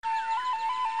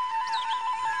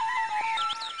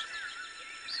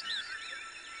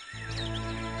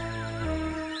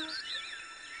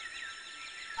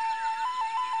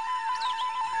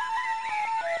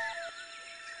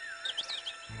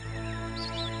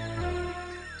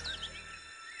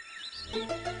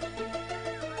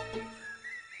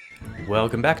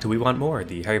Welcome back to We Want MoR,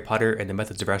 the Harry Potter and the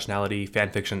Methods of Rationality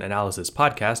fanfiction analysis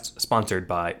podcast,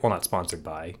 not sponsored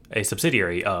by, a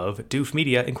subsidiary of Doof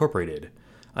Media Incorporated.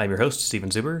 I'm your host, Steven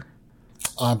Zuber.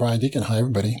 I'm Brian Deacon. Hi,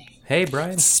 everybody. Hey,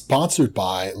 Brian. Sponsored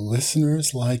by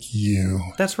listeners like you.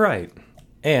 That's right.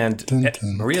 And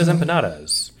Maria's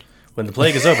Empanadas. When the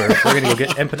plague is over, we're going to go get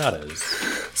empanadas.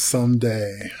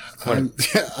 Someday. I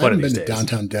haven't been to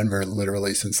downtown Denver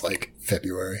literally since like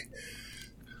February.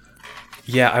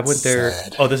 Yeah, I went there.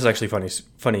 Sad. Oh, this is actually a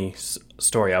funny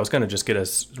story. I was going to just get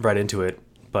us right into it,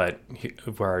 but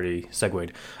we're already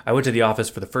segued. I went to the office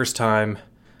for the first time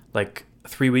like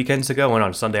 3 weekends ago. I went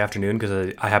on Sunday afternoon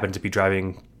because I happened to be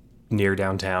driving near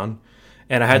downtown.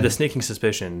 And I had the sneaking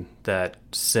suspicion that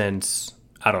since,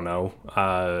 I don't know,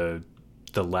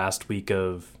 the last week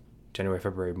of January,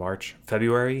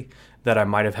 February, that I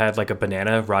might have had like a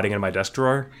banana rotting in my desk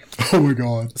drawer. Oh my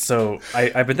God. So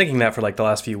I've been thinking that for like the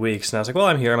last few weeks, and I was like, well,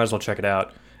 I'm here, I might as well check it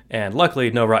out. And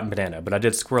luckily, no rotten banana, but I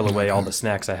did squirrel away all the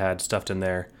snacks I had stuffed in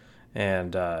there.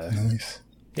 And nice.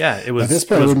 Yeah, it was, this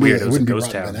it was weird. It was a wouldn't be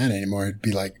ghost rotten town. banana anymore. It'd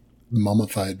be like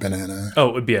mummified banana. Oh,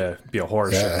 it would be a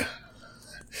horror show.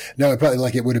 No,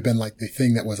 it would have been like the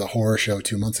thing that was a horror show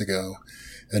 2 months ago.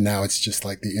 And now it's just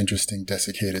like the interesting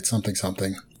desiccated something.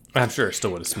 I'm sure it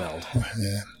still would have smelled.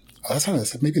 Yeah. Oh, that's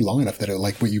not maybe long enough that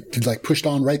it you pushed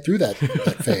on right through that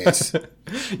phase.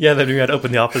 Yeah, then we had to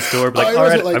open the office door, but all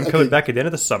right, I'm coming back at the end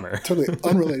of the summer. Totally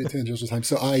unrelated to Angel's time.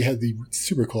 So I had the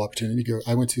super cool opportunity to go.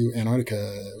 I went to Antarctica.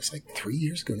 It was like 3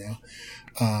 years ago now.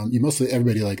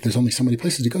 Everybody there's only so many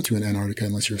places to go to in Antarctica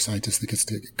unless you're a scientist that gets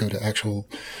to go to actual,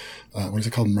 what is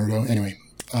it called? Murdo. Anyway.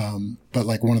 But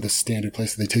like one of the standard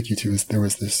places they take you to is there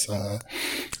was this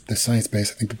science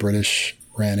base. I think the British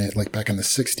ran it like back in the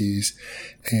 60s,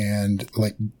 and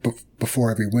like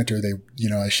before every winter they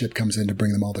a ship comes in to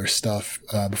bring them all their stuff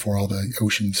before all the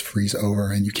oceans freeze over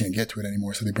and you can't get to it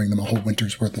anymore, so they bring them a whole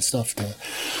winter's worth of stuff to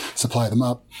supply them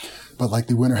up. But like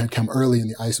the winter had come early and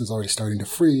the ice was already starting to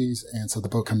freeze, and so the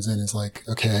boat comes in and is like,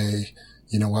 okay,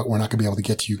 you know what, we're not gonna be able to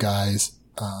get to you guys,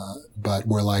 but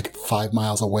we're like 5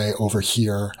 miles away over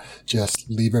here. Just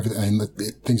leave everything. And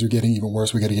things are getting even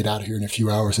worse. We got to get out of here in a few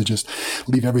hours. So just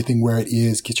leave everything where it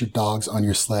is. Get your dogs on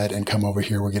your sled and come over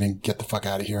here. We're going to get the fuck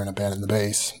out of here and abandon the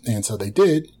base. And so they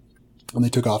did. And they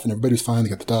took off and everybody was fine. They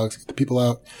got the dogs, got the people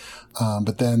out.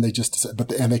 But then they just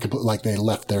they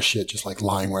left their shit just like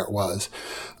lying where it was.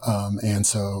 And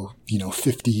so,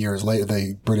 50 years later,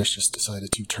 the British just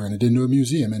decided to turn it into a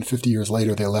museum. And 50 years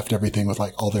later, they left everything with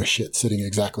like all their shit sitting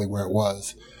exactly where it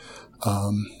was.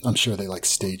 I'm sure they like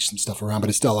staged some stuff around, but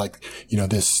it's still like,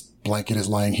 this blanket is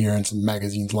lying here and some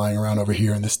magazines lying around over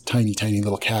here and this tiny, tiny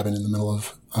little cabin in the middle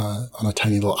of, on a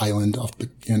tiny little island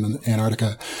in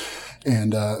Antarctica.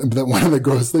 And, but one of the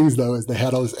gross things though is they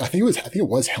had all this, I think it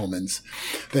was Hellmann's.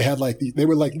 They had they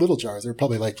were like little jars. They were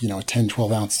probably like, a 10,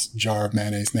 12 ounce jar of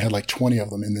mayonnaise. And they had like 20 of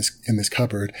them in this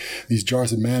cupboard. These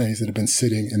jars of mayonnaise that had been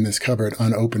sitting in this cupboard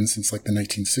unopened since like the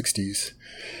 1960s.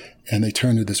 And they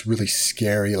turned into this really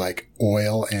scary, like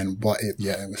oil and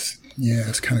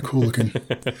it's kind of cool looking.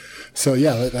 So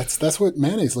yeah, that's what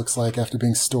mayonnaise looks like after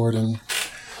being stored in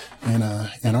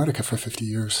Antarctica for 50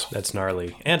 years. That's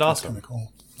gnarly and awesome. That's kind of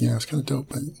cool. Yeah, it's kind of dope.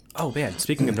 But oh man,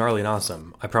 speaking of gnarly and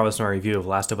awesome, I promised my review of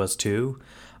Last of Us 2.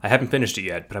 I haven't finished it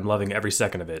yet, but I'm loving every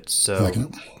second of it. So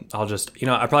I'll just,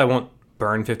 I probably won't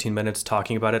burn 15 minutes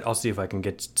talking about it. I'll see if I can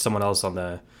get someone else on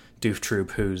the Doof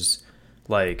Troop who's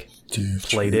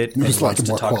played it and who's wants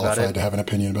more to talk about qualified it. to have an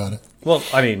opinion about it. Well,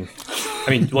 I mean,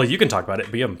 you can talk about it,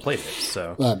 but you haven't played it,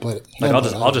 so I played it.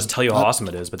 I'll just tell you how awesome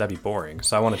it is, but that'd be boring.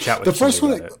 So I want to chat with you.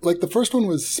 The first one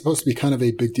was supposed to be kind of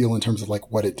a big deal in terms of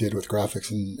like what it did with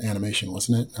graphics and animation,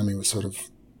 wasn't it? I mean, it was sort of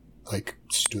like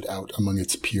stood out among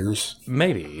its peers.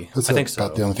 Maybe. I think so.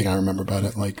 About the only thing I remember about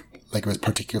it, like it was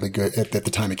particularly good at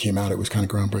the time it came out. It was kind of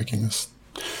groundbreaking.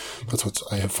 That's what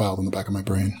I have filed in the back of my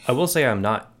brain. I will say I'm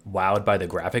not wowed by the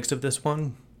graphics of this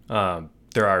one.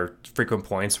 There are frequent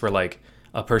points where like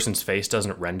a person's face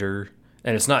doesn't render,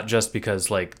 and it's not just because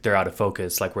like they're out of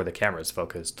focus, like where the camera's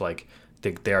focused. Like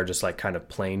they are just like kind of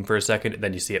plain for a second, and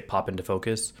then you see it pop into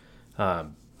focus.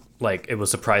 Like it was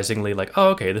surprisingly like, oh,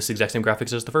 okay, this is the exact same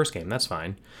graphics as the first game. That's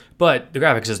fine. But the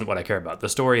graphics isn't what I care about. The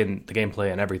story and the gameplay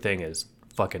and everything is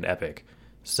fucking epic.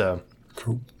 So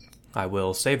cool. I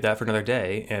will save that for another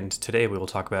day. And today we will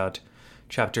talk about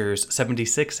chapters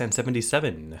 76 and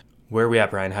 77. Where are we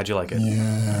at, Brian? How'd you like it?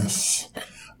 Yes.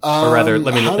 Or rather,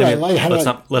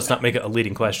 let's not make it a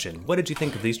leading question. What did you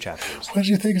think of these chapters? What did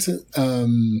you think? So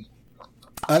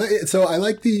I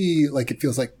like it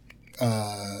feels like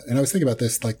and I was thinking about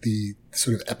this, like the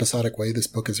sort of episodic way this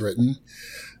book is written.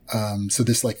 So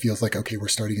this like feels like, okay, we're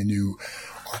starting a new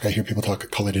arc. I hear people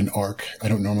call it an arc. I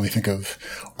don't normally think of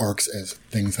arcs as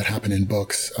things that happen in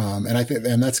books. And I think,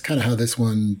 and that's kind of how this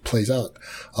one plays out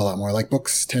a lot more. Like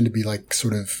books tend to be like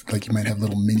sort of like you might have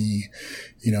little mini,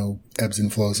 ebbs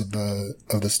and flows of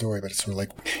the story, but it's sort of like,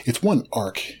 it's one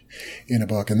arc in a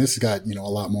book. And this has got, a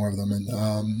lot more of them. And,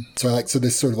 so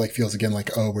this sort of like feels again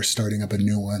like, oh, we're starting up a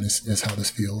new one is how this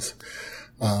feels.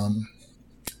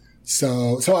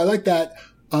 So I like that.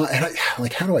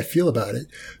 And how do I feel about it?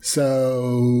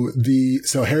 So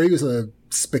Harry was a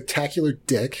spectacular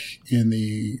dick in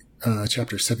the,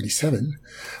 chapter 77.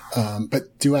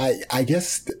 But did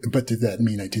that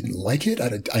mean I didn't like it? I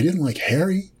didn't like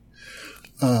Harry.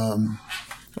 I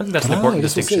think that's an important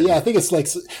distinction. Yeah, I think it's like,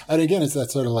 and again, it's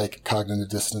that sort of like cognitive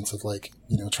dissonance of like,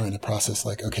 trying to process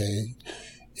like, okay,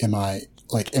 am I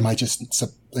just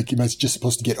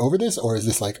supposed to get over this, or is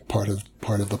this like part of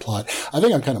the plot? I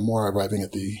think I'm kind of more arriving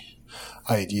at the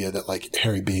idea that like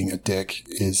Harry being a dick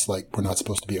is like, we're not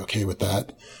supposed to be okay with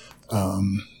that.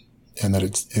 And then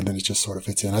it just sort of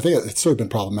fits in. I think it's sort of been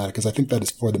problematic because I think that is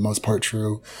for the most part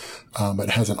true. But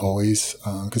it hasn't always,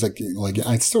 cause and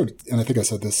I think I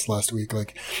said this last week,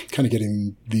 like kind of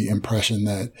getting the impression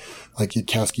that like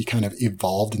Yudkowsky kind of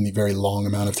evolved in the very long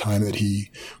amount of time that he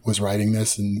was writing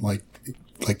this, and like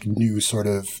new sort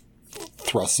of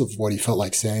thrusts of what he felt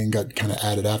like saying got kind of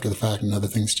added after the fact, and other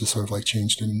things just sort of like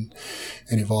changed and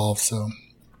evolved. So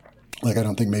like, I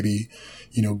don't think maybe,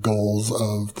 goals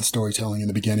of the storytelling in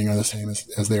the beginning are the same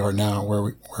as they are now where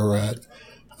we're at.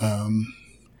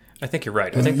 I think you're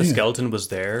right. I think the skeleton was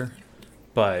there,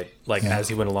 but like as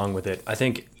he went along with it, I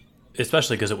think,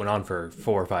 especially because it went on for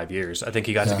 4 or 5 years, I think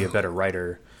he got to be a better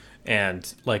writer,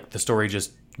 and like the story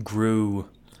just grew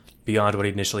beyond what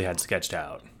he initially had sketched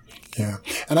out. Yeah.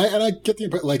 And I get the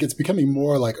impression, like, it's becoming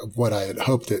more like what I had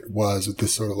hoped it was, with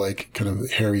this sort of like kind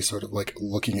of Harry sort of like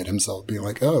looking at himself being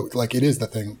like, oh, like it is the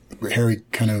thing where Harry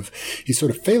he's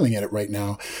sort of failing at it right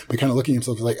now, but kind of looking at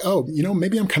himself like, oh,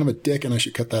 maybe I'm kind of a dick and I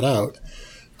should cut that out.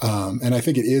 And I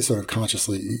think it is sort of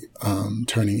consciously,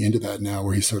 turning into that now,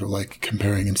 where he's sort of like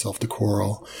comparing himself to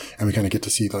Quirrell, and we kind of get to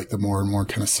see like the more and more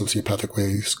kind of sociopathic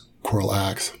ways Quirrell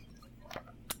acts.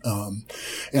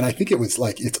 And I think it was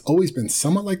like, it's always been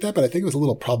somewhat like that, but I think it was a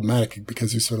little problematic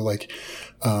because it's sort of like,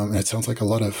 and it sounds like a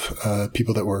lot of,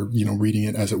 people that were, reading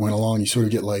it as it went along, you sort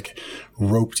of get like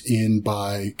roped in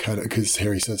by kind of, cause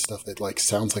Harry says stuff that like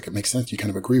sounds like it makes sense. You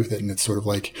kind of agree with it. And it's sort of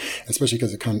like, especially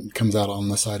cause it comes out on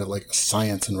the side of like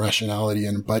science and rationality,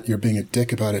 but you're being a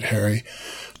dick about it, Harry.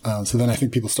 So then I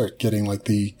think people start getting like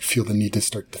feel the need to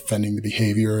start defending the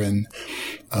behavior, and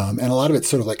a lot of it's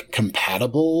sort of like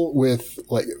compatible with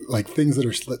like things that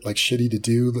are like shitty to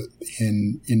do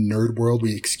in nerd world.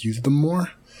 We excuse them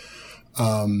more.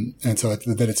 And so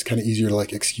then it's kind of easier to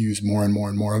like excuse more and more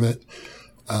and more of it.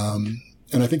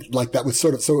 And I think like that was so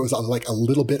it was like a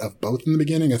little bit of both in the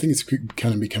beginning. I think it's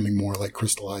kind of becoming more like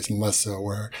crystallized and less so,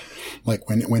 where like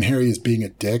when Harry is being a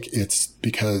dick, it's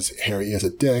because Harry is a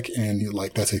dick, and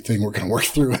like that's a thing we're going to work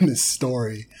through in this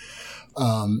story.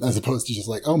 As opposed to just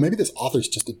like, oh, maybe this author's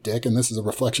just a dick and this is a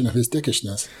reflection of his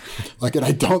dickishness. Like, and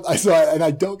I don't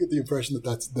get the impression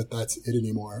that that's it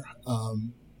anymore.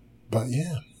 But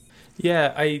yeah.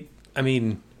 Yeah. I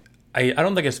mean, I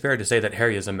don't think it's fair to say that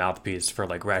Harry is a mouthpiece for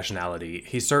like rationality.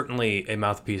 He's certainly a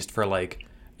mouthpiece for like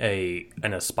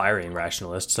an aspiring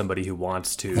rationalist, somebody who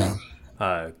wants to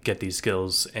get these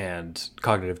skills and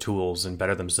cognitive tools and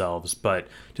better themselves. But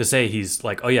to say he's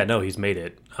like, oh yeah, no, he's made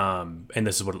it, and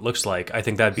this is what it looks like, I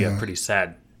think that'd be a pretty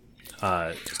sad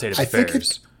state of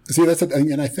affairs. See, that's it,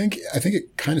 and I think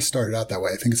it kind of started out that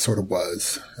way. I think it sort of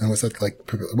was. And was that like,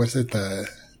 what's it, the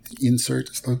insert?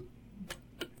 Is the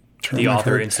term the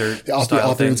author insert, the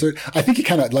author insert. I think you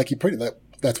kind of like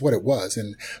that's what it was.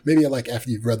 And maybe like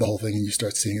after you've read the whole thing and you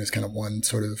start seeing it as kind of one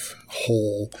sort of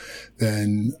whole,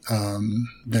 then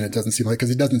it doesn't seem like,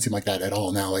 cause it doesn't seem like that at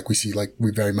all now. Like we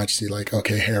very much see like,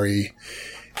 okay, Harry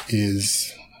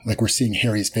is like, we're seeing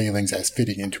Harry's failings as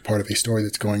fitting into part of a story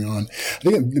that's going on. I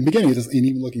think in the beginning, and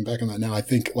even looking back on that now, I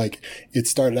think like it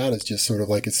started out as just sort of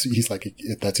like, he's like,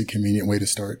 that's a convenient way to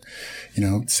start,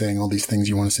 saying all these things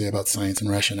you want to say about science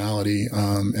and rationality.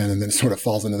 And then it sort of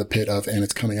falls into the pit of, and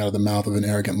it's coming out of the mouth of an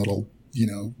arrogant little,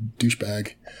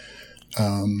 douchebag.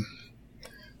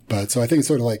 But so I think it's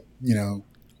sort of like,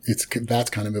 that's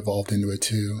kind of evolved into it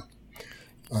too.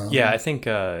 Yeah, I think,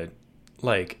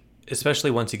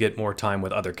 especially once you get more time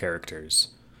with other characters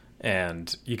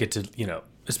and you get to,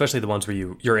 especially the ones where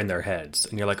you're in their heads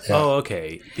and you're like, Yeah. oh,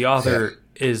 okay, the author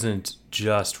isn't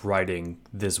just writing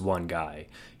this one guy.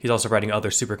 He's also writing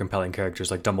other super compelling characters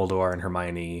like Dumbledore and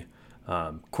Hermione.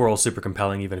 Quirrell's super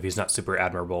compelling, even if he's not super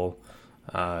admirable.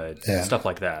 Yeah. Stuff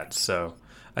like that. So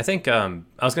I think I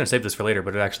was going to save this for later,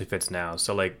 but it actually fits now.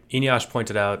 So like Inyash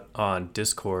pointed out on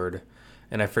Discord,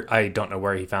 and I don't know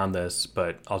where he found this,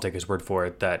 but I'll take his word for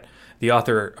it, that the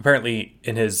author apparently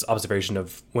in his observation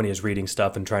of when he was reading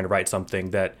stuff and trying to write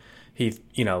something that he,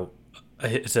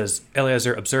 it says,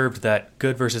 Eleazar observed that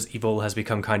good versus evil has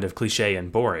become kind of cliche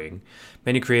and boring.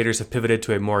 Many creators have pivoted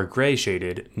to a more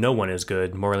gray-shaded, no one is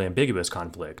good, morally ambiguous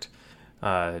conflict.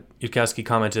 Yudkowsky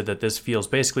commented that this feels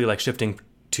basically like shifting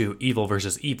to evil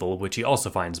versus evil, which he also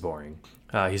finds boring.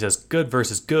 He says, good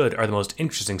versus good are the most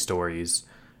interesting stories,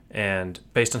 and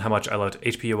based on how much I loved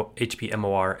HP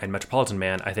MOR and Metropolitan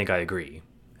Man, I think I agree.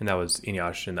 And that was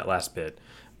Inyash in that last bit.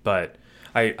 But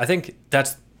I think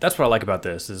that's what I like about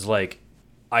this, is like,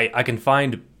 I can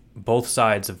find both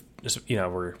sides of,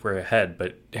 we're ahead,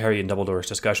 but Harry and Dumbledore's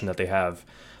discussion that they have,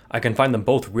 I can find them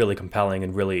both really compelling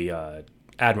and really,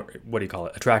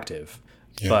 attractive.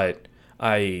 Yeah. But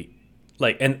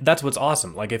and that's what's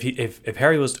awesome. Like if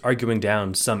Harry was arguing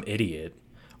down some idiot,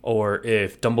 or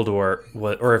if Dumbledore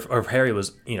was, or if Harry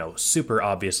was, super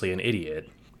obviously an idiot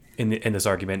in this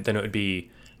argument, then it would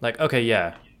be like, okay,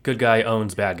 yeah, good guy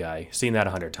owns bad guy. Seen that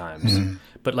 100 times. Mm-hmm.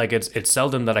 But like it's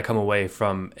seldom that I come away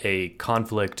from a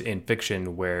conflict in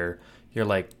fiction where you're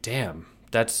like, damn,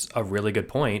 that's a really good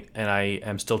point, and I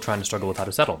am still trying to struggle with how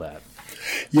to settle that.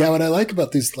 Yeah, what I like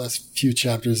about these last few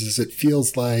chapters is it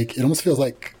almost feels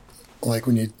like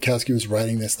when Yudkowsky was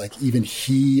writing this, like even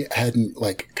he hadn't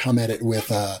like come at it with,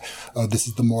 oh, this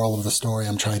is the moral of the story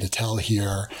I'm trying to tell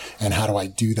here, and how do I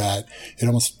do that? It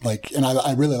almost like, and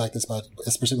I really like this about,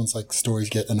 especially once like stories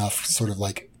get enough sort of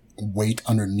like weight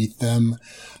underneath them,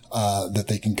 that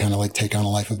they can kind of like take on a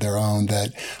life of their own,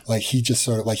 that like he just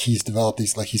sort of like he's developed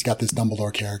these, like he's got this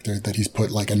Dumbledore character that he's put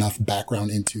like enough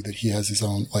background into that he has his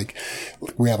own, like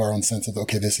we have our own sense of,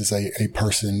 okay, this is a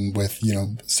person with,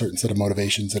 certain set of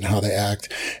motivations and how they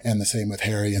act, and the same with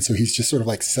Harry. And so he's just sort of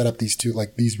like set up these two,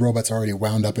 like these robots are already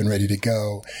wound up and ready to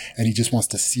go, and he just wants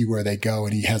to see where they go,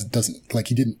 and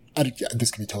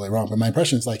this could be totally wrong, but my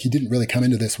impression is like he didn't really come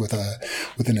into this with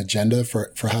an agenda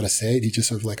for how to say it. He just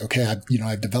sort of like, okay, I've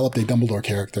developed a Dumbledore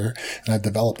character and I've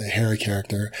developed a Harry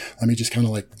character. Let me just kind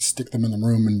of like stick them in the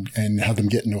room and have them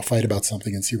get into a fight about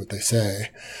something and see what they say.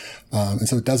 And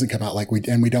so it doesn't come out like we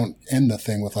don't end the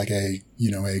thing with like a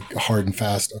hard and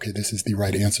fast, okay, this is the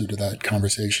right answer to that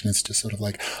conversation. It's just sort of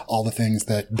like all the things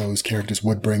that those characters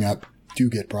would bring up do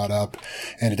get brought up,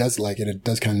 and it does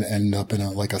kind of end up in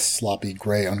a sloppy,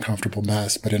 gray, uncomfortable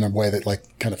mess, but in a way that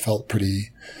like kind of felt pretty,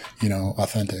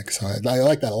 authentic. So I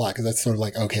like that a lot, because that's sort of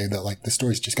like, okay, that like the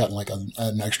story's just gotten like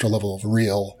an extra level of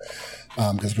real,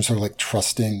 because we're sort of like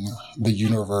trusting the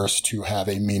universe to have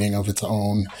a meaning of its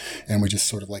own, and we just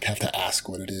sort of like have to ask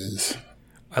what it is.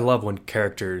 I love when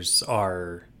characters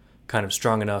are kind of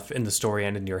strong enough in the story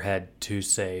and in your head to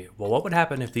say, well, what would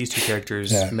happen if these two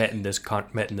characters met in this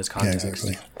context? Yeah,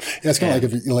 exactly. Yeah, it's kind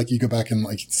of like if you go back and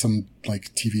like some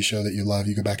like TV show that you love,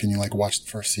 you go back and you like watch the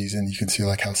first season, you can see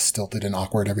like how stilted and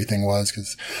awkward everything was,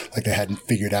 because like they hadn't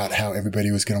figured out how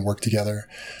everybody was going to work together.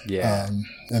 Yeah.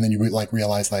 And then you like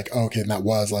realize like, oh, okay, and that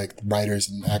was like writers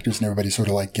and actors and everybody sort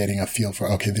of like getting a feel for,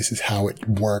 okay, this is how it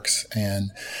works.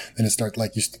 And then it starts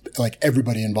like like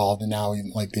everybody involved, and now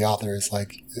like the author is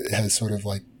like, has sort of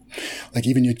like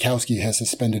even Yudkowsky has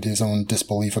suspended his own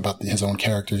disbelief about his own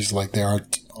characters. Like they are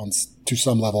to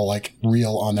some level like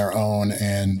real on their own,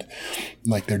 and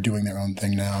like they're doing their own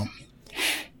thing now.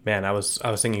 Man, I was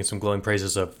singing some glowing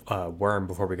praises of Worm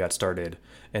before we got started,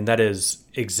 and that is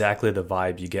exactly the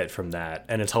vibe you get from that.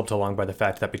 And it's helped along by the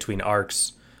fact that between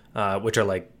arcs, which are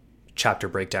like chapter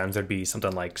breakdowns, there'd be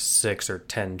something like 6 or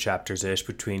 10 chapters ish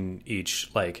between each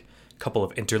like couple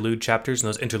of interlude chapters, and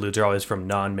those interludes are always from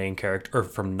non-main character or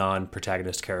from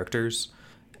non-protagonist characters,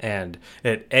 and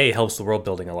it A, helps the world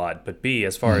building a lot, but B,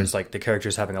 as far as like the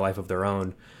characters having a life of their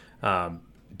own,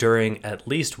 during at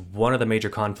least one of the major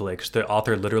conflicts, the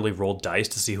author literally rolled dice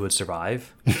to see who would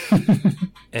survive.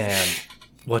 And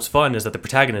what's fun is that the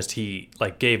protagonist, he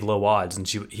like gave low odds, and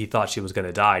he thought she was going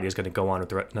to die, and he was going to go on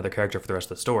with another character for the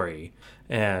rest of the story.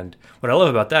 And what I love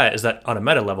about that is that on a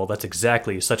meta level, that's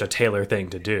exactly such a Taylor thing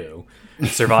to do: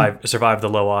 survive the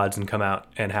low odds and come out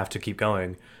and have to keep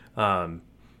going.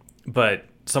 But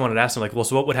someone had asked him like, well,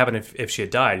 so what would happen if she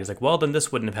had died? He's like, well, then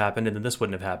this wouldn't have happened, and then this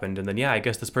wouldn't have happened, and then I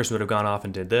guess this person would have gone off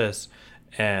and did this.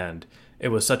 And it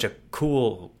was such a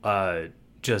cool,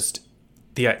 just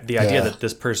the idea that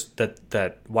this person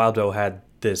that Wildbow had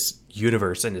this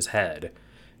universe in his head.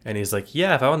 And he's like,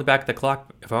 yeah, if I wound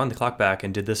the clock back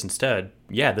and did this instead,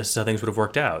 yeah, this is how things would have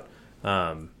worked out.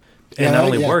 And that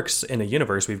only works in a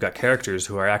universe we've got characters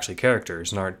who are actually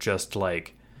characters and aren't just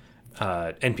like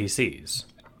NPCs.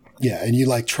 Yeah, and you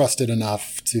like trust it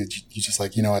enough to, you just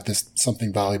like, you know what, this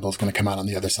something valuable is going to come out on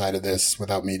the other side of this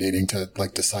without me needing to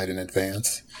like decide in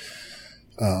advance.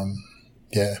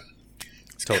 Yeah.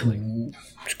 Totally. Cool.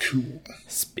 It's cool.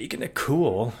 Speaking of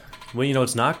cool, well, you know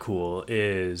what's not cool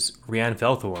is Rhiannon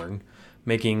Felthorn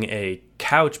making a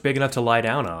couch big enough to lie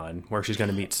down on where she's going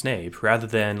to meet Snape rather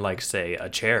than like, say, a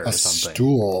chair or something. A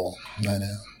stool. I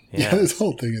know. Yeah, this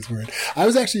whole thing is weird. I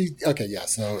was actually, okay, yeah,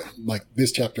 so like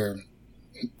this chapter,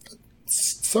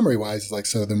 summary wise, is like,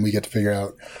 so then we get to figure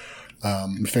out,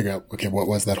 okay, what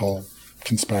was that whole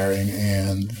conspiring,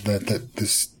 and that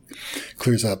this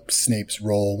clears up Snape's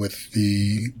role with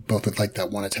both with like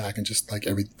that one attack and just like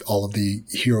all of the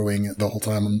heroing the whole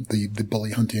time, the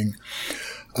bully hunting.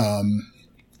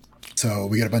 So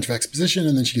we get a bunch of exposition,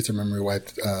 and then she gets her memory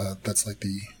wiped. That's like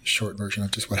the short version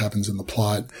of just what happens in the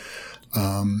plot.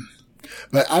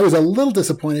 But I was a little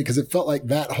disappointed because it felt like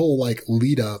that whole like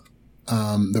lead up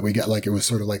that we got, like it was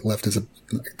sort of like left as I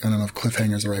don't know if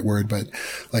cliffhanger is the right word, but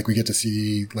like we get to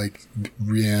see like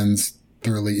Rhiannon's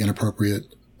thoroughly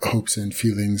inappropriate hopes and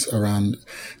feelings around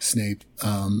Snape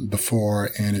before,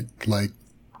 and it like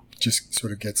just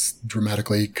sort of gets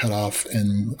dramatically cut off,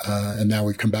 and now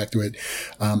we've come back to it.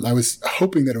 I was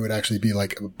hoping that it would actually be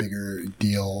like a bigger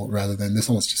deal rather than this.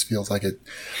 Almost just feels like it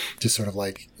just sort of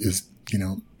like is, you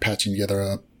know, patching together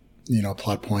a, you know,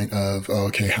 plot point of, oh,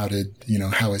 okay, how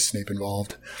is Snape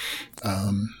involved? I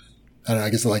don't know, I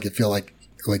guess like it feel like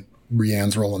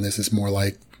Rhiannon's role in this is more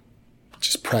like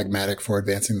just pragmatic for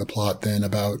advancing the plot than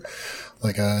about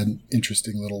like an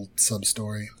interesting little sub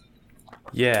story.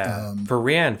 Yeah, for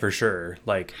Rhiannon, for sure.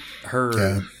 Like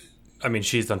her, I mean,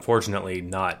 she's unfortunately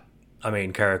not a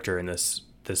main character in this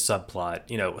subplot.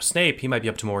 You know, Snape, he might be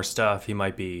up to more stuff. He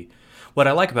might be. What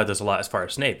I like about this a lot, as far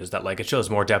as Snape, is that like it shows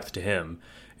more depth to him.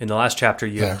 In the last chapter,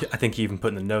 I think you even put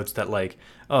in the notes that like,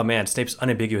 oh man, Snape's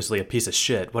unambiguously a piece of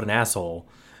shit. What an asshole.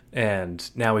 And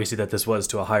now we see that this was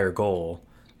to a higher goal.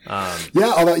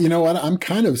 Yeah, although, you know what, I'm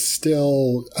kind of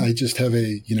still, I just have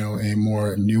a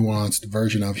more nuanced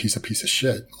version of he's a piece of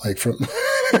shit. Like from,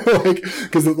 like,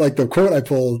 cause like the quote I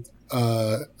pulled,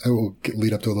 I will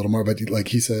lead up to a little more, but like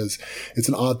he says, it's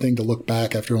an odd thing to look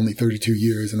back after only 32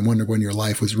 years and wonder when your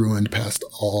life was ruined past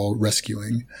all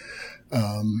rescuing.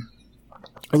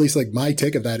 At least like my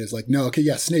take of that is like, no, okay,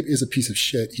 yeah, Snape is a piece of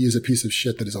shit. He is a piece of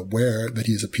shit that is aware that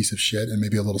he is a piece of shit and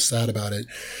maybe a little sad about it.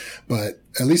 But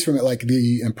at least from it, like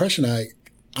the impression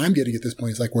I'm getting at this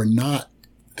point is like,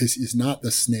 this is not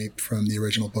the Snape from the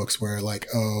original books where like,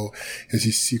 oh, is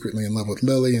he secretly in love with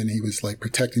Lily and he was like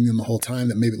protecting them the whole time?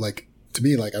 That maybe like, to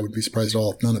me, like I would be surprised at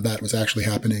all if none of that was actually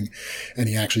happening. And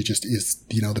he actually just is,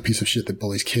 you know, the piece of shit that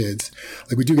bullies kids.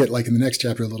 Like we do get like in the next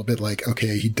chapter a little bit like,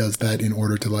 okay, he does that in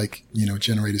order to like, you know,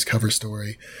 generate his cover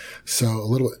story. So a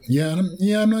little, I don't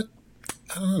know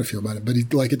how to feel about it, but it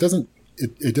doesn't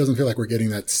feel like we're getting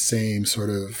that same sort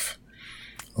of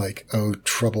like, oh,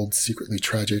 troubled, secretly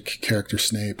tragic character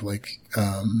Snape, like,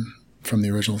 from the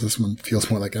originals. This one feels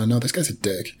more like, oh no, this guy's a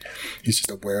dick. He's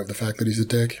just aware of the fact that he's a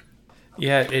dick.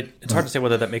 Yeah, it's hard to say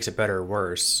whether that makes it better or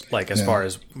worse, like as far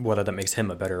as whether that makes him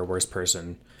a better or worse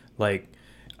person. Like,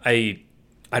 I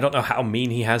don't know how mean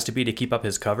he has to be to keep up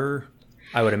his cover.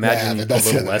 I would imagine a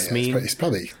little less mean. I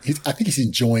think he's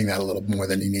enjoying that a little more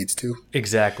than he needs to.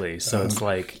 Exactly. So it's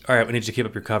like, all right, we need you to keep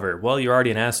up your cover. Well, you're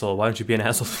already an asshole. Why don't you be an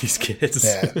asshole to these kids?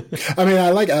 Yeah. I mean,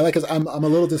 I like, cause I'm a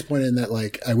little disappointed in that,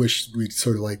 like, I wish we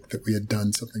sort of like that we had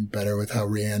done something better with how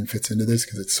Rhiannon fits into this.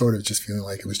 Cause it's sort of just feeling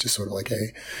like it was just sort of like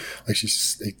she's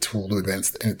just a tool to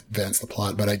advance the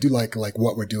plot. But I do like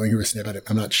what we're doing here with Snape.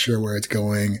 I'm not sure where it's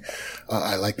going.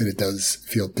 I like that it does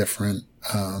feel different.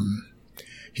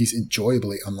 He's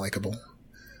enjoyably unlikable.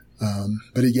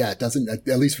 But it doesn't,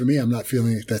 at least for me, I'm not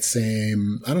feeling that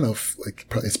same, I don't know if like,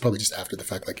 it's probably just after the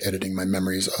fact, like editing my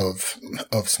memories of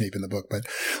Snape in the book, but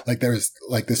like there's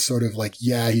like this sort of like,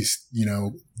 yeah, he's, you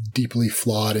know, deeply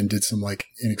flawed and did some like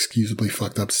inexcusably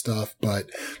fucked up stuff, but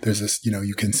there's this, you know,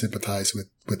 you can sympathize with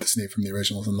the Snape from the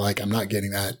originals. And like, I'm not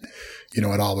getting that, you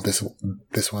know, at all with this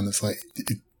one. That's like,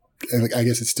 I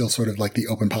guess it's still sort of like the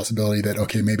open possibility that,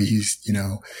 okay, maybe he's, you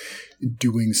know,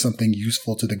 doing something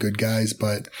useful to the good guys.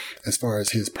 But as far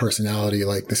as his personality,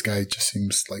 like this guy just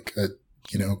seems like a,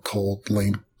 you know, cold,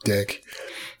 lame dick.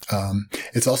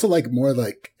 It's also like more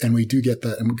like, and we do get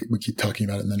that, and we keep talking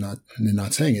about it and then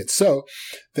not saying it. So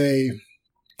they,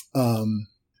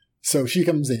 so she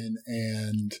comes in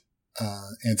and,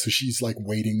 And so she's like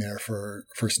waiting there for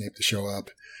Snape to show up,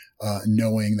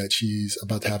 knowing that she's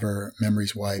about to have her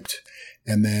memories wiped.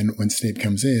 And then when Snape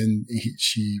comes in,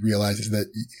 she realizes that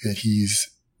he's,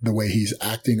 the way he's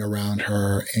acting around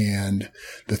her and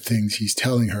the things he's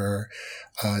telling her,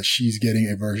 she's getting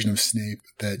a version of Snape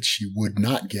that she would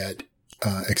not get,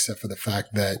 except for the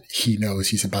fact that he knows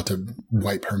he's about to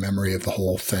wipe her memory of the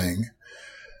whole thing.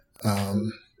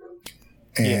 And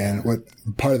what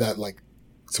part of that, like,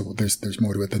 so there's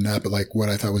more to it than that, but like what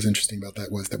I thought was interesting about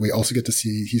that was that we also get to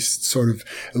see, he's sort of,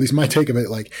 at least my take of it,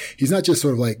 like he's not just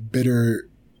sort of like bitter,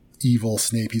 evil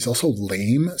Snape. He's also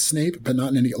lame Snape, but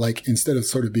not in any, like, instead of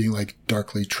sort of being like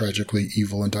darkly, tragically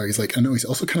evil and dark, he's like, I know he's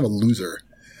also kind of a loser.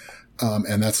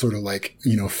 And that's sort of like,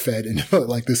 you know, fed into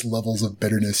like this levels of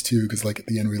bitterness too. Cause like at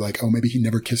the end we're like, oh, maybe he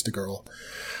never kissed a girl.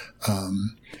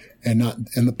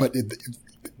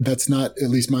 That's not, at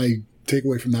least my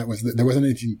takeaway from that was that there wasn't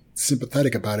anything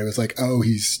sympathetic about it. It was like, oh,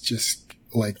 he's just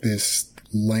like this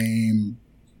lame,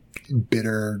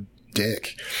 bitter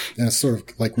dick. And it's sort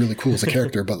of like really cool as a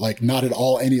character, but like not at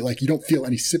all any, like you don't feel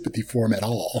any sympathy for him at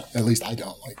all. At least I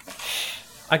don't. Like,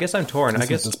 I guess I'm torn. I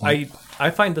guess I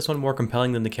find this one more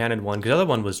compelling than the canon one, because the other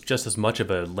one was just as much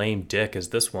of a lame dick as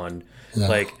this one. Yeah.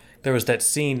 Like, there was that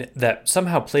scene that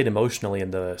somehow played emotionally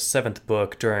in the 7th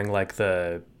book during like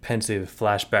the pensive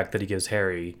flashback that he gives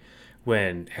Harry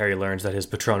when Harry learns that his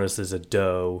Patronus is a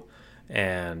doe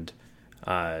and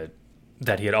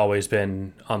that he had always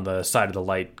been on the side of the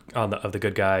light of the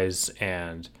good guys,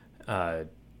 and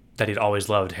that he'd always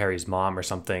loved Harry's mom or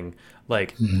something.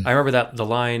 Like, I remember that the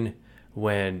line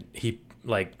when he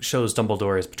like shows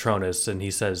Dumbledore his Patronus and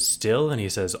he says still and he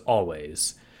says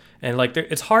always, and like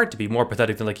it's hard to be more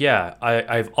pathetic than like, yeah,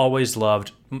 I've always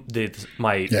loved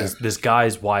this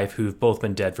guy's wife who've both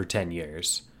been dead for 10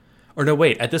 years, or no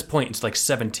wait, at this point it's like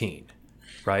 17,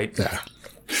 right?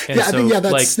 And I think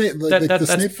that's like, Snape. Like, the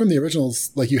Snape from the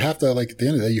originals, like you have to, like at the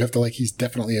end of the day, you have to, like, he's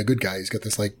definitely a good guy. He's got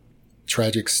this like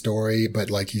tragic story, but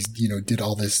like he's, you know, did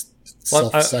all this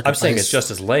self-sacrifice. I'm saying it's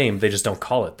just as lame. They just don't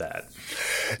call it that.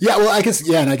 Yeah, well, I guess,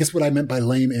 and I guess what I meant by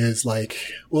lame is like,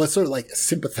 well, it's sort of like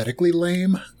sympathetically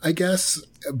lame, I guess,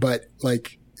 but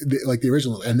like the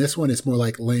original, and this one is more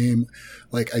like lame,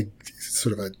 like the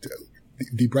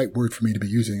right word for me to be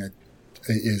using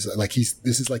is like this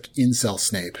is like incel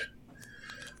Snape.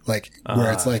 Like,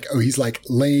 where it's like, oh, he's like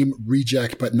lame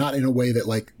reject, but not in a way that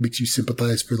like makes you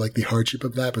sympathize for like the hardship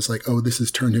of that. But it's like, oh, this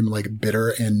has turned him like bitter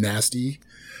and nasty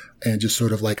and just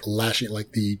sort of like lashing,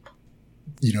 like the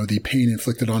pain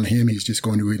inflicted on him, he's just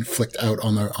going to inflict out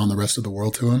on the rest of the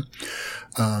world to him.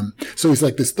 So he's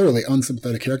like this thoroughly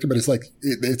unsympathetic character, but it's like,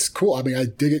 it's cool. I mean, I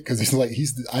dig it because he's like,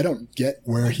 I don't get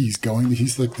where he's going.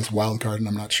 He's like this wild card, and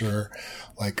I'm not sure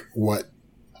like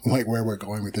where we're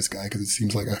going with this guy, because it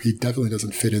seems like he definitely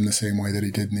doesn't fit in the same way that he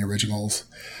did in the originals.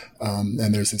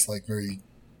 And there's this like very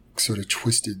sort of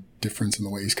twisted difference in the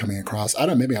way he's coming across. I don't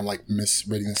know, maybe I'm like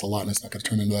misreading this a lot and it's not going to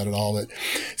turn into that at all, but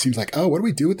it seems like, oh, what do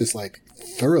we do with this like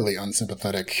thoroughly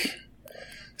unsympathetic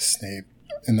Snape?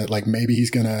 And that like maybe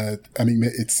he's gonna, I mean,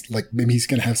 it's like maybe he's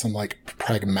gonna have some like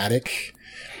pragmatic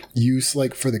use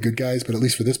like for the good guys, but at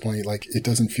least for this point, like it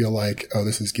doesn't feel like, oh,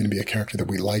 this is going to be a character that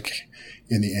we like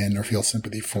in the end or feel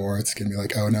sympathy for. It's going to be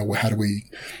like, oh no,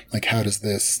 how does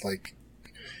this like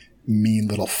mean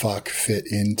little fuck fit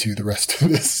into the rest of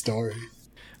this story?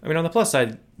 I mean, on the plus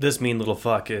side, this mean little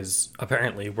fuck is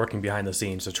apparently working behind the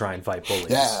scenes to try and fight bullies.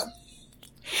 Yeah.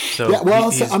 So yeah, well,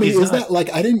 is that like,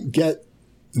 I didn't get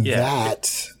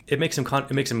that. It makes him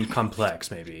complex,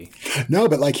 maybe. No,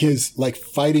 but like his like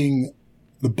fighting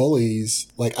the bullies,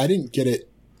 like I didn't get it.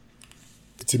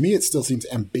 To me, it still seems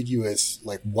ambiguous.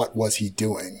 Like, what was he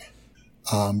doing?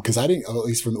 Because I didn't, at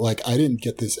least from like, I didn't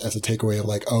get this as a takeaway of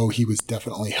like, oh, he was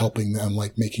definitely helping them,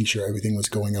 like making sure everything was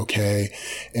going okay,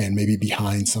 and maybe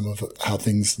behind some of how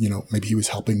things, you know, maybe he was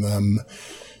helping them,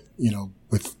 you know,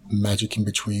 with magic in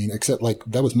between. Except like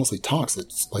that was mostly talks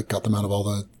that like got them out of all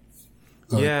the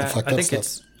fucked up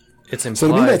stuff. It's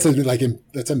implied. So to me,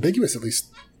 that's ambiguous, at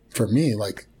least for me.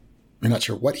 Like, I'm not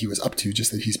sure what he was up to,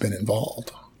 just that he's been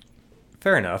involved.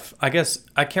 Fair enough. I guess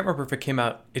I can't remember if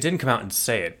it didn't come out and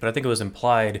say it, but I think it was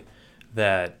implied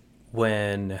that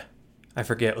when, I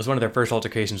forget, it was one of their first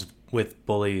altercations with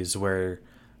bullies where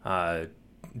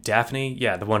Daphne,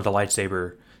 the one with the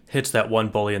lightsaber, hits that one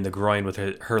bully in the groin with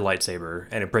her lightsaber,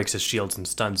 and it breaks his shields and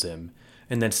stuns him.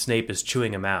 And then Snape is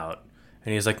chewing him out.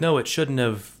 And he's like, no, it shouldn't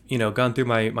have, gone through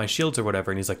my shields or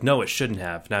whatever. And he's like, no, it shouldn't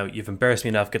have. Now you've embarrassed me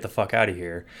enough. Get the fuck out of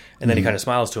here. And then he kind of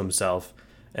smiles to himself.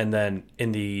 And then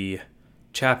in the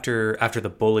chapter after the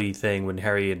bully thing, when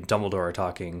Harry and Dumbledore are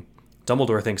talking,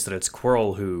 Dumbledore thinks that it's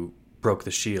Quirrell who broke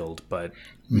the shield, but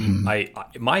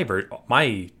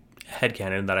My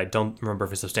headcanon that I don't remember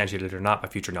if it's substantiated or not by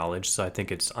future knowledge, so I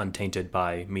think it's untainted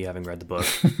by me having read the book,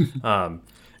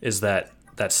 is that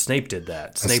Snape did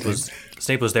that.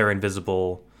 Snape was there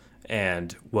invisible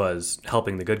and was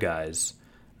helping the good guys.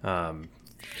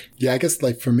 Yeah, I guess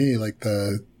like for me, like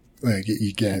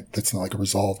you get that's not like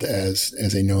resolved as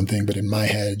a known thing, but in my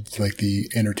head, like the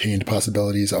entertained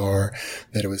possibilities are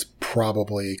that it was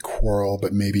probably Quirrell,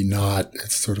 but maybe not.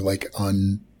 It's sort of like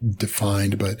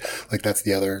undefined, but like that's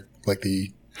the other like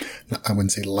I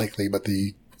wouldn't say likely, but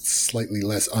the slightly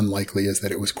less unlikely is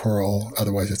that it was Quirrell.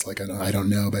 Otherwise, it's like I don't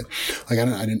know, but like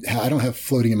I don't have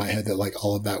floating in my head that like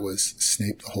all of that was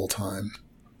Snape the whole time.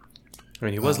 I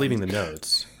mean, he was leaving the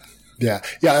notes. Yeah.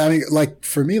 I mean, like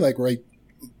for me, like right.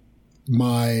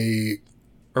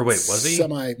 Was he?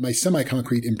 My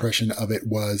semi-concrete impression of it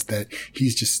was that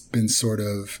he's just been sort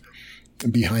of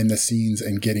behind the scenes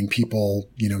and getting people,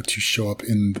 to show up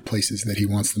in the places that he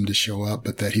wants them to show up,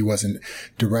 but that he wasn't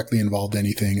directly involved in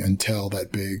anything until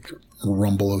that big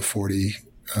rumble of 40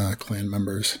 clan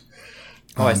members.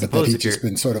 I suppose but that he's just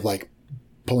been sort of like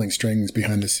pulling strings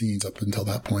behind the scenes up until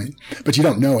that point. But you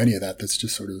don't know any of that. That's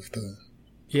just sort of the...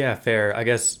 Yeah, fair. I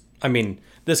guess, I mean,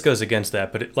 this goes against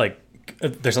that, but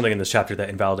there's something in this chapter that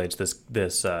invalidates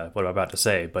this what I'm about to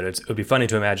say, but it would be funny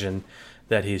to imagine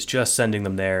that he's just sending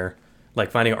them there,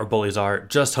 like finding out where bullies are,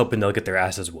 just hoping they'll get their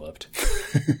asses whooped.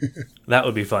 That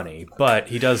would be funny. But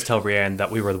he does tell Brienne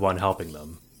that we were the one helping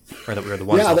them, or that we were the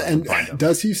ones helping them find them.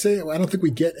 Does he say? I don't think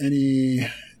we get any.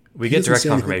 We get direct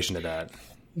confirmation of that.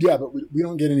 Yeah, but we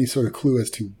don't get any sort of clue as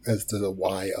to the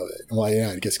why of it. Well,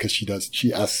 yeah, I guess because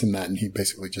she asks him that, and he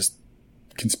basically just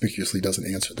conspicuously doesn't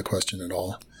answer the question at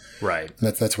all. Right.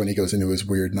 And that's when he goes into his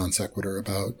weird non sequitur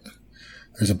about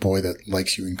there's a boy that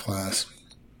likes you in class.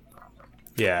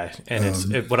 Yeah,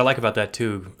 and what I like about that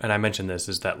too, and I mentioned this,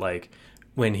 is that like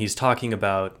when he's talking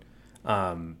about,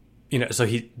 so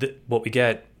what we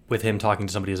get with him talking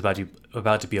to somebody who's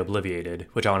about to be obliviated,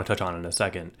 which I want to touch on in a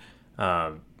second.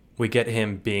 We get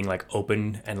him being like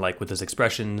open and like with his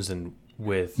expressions and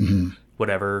with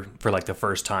whatever for like the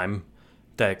first time.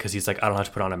 That because he's like, I don't have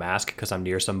to put on a mask because I'm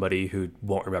near somebody who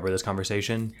won't remember this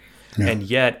conversation. Yeah. And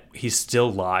yet he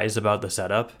still lies about the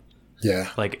setup. Yeah.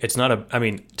 Like it's not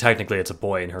technically it's a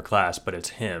boy in her class, but it's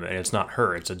him and it's not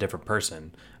her. It's a different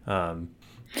person. So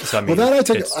I mean, well,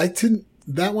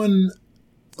 that one,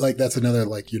 like that's another,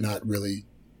 like you're not really,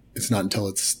 it's not until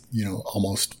it's,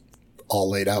 almost all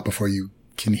laid out before you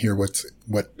can hear what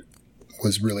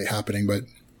was really happening. But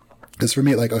because for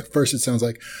me, like at first it sounds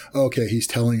like, oh, okay, he's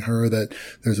telling her that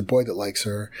there's a boy that likes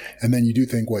her. And then you do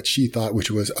think what she thought,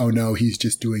 which was, oh no, he's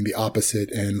just doing the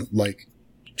opposite and like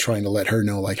trying to let her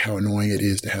know like how annoying it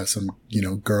is to have some,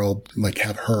 girl, like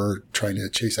have her trying to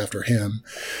chase after him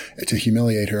to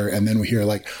humiliate her. And then we hear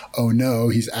like, oh no,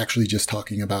 he's actually just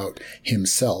talking about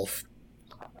himself.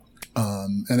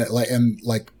 And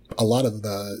like a lot of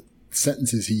the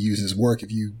sentences he uses work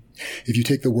if you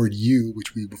take the word you,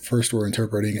 which we first were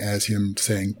interpreting as him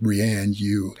saying Brienne,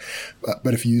 you,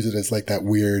 but if you use it as like that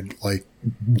weird, like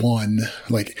one,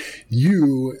 like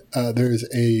you, there's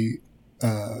a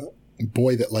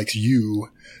boy that likes you,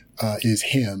 is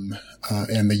him,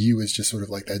 and the you is just sort of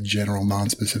like that general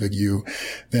non-specific you,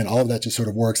 then all of that just sort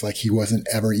of works like he wasn't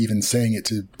ever even saying it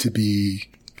to be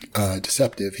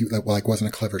deceptive. He like wasn't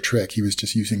a clever trick. He was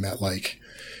just using that like,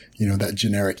 that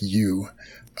generic you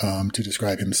to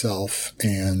describe himself,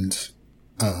 and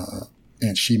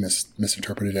she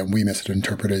misinterpreted it, and we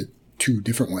misinterpreted it two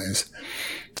different ways.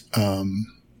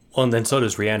 Well, and then so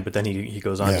does Rianne, but then he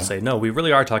goes on to say, no, we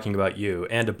really are talking about you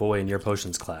and a boy in your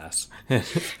potions class. He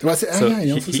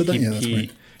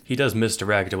does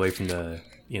misdirect away from the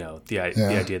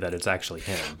idea that it's actually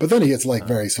him. But then he gets like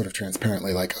very sort of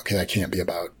transparently like, okay, that can't be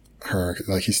about her.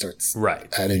 Like he starts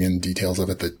adding in details of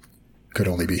it that could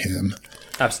only be him.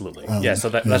 Absolutely. So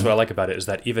that's what I like about it, is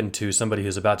that even to somebody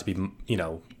who's about to be,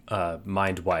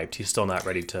 mind wiped, he's still not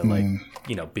ready to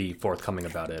be forthcoming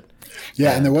about it.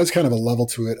 Yeah. And there was kind of a level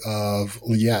to it of,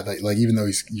 like even though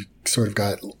he's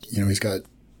got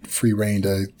free reign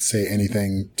to say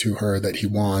anything to her that he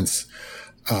wants,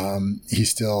 he's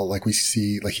still like, we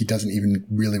see, like he doesn't even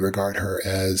really regard her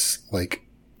as like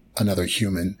another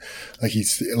human. Like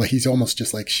he's almost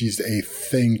just like she's a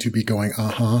thing to be going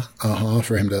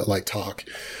for him to like talk.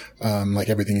 Like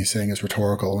everything he's saying is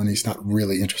rhetorical, and he's not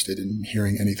really interested in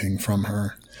hearing anything from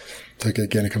her. Like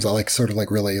again, it comes out like sort of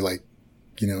like really like,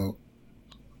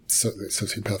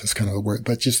 sociopath is kind of a word,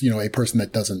 but just, a person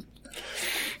that doesn't,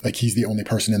 like he's the only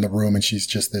person in the room and she's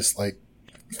just this like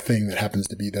thing that happens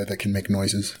to be there that can make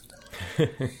noises.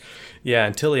 Yeah,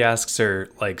 until he asks her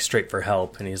like straight for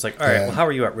help, and he's like, "All right, well, Yeah. how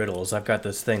are you at riddles? I've got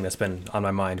this thing that's been on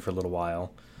my mind for a little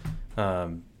while."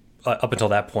 Up until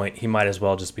that point, he might as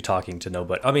well just be talking to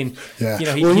nobody. I mean, Yeah. he,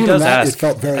 Well, he even does that, ask. it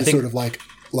felt I very think, sort of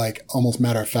like almost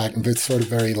matter of fact. It's sort of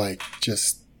very like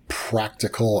just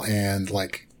practical and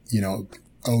like,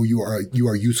 oh, you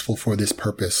are useful for this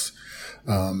purpose.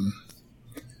 And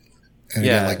again,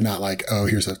 yeah, like not like, oh,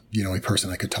 here's a person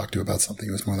I could talk to about something.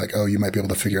 It was more like, oh, you might be able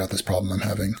to figure out this problem I'm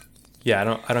having.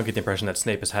 yeah. I don't get the impression that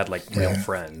Snape has had like real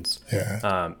friends.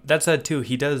 Yeah. That said, too,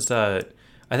 he does. I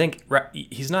think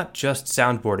he's not just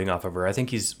soundboarding off of her. I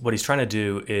think what he's trying to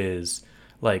do is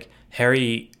like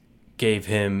Harry gave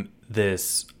him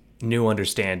this new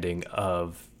understanding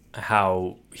of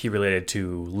how he related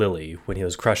to Lily when he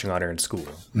was crushing on her in school.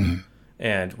 Mm-hmm.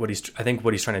 And I think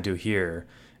what he's trying to do here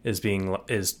is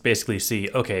basically see,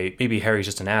 okay, maybe Harry's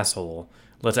just an asshole.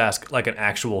 Let's ask like an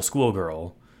actual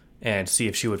schoolgirl and see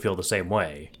if she would feel the same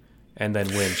way. And then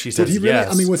when she says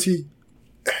yes, I mean,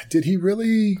 did he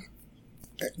really?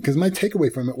 Because my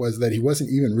takeaway from it was that he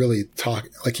wasn't even really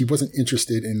like he wasn't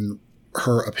interested in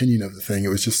her opinion of the thing. It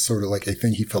was just sort of like a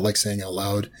thing he felt like saying out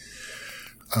loud.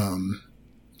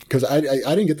 Because I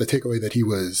didn't get the takeaway that he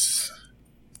was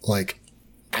like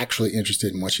actually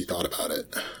interested in what she thought about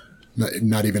it.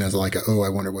 Not even as like, I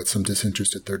wonder what some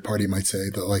disinterested third party might say,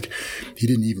 but like he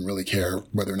didn't even really care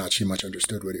whether or not she much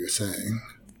understood what he was saying.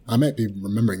 I might be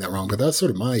remembering that wrong, but that's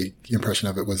sort of my impression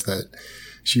of it, was that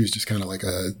she was just kind of like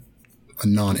a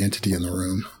non-entity in the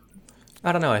room.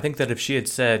 I don't know. I think that if she had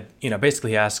said,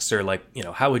 basically he asks her like,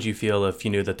 how would you feel if you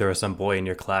knew that there was some boy in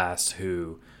your class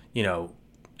who,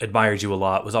 admired you a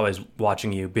lot, was always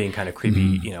watching you, being kind of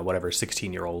creepy, whatever,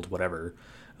 16-year-old, whatever.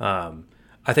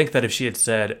 I think that if she had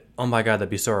said, oh my God,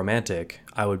 that'd be so romantic,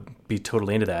 I would be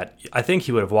totally into that. I think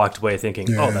he would have walked away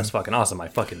thinking, oh, that's fucking awesome. I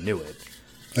fucking knew it.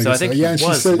 I think he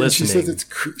was listening. She says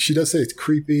she does say it's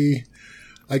creepy.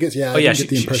 I guess, yeah. Oh, yeah, she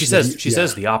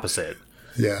says the opposite.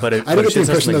 Yeah. But I didn't get the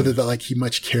impression, though, that like he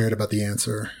much cared about the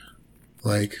answer.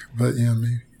 Like, but yeah,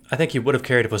 maybe. I think he would have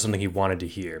cared if it was something he wanted to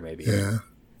hear, maybe. Yeah.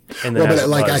 And then but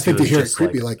like, I think to hear it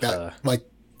creepy like that, like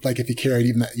if he cared,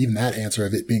 even that answer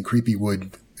of it being creepy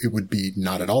would be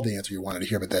not at all the answer you wanted to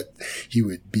hear, but that he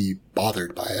would be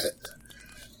bothered by it.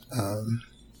 Yeah,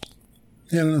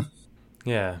 I don't know.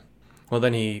 Yeah. Well,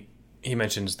 then he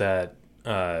mentions that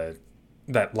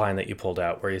that line that you pulled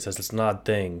out where he says, it's an odd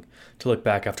thing to look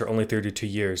back after only 32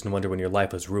 years and wonder when your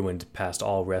life was ruined past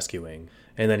all rescuing.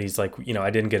 And then he's like, I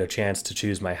didn't get a chance to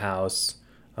choose my house.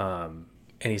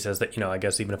 And he says that, I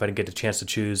guess even if I didn't get a chance to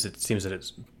choose, it seems that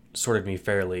it's sorted me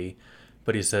fairly.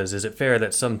 But he says, is it fair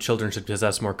that some children should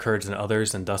possess more courage than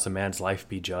others and thus a man's life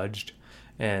be judged?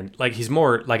 And like, he's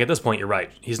more like, at this point, you're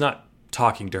right. He's not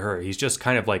talking to her. He's just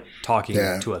kind of like talking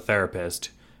to a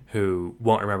therapist who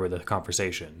won't remember the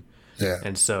conversation. Yeah.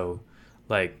 And so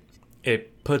like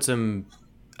it puts him,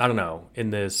 I don't know, in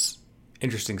this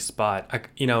interesting spot.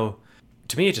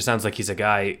 To me, it just sounds like he's a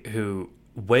guy who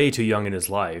way too young in his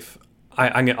life.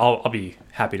 I'll be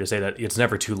happy to say that it's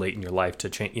never too late in your life to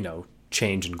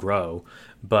change and grow,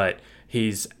 but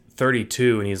he's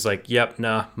 32 and he's like, yep,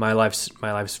 nah, my life's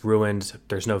ruined.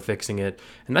 There's no fixing it.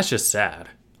 And that's just sad.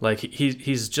 Like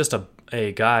he's just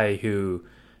a guy who,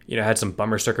 had some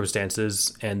bummer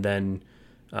circumstances, and then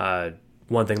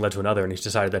one thing led to another, and he's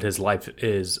decided that his life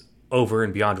is over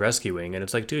and beyond rescuing. And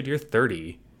it's like, dude, you're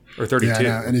 30 or 32.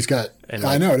 Yeah, and he's got, and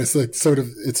I know, and it's like sort of,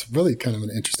 it's really kind of an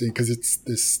interesting, because it's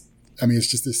this, it's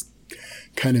just this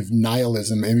kind of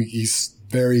nihilism. He's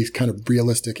very kind of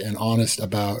realistic and honest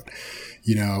about,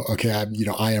 okay,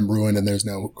 I am ruined and there's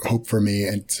no hope for me.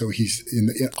 And so he's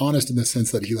honest in the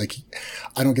sense that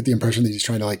I don't get the impression that he's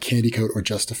trying to like candy coat or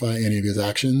justify any of his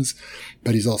actions,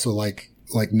 but he's also like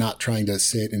not trying to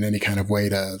say it in any kind of way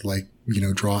to like,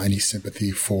 draw any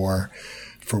sympathy for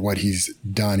what he's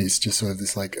done. It's just sort of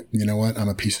this like, you know what, I'm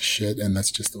a piece of shit and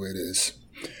that's just the way it is.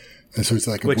 And so it's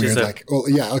like a weird, like, oh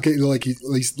yeah, okay, like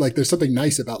he's like, there's something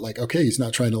nice about like, okay, he's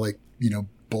not trying to like,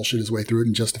 bullshit his way through it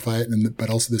and justify it, but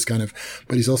also this kind of,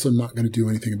 but he's also not going to do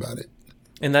anything about it.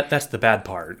 And that's the bad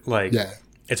part. Like, yeah,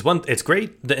 it's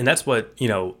great, and that's what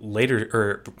later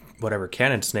or whatever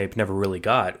canon Snape never really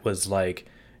got was like,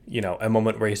 a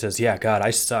moment where he says, yeah, God, I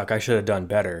suck, I should have done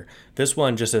better. This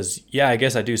one just says, yeah, I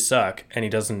guess I do suck, and he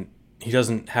doesn't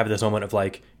have this moment of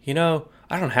like, I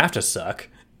don't have to suck.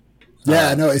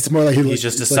 Yeah, no, it's more like he's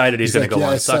just decided he's going to go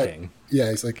on sucking. Yeah,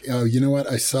 he's like, oh, you know what?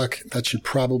 I suck. That should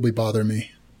probably bother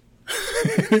me.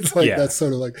 It's like, that's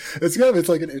sort of like, it's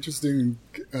like an interesting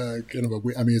kind of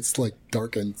it's like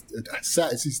dark and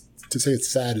sad. To say it's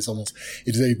sad is almost,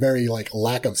 it's a very like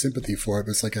lack of sympathy for it,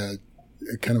 but it's like a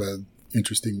kind of a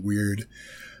interesting, weird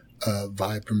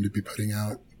vibe for him to be putting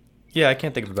out. Yeah, I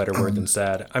can't think of a better word than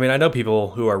sad. I mean, I know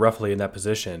people who are roughly in that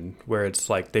position where it's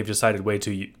like they've decided way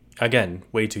too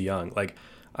young. Like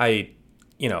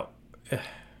you know,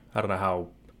 I don't know how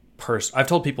I've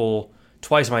told people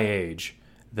twice my age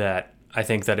that I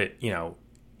think that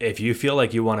if you feel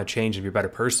like you want to change and be a better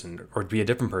person or be a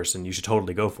different person, you should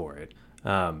totally go for it.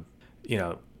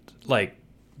 Like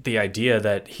the idea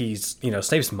that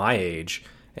Snape's my age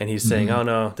and he's saying, oh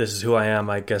no, this is who I am.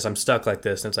 I guess I'm stuck like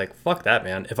this. And it's like, fuck that,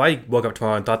 man. If I woke up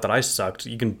tomorrow and thought that I sucked,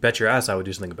 you can bet your ass I would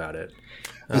do something about it.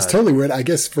 It's totally weird. I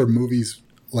guess for movies,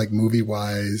 like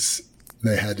movie-wise,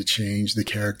 they had to change the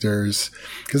characters.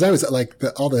 Because I was like,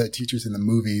 all the teachers in the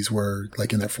movies were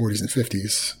like in their 40s and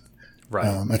 50s. Right.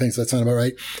 I think that sounds about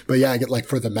right. But yeah, I get like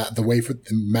for the way for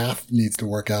the math needs to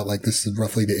work out, like this is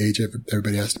roughly the age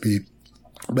everybody has to be.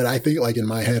 But I think like in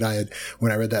my head,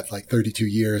 when I read that like 32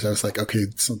 years, I was like, okay,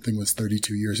 something was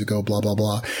 32 years ago, blah, blah,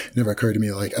 blah. It never occurred to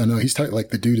me like, oh no, he's like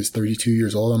the dude is 32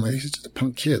 years old. I'm like, he's just a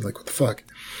punk kid. Like, what the fuck?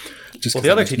 Well,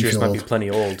 the other teachers might be plenty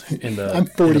old in the, I'm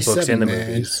 47, in the books and the man.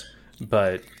 movies.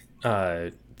 But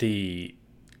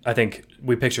I think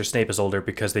we picture Snape as older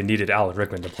because they needed Alan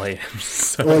Rickman to play him.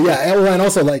 So. Well, yeah. And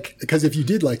also like, because if you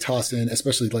did like toss in,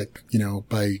 especially like,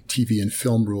 by TV and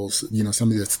film rules,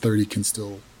 somebody that's 30 can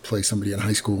still play somebody in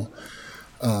high school.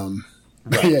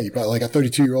 Right. Yeah, but like a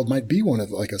 32-year-old might be one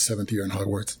of like a seventh year in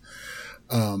Hogwarts.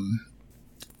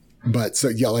 But so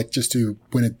yeah, like just there's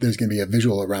going to be a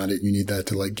visual around it, you need that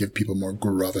to like give people more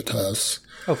gravitas.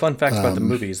 Oh, fun fact about the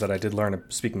movies that I did learn.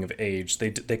 Speaking of age,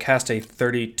 they cast a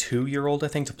 32-year-old, I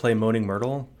think, to play Moaning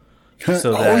Myrtle.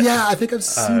 So that, yeah, I think I've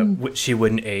seen. She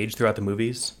wouldn't age throughout the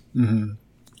movies. Mm-hmm.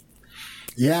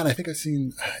 Yeah, and I think I've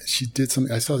seen she did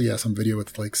something. I saw some video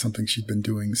with like something she'd been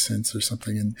doing since or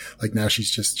something, and like now she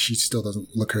still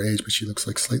doesn't look her age, but she looks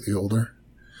like slightly older.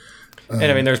 And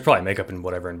I mean, there's probably makeup and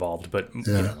whatever involved, but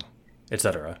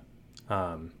etc.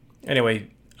 Anyway,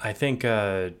 I think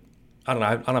I don't know.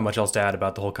 I don't have much else to add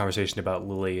about the whole conversation about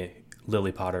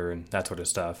Lily Potter and that sort of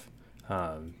stuff.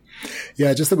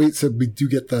 Yeah, just that we do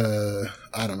get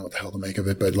I don't know what the hell to make of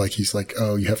it, but like he's like,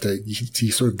 oh, you have to.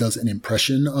 He sort of does an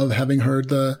impression of having heard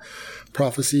the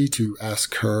prophecy to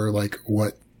ask her like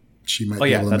what she might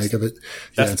be able to make of it.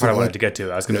 That's the part I wanted to get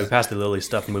to. I was going to pass the Lily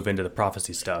stuff and move into the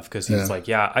prophecy stuff because he's like,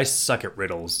 yeah, I suck at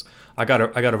riddles. I got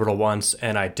a riddle once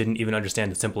and I didn't even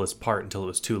understand the simplest part until it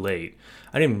was too late.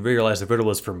 I didn't even realize the riddle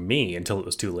was for me until it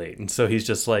was too late. And so he's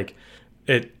just like,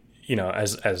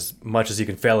 as much as you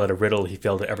can fail at a riddle, he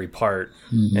failed at every part.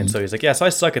 Mm-hmm. And so he's like, yeah, so I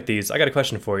suck at these. I got a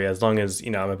question for you as long as,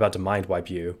 I'm about to mind wipe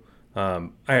you. I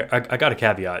got a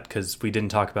caveat because we didn't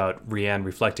talk about Rianne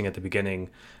reflecting at the beginning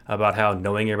about how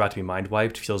knowing you're about to be mind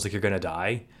wiped feels like you're going to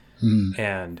die. Mm.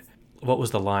 And what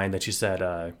was the line that she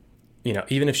said,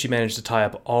 even if she managed to tie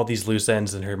up all these loose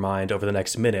ends in her mind over the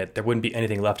next minute, there wouldn't be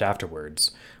anything left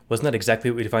afterwards. Wasn't that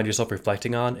exactly what you find yourself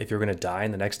reflecting on if you're going to die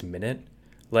in the next minute?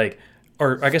 Like,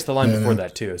 or I guess the line before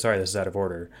that too. Sorry, this is out of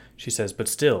order. She says, but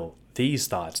still, these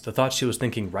thoughts, the thoughts she was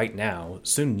thinking right now,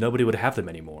 soon nobody would have them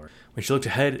anymore. When she looked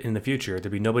ahead in the future,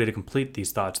 there'd be nobody to complete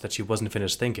these thoughts that she wasn't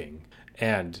finished thinking.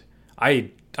 And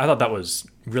I thought that was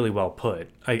really well put.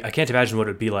 I can't imagine what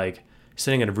it would be like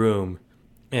sitting in a room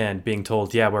and being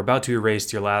told, yeah, we're about to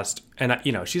erase your last, and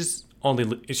she's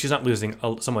not losing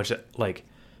so much like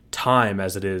time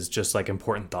as it is just like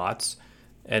important thoughts.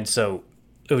 And so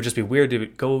it would just be weird to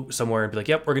go somewhere and be like,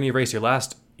 yep, we're going to erase your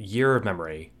last year of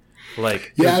memory.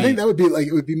 Like, yeah, I think that would be like,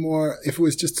 it would be more, if it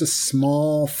was just a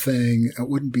small thing, it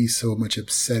wouldn't be so much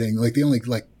upsetting. Like the only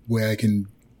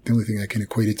thing I can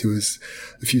equate it to is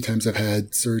a few times I've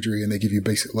had surgery and they give you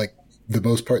basically like the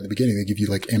most part in the beginning, they give you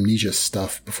like amnesia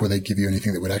stuff before they give you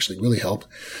anything that would actually really help.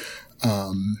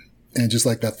 And just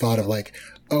like that thought of like,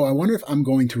 oh, I wonder if I'm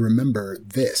going to remember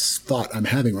this thought I'm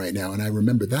having right now. And I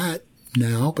remember that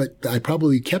now, but I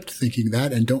probably kept thinking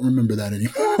that and don't remember that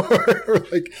anymore.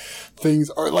 Like things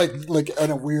are like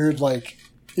in a weird, like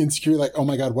insecure, like, oh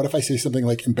my God, what if I say something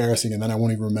like embarrassing and then I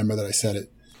won't even remember that I said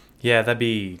it? Yeah, that'd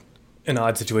be an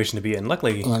odd situation to be in.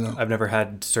 Luckily, I've never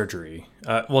had surgery.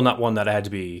 Well, not one that I had to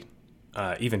be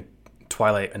even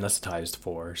Twilight anesthetized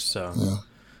for. So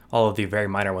all of the very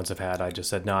minor ones I've had, I just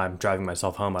said, no, I'm driving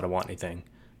myself home. I don't want anything.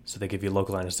 So they give you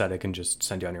local anesthetic and just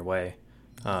send you on your way.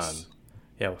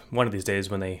 Yeah, one of these days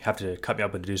when they have to cut me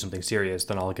up and do something serious,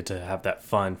 then I'll get to have that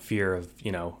fun fear of,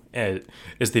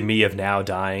 is the me of now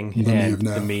dying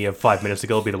the me of 5 minutes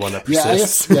ago will be the one that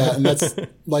persists? Yeah, and that's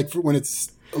like when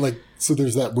it's like, so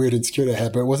there's that weird insecurity I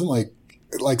had, but it wasn't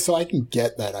like, so I can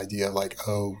get that idea of like,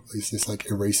 oh, is this like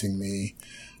erasing me?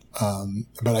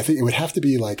 But I think it would have to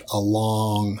be like a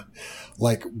long,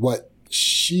 like what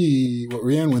what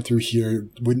Rianne went through here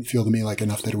wouldn't feel to me like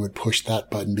enough that it would push that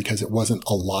button, because it wasn't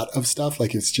a lot of stuff.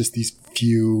 Like, it's just these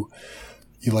few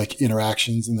like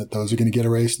interactions, and that those are going to get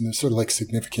erased, and they're sort of like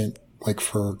significant like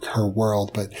for her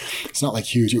world, but it's not like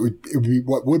huge. It would be,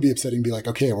 what would be upsetting, be like,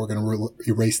 okay, we're going to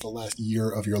erase the last year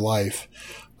of your life.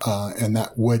 And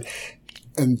that would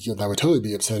totally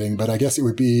be upsetting, but I guess it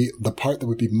would be the part that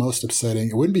would be most upsetting.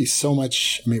 It wouldn't be so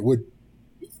much, I mean, it would,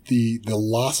 the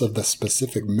loss of the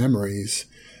specific memories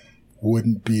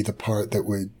wouldn't be the part that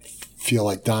would feel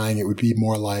like dying. It would be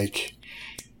more like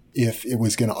if it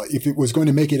was going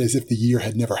to make it as if the year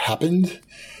had never happened.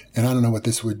 And I don't know what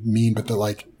this would mean, but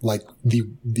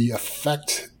the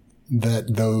effect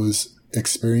that those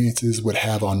experiences would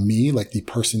have on me, like the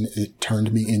person it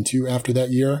turned me into after that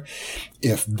year,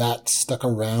 if that stuck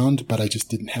around, but I just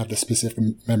didn't have the specific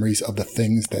memories of the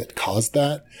things that caused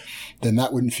that, then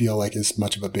that wouldn't feel like as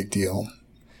much of a big deal.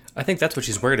 I think that's what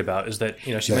she's worried about, is that,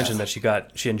 she mentioned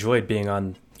that she enjoyed being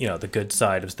on, the good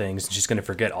side of things, and she's going to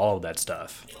forget all of that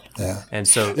stuff. Yeah. And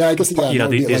so, I guess,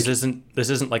 this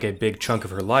isn't like a big chunk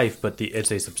of her life, but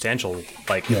it's a substantial,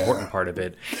 important part of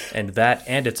it. And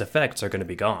its effects are going to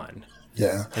be gone.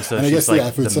 Yeah. And so she's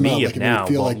like, the me of now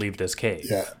won't leave this cave.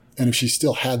 Yeah. And if she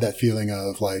still had that feeling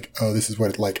of like, oh, this is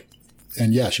what it like,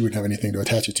 and yeah, she wouldn't have anything to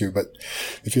attach it to, but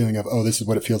the feeling of, oh, this is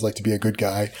what it feels like to be a good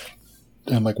guy,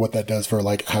 and like what that does for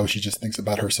like how she just thinks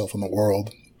about herself in the world.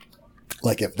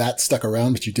 Like, if that stuck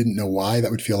around, but you didn't know why, that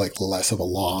would feel like less of a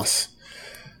loss.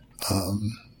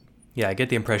 Yeah, I get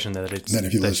the impression that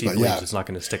she believes it's not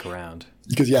going to stick around.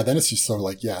 Because then it's just sort of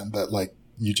like, that like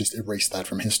you just erase that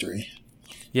from history.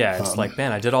 Yeah, it's like,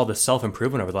 man, I did all this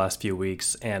self-improvement over the last few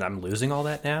weeks, and I'm losing all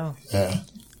that now? Yeah.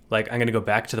 Like, I'm going to go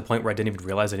back to the point where I didn't even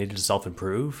realize I needed to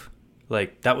self-improve?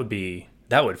 Like, that would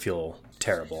feel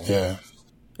terrible. Yeah.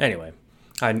 Anyway,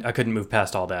 I couldn't move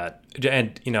past all that.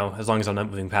 And, as long as I'm not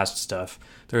moving past stuff,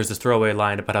 there was this throwaway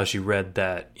line about how she read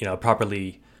that,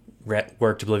 properly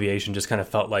worked obliviation just kind of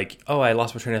felt like, oh, I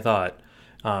lost my train of thought.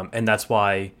 And that's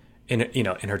why, in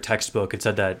her textbook, it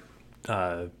said that,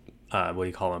 what do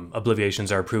you call them?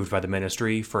 Obliviations are approved by the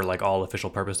ministry for like all official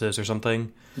purposes or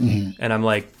something. Mm-hmm. And I'm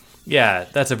like, yeah,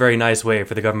 that's a very nice way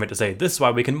for the government to say, this is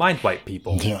why we can mind wipe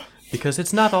people. Yeah. Because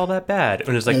it's not all that bad.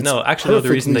 And it's like, no, actually, the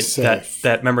reason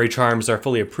that memory charms are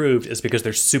fully approved is because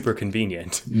they're super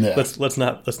convenient. Yeah. Let's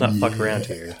not fuck around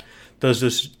here. Those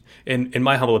just, in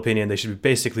my humble opinion, they should be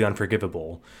basically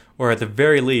unforgivable. Or at the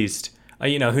very least,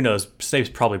 who knows? Snape's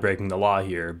probably breaking the law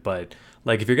here, but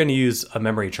like, if you're going to use a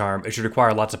memory charm, it should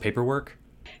require lots of paperwork.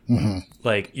 Mm-hmm.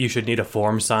 Like, you should need a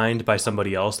form signed by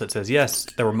somebody else that says, yes,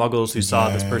 there were muggles who saw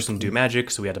this person do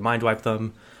magic, so we had to mind wipe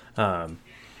them.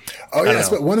 Oh yes,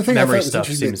 but one of the things I thought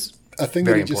was interesting, a thing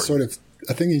that he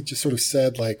just sort of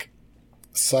said, like,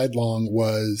 sidelong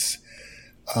was,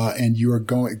 and you are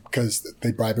going, because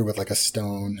they bribe her with like a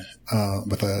stone,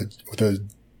 with a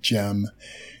gem,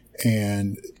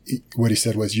 and what he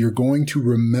said was, you're going to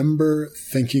remember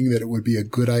thinking that it would be a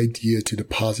good idea to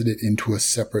deposit it into a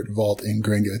separate vault in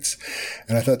Gringotts.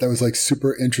 And I thought that was like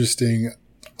super interesting,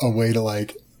 a way to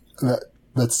like,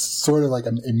 that's sort of like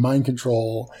a mind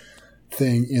control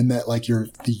thing, in that like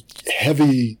the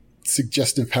heavy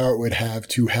suggestive power it would have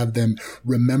to have them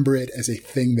remember it as a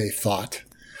thing they thought.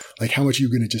 Like, how much are you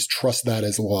going to just trust that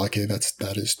as, well, okay,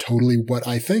 that is totally what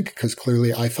I think, because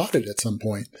clearly I thought it at some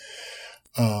point.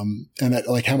 And that,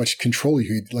 like, how much control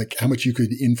how much you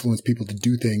could influence people to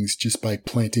do things just by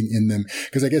planting in them.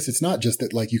 Because I guess it's not just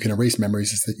that, like, you can erase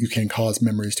memories, it's that you can cause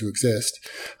memories to exist,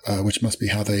 which must be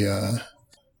how the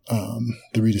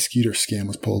Rita Skeeter scam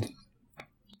was pulled.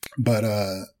 But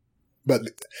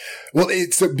well,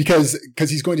 it's because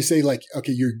he's going to say, like,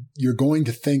 okay, you're going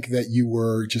to think that you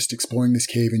were just exploring this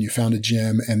cave and you found a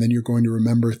gem, and then you're going to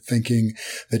remember thinking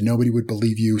that nobody would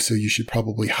believe you, so you should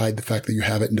probably hide the fact that you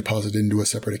have it and deposit it into a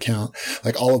separate account.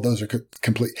 Like, all of those are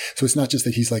complete. So it's not just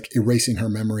that he's like erasing her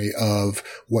memory of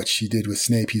what she did with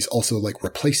Snape. He's also like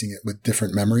replacing it with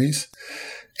different memories.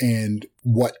 And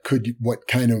what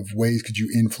kind of ways could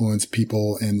you influence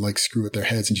people and like screw with their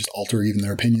heads and just alter even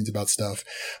their opinions about stuff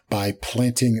by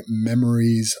planting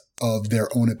memories of their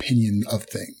own opinion of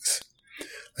things?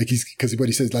 Like, because what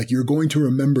he says, like, you're going to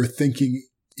remember thinking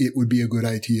it would be a good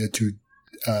idea to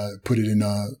put it in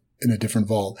a different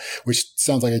vault, which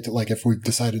sounds like if we've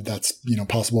decided that's,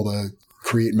 possible to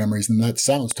create memories, then that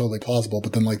sounds totally plausible.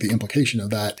 But then, like, the implication of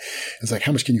that is like,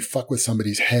 how much can you fuck with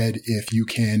somebody's head if you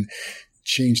can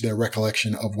change their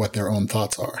recollection of what their own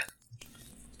thoughts are?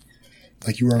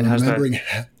 Like, you are remembering.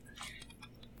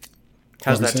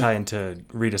 How's that tie into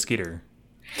Rita Skeeter?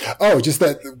 Oh, just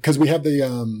that, because we have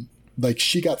the like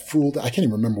she got fooled. I can't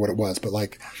even remember what it was, but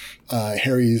like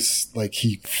Harry's like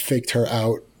he faked her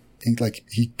out. Like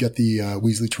he got the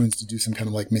Weasley twins to do some kind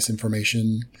of like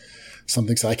misinformation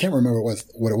something. So I can't remember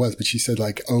what it was, but she said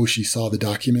like, oh, she saw the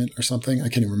document or something. I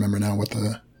can't even remember now what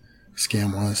the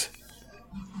scam was.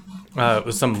 It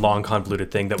was some long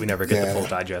convoluted thing that we never get the full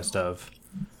digest of.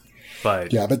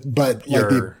 But yeah, but like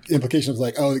the implication was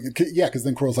like, oh, yeah, because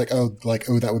then Quirrell's like, oh,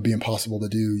 that would be impossible to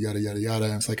do, yada, yada, yada.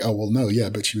 And it's like, oh, well, no, yeah,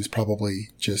 but she was probably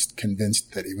just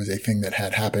convinced that it was a thing that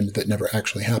had happened that never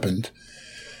actually happened.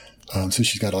 So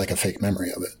she's got like a fake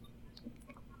memory of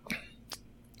it.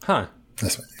 Huh.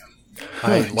 That's what, yeah.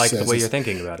 I like the way you're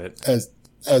thinking about it.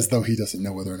 As though he doesn't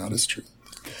know whether or not it's true.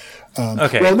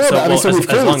 Okay. Well, no,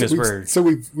 so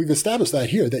we've established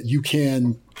that here, that you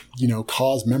can,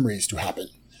 cause memories to happen.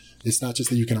 It's not just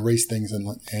that you can erase things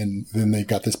and then they've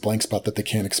got this blank spot that they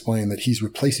can't explain, that he's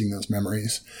replacing those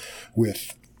memories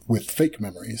with fake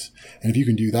memories. And if you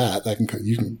can do that,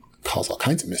 you can cause all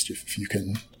kinds of mischief if you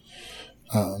can.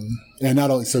 And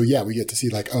not only, so yeah, we get to see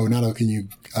like, oh, not only can you,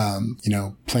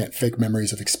 plant fake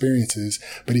memories of experiences,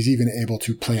 but he's even able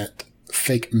to plant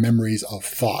fake memories of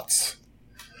thoughts.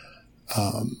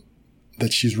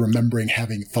 That she's remembering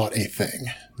having thought a thing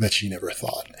that she never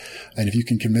thought. And if you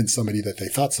can convince somebody that they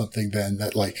thought something, then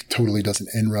that like totally doesn't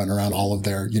end run around all of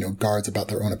their, guards about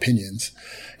their own opinions.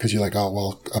 Because you're like, oh,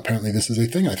 well, apparently this is a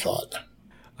thing I thought.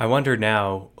 I wonder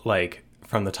now, like,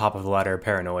 from the top of the ladder of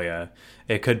paranoia,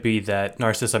 it could be that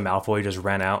Narcissa Malfoy just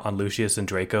ran out on Lucius and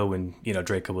Draco when,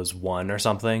 Draco was 1 or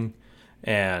something.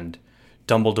 And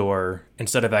Dumbledore,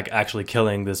 instead of actually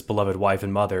killing this beloved wife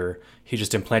and mother, he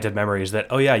just implanted memories that,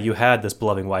 oh yeah, you had this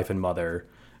beloved wife and mother,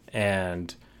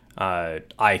 and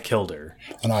I killed her.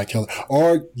 And I killed her.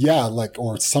 Or, yeah, like,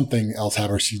 or something else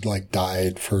happened, or she, like,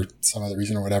 died for some other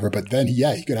reason or whatever. But then,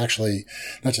 he could actually,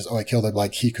 not just, oh, I killed her,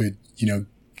 like, he could,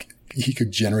 he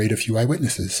could generate a few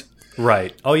eyewitnesses.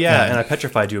 Right. Oh, yeah, and I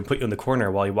petrified you and put you in the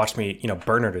corner while you watched me,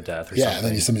 burn her to death or something. Yeah, and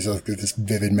then somebody's like, this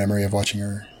vivid memory of watching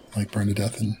her, like, burn to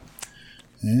death, and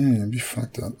yeah, it'd be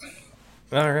fucked up.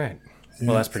 All right. Yeah.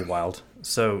 Well, that's pretty wild.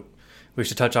 So we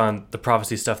should touch on the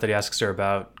prophecy stuff that he asks her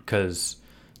about, because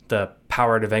the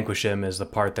power to vanquish him is the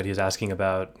part that he's asking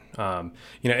about.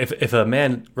 If a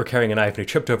man were carrying a knife and he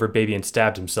tripped over a baby and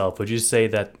stabbed himself, would you say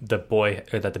that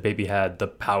the baby had the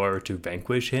power to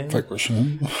vanquish him? Vanquish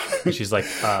him? And she's like,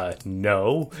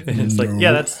 no. And it's like,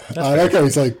 yeah, that's I like how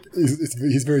he's like,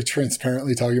 he's very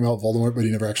transparently talking about Voldemort, but he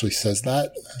never actually says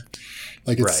that.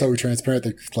 Like, it's so transparent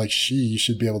that, like, she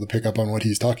should be able to pick up on what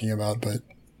he's talking about, but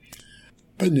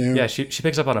no. Yeah, she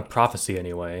picks up on a prophecy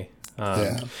anyway.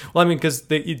 Well, I mean, because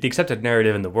the accepted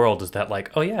narrative in the world is that,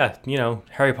 like, oh yeah,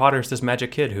 Harry Potter's this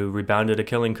magic kid who rebounded a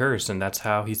killing curse, and that's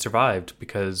how he survived,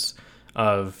 because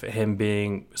of him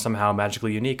being somehow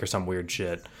magically unique or some weird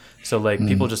shit. So, like,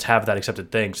 people just have that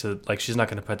accepted thing. So, like, she's not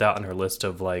going to put that on her list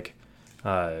of, like,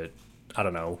 I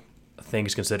don't know,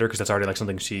 things to consider, because that's already, like,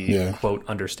 something she, quote,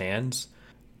 understands.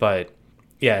 But,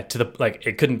 yeah,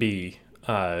 it couldn't be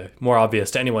more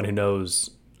obvious to anyone who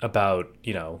knows about,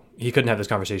 he couldn't have this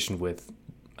conversation with,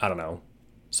 I don't know,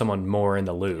 someone more in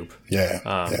the loop.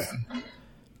 Yeah.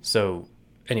 So,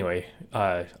 anyway,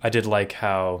 I did like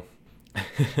how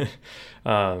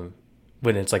when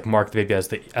it's like mark the baby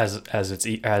as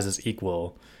its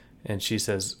equal, and she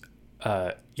says,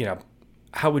 what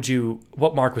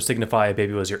mark would signify a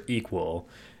baby was your equal?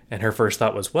 And her first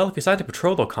thought was, well, if you signed a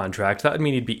betrothal contract, that would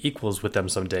mean you'd be equals with them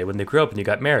someday when they grew up and you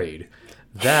got married.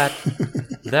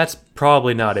 That's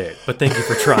probably not it, but thank you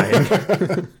for trying.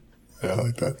 Yeah, I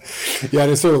like that. Yeah,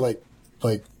 and it sort of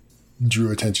like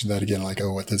drew attention to that again, like,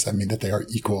 oh, what does that mean, that they are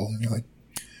equal? And you're like,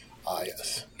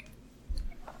 yes.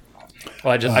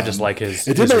 Well, I just like his.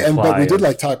 It did, but we did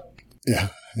like talk. Yeah,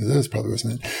 that's probably what's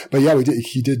meant. But yeah,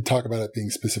 he did talk about it being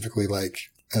specifically like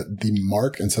the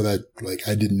mark, and so that, like,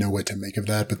 I didn't know what to make of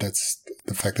that, but that's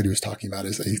the fact that he was talking about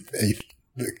is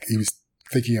he was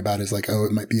thinking about is like, oh,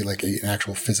 it might be like an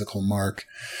actual physical mark.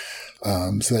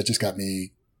 So that just got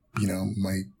me,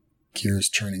 my gears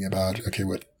churning about, okay,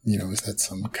 what, is that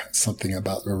something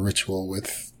about a ritual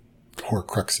with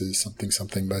Horcruxes,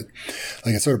 something, but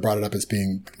like it sort of brought it up as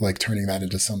being like turning that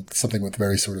into something with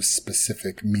very sort of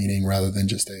specific meaning rather than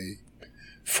just a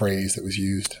phrase that was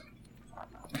used.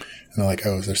 And they're like,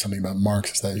 oh, is there something about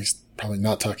marks? Is that he's probably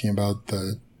not talking about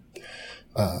the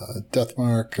death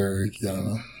mark, or I don't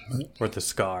know, or the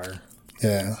scar?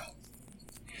 Yeah.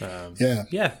 So I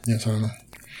don't know.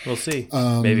 We'll see.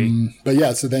 Maybe. But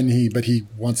yeah, so then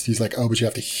he's like, oh, but you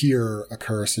have to hear a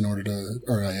curse in order to,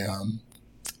 or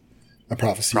a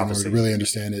prophecy in order to really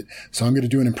understand it. So I'm going to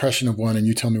do an impression of one and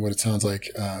you tell me what it sounds like,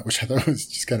 which I thought was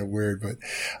just kind of weird.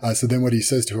 But, so then what he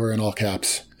says to her in all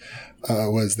caps,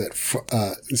 was that,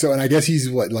 and I guess he's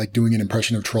doing an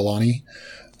impression of Trelawney.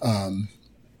 And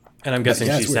I'm guessing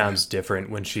she sounds different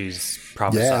when she's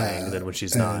prophesying than when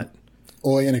she's not.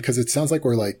 Oh, and because it sounds like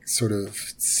we're like sort of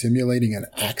simulating an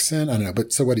accent. I don't know.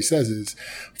 But so what he says is,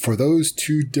 for those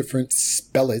two different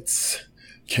spellets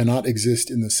cannot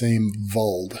exist in the same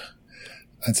vuld.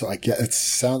 And so I get it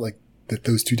sounds like that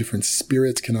those two different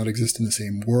spirits cannot exist in the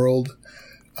same world.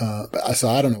 So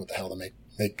I don't know what the hell to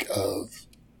make of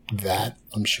that.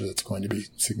 I'm sure that's going to be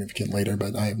significant later,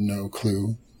 but I have no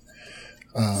clue.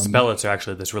 Spellets are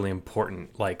actually this really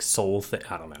important like soul thing.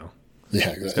 I don't know.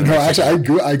 Yeah, exactly. No, actually,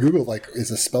 I googled like,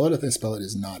 is a spellet a thing? Spellet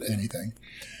is not anything.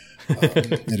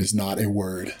 It is not a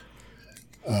word.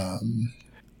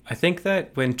 I think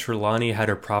that when Trelawney had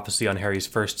her prophecy on Harry's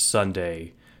first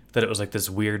Sunday, that it was like this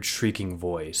weird shrieking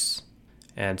voice.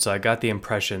 And so I got the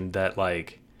impression that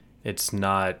like it's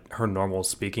not her normal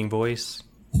speaking voice.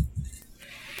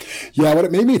 Yeah,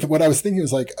 what I was thinking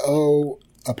was like,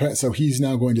 so he's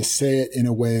now going to say it in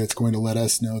a way that's going to let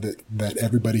us know that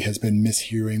everybody has been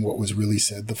mishearing what was really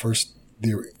said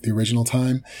the original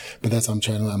time. But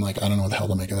I'm like, I don't know what the hell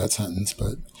to make of that sentence,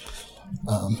 but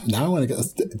now I want to go.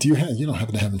 You don't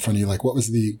happen to have in front of you, like, what was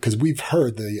because we've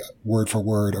heard the word for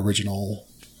word original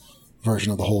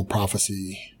version of the whole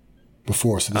prophecy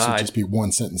before. So this would just be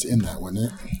one sentence in that,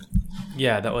 wouldn't it?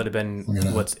 Yeah, that would have been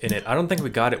what's in it. I don't think we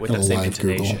got it with that same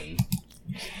intonation.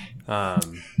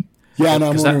 Yeah,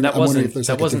 no, that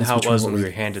wasn't how it was when we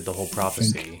were handed the whole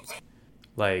prophecy.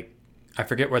 Like, I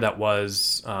forget where that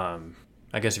was.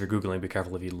 I guess if you're Googling, be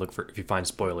careful if you find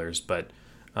spoilers. But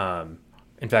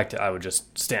in fact, I would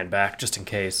just stand back just in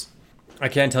case. I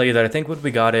can tell you that I think when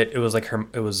we got it, it was like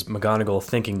it was McGonagall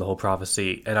thinking the whole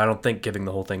prophecy, and I don't think giving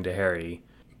the whole thing to Harry.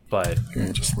 But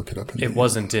just look it up. It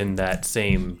wasn't in that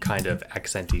same kind of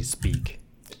accenty speak.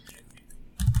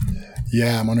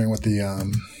 Yeah, I'm wondering what the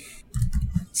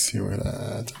let's see where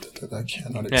that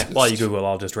cannot exist. Yeah, while you Google,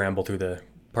 I'll just ramble through the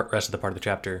rest of the part of the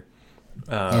chapter.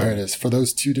 There it is. For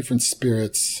those two different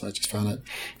spirits, I just found it.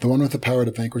 The one with the power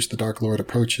to vanquish the Dark Lord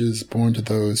approaches, born to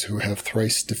those who have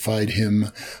thrice defied him.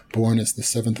 Born as the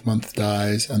 7th month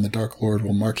dies, and the Dark Lord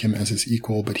will mark him as his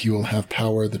equal, but he will have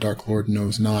power the Dark Lord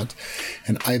knows not,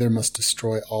 and either must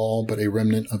destroy all but a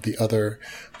remnant of the other.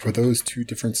 For those two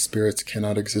different spirits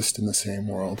cannot exist in the same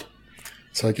world.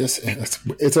 So I guess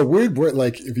it's a weird word.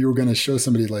 Like if you were going to show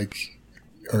somebody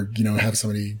or have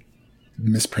somebody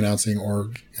mispronouncing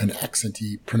or an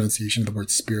accenty pronunciation of the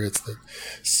word spirits, the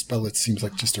spellets seems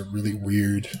like just a really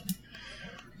weird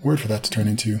word for that to turn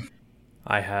into.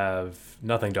 I have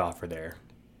nothing to offer there.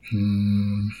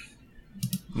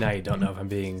 Now you don't know if I'm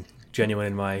being genuine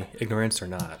in my ignorance or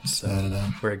not. So I don't know.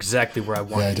 We're exactly where I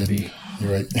wanted to be.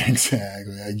 You're right.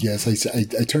 Exactly.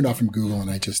 I turned off from Google and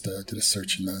I just did a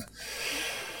search in the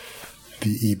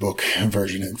ebook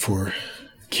version for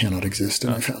cannot exist,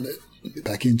 and I found it.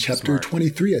 Back in chapter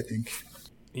 23, I think.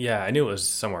 Yeah, I knew it was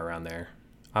somewhere around there.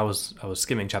 I was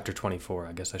skimming chapter 24.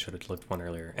 I guess I should have looked one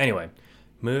earlier. Anyway,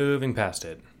 moving past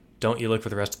it. Don't you look for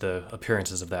the rest of the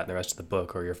appearances of that in the rest of the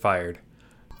book, or you're fired.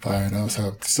 Fired. Oh,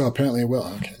 so apparently it will.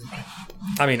 Okay.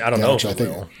 I mean, I don't know if it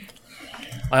will.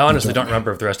 I honestly don't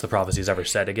remember if the rest of the prophecy is ever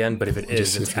said again, but if it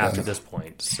is, it's after this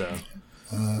point. So.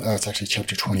 It's actually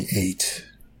chapter 28.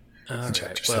 Okay,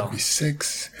 chapter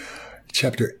 76.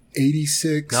 Chapter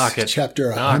 86, Knock it. Chapter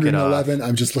 111.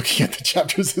 I'm just looking at the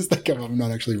chapters as they come up. I'm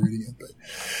not actually reading it. But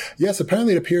yes,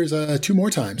 apparently it appears 2 more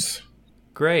times.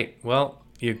 Great. Well,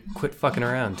 you quit fucking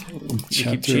around. You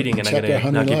keep cheating, and I'm going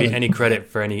to not give you any credit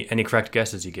for any correct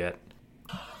guesses you get.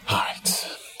 All right.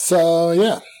 So,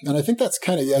 yeah. And I think that's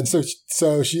kind of, and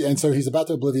so he's about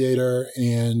to obliviate her,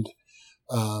 and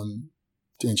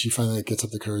she finally gets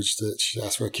up the courage she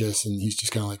asks for a kiss, and he's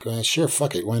just kind of like, sure,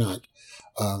 fuck it, why not?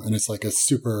 And it's like a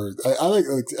super, I like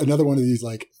another one of these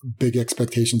like big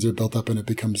expectations are built up and it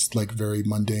becomes like very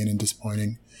mundane and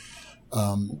disappointing.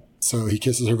 So he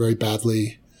kisses her very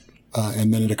badly.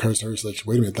 And then it occurs to her, she's like,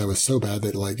 wait a minute, that was so bad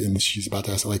that and she's about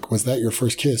to ask, like, was that your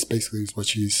first kiss? Basically is what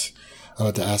she's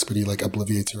about to ask, but he like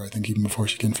obliviates her, I think, even before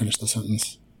she can finish the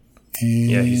sentence.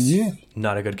 And he's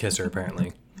not a good kisser,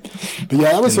 apparently. But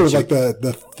yeah, that was sort of like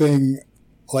the thing,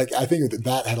 like, I think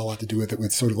that had a lot to do with it,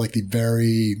 with sort of like the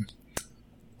very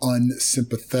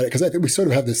unsympathetic, because I think we sort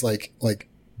of have this like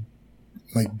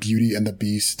Beauty and the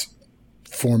Beast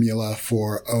formula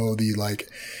for, oh, the like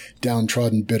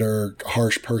downtrodden, bitter,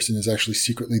 harsh person is actually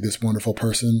secretly this wonderful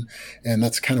person. And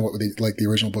that's kind of what the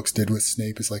original books did with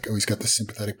Snape, is like, oh, he's got this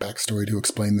sympathetic backstory to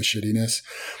explain the shittiness.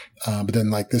 But then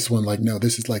like this one, like, no,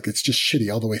 this is like, it's just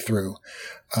shitty all the way through.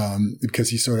 Because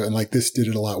he sort of, and like this did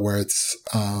it a lot where it's,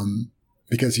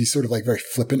 because he's sort of like very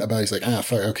flippant about it. He's like,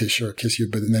 fuck, okay, sure, kiss you.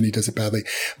 But then he does it badly.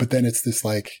 But then it's this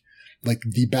like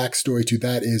the backstory to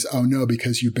that is, oh no,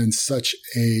 because you've been such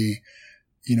a,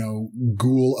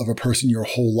 ghoul of a person your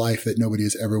whole life that nobody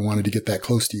has ever wanted to get that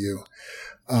close to you.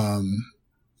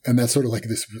 And that's sort of like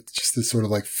this sort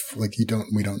of like we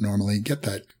don't normally get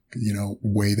that,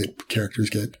 way that characters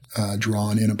get,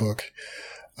 drawn in a book.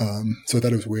 So I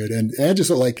thought it was weird and just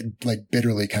sort of like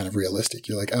bitterly kind of realistic.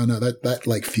 You're like, oh no, that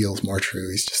like feels more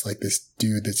true. He's just like this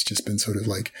dude that's just been sort of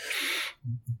like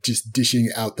just dishing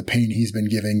out the pain he's been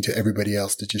giving to everybody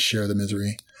else to just share the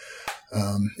misery.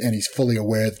 And he's fully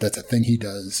aware that that's a thing he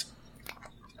does.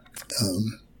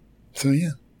 So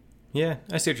yeah. Yeah,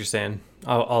 I see what you're saying.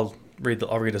 I'll read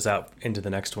this out into the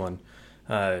next one.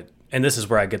 And this is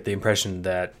where I get the impression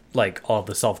that like all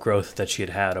the self-growth that she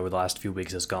had over the last few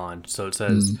weeks is gone. So it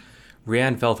says,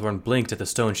 Rianne Felthorn blinked at the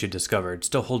stone she had discovered,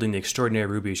 still holding the extraordinary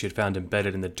ruby she had found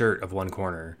embedded in the dirt of one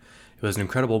corner. It was an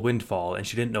incredible windfall, and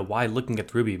she didn't know why looking at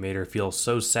the ruby made her feel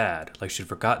so sad, like she'd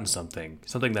forgotten something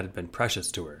that had been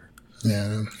precious to her.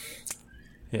 Yeah.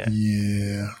 Yeah.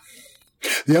 Yeah.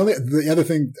 The other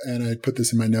thing, and I put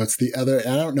this in my notes, I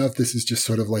don't know if this is just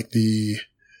sort of like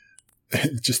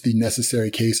just the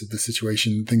necessary case of the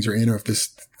situation things are in, or if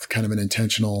this is kind of an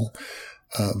intentional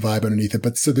vibe underneath it.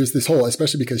 But so there's this whole,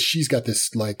 especially because she's got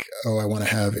this like, oh, I want to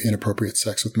have inappropriate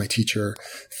sex with my teacher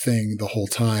thing the whole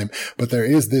time. But there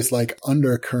is this like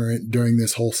undercurrent during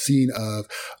this whole scene of,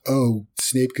 oh,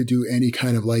 Snape could do any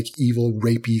kind of like evil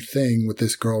rapey thing with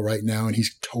this girl right now, and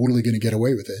he's totally going to get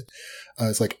away with it.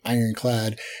 It's like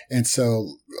ironclad. And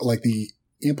so like the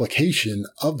implication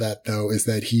of that though is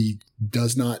that he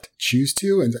does not choose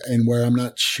to, and where I'm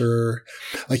not sure,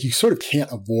 like you sort of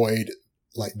can't avoid,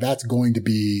 like that's going to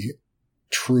be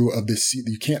true of this scene.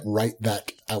 You can't write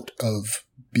that out of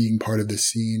being part of this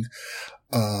scene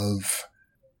of,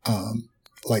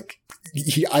 like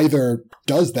he either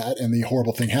does that and the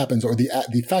horrible thing happens, or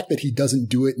the fact that he doesn't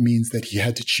do it means that he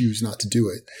had to choose not to do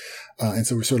it. And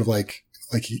so we're sort of like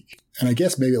and I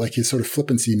guess maybe like his sort of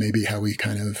flippancy, maybe how we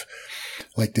kind of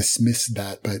like dismiss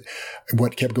that. But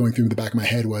what kept going through the back of my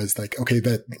head was like, okay,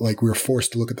 that like we're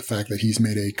forced to look at the fact that he's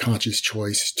made a conscious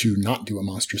choice to not do a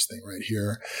monstrous thing right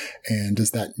here. And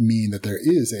does that mean that there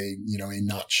is a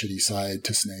not shitty side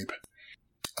to Snape?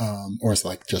 Or it's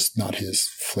like just not his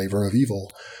flavor of evil.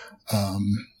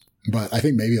 But I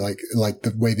think maybe like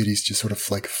the way that he's just sort of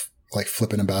like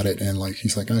flipping about it, and like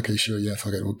he's like, okay, sure, yeah,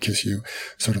 fuck it, we'll kiss you,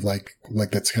 sort of like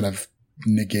that's kind of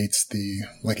negates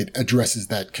it addresses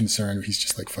that concern. He's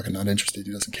just like fucking not interested,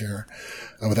 he doesn't care,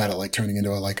 without it like turning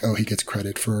into a like, oh, he gets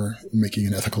credit for making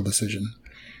an ethical decision.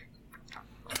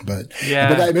 But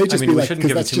that may just be like,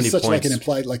 because that's just such like an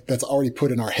implied, like that's already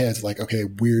put in our heads, like, okay,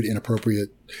 weird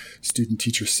inappropriate student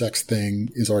teacher sex thing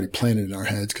is already planted in our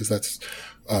heads because that's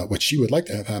what she would like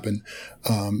to have happen.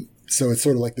 So it's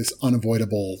sort of like this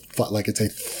unavoidable thought, like it's a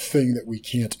thing that we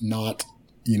can't not,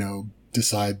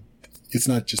 decide. It's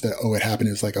not just that, oh, it happened.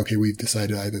 It's like, okay, we've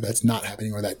decided either that's not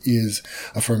happening or that is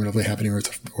affirmatively happening,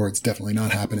 or it's definitely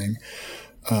not happening.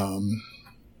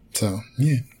 So,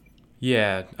 yeah.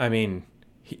 Yeah, I mean,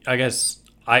 I guess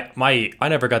I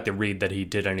never got the read that he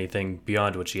did anything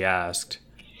beyond what she asked.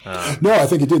 No, I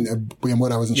think he didn't. And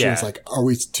what I wasn't sure is like, are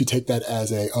we to take that as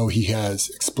he has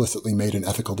explicitly made an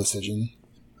ethical decision?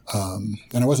 And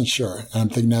I wasn't sure. And I'm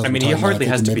thinking now. I mean, he hardly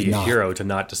has to be a hero to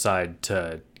not decide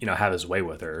to, have his way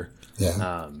with her.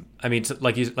 Yeah. I mean,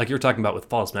 like you were talking about with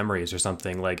false memories or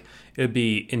something. Like it would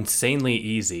be insanely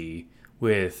easy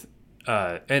with,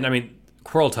 and I mean,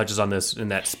 Quirrell touches on this in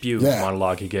that spew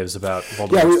monologue he gives about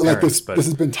Voldemort's parents. This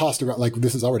has been tossed around. Like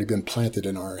this has already been planted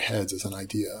in our heads as an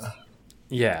idea.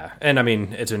 Yeah, and I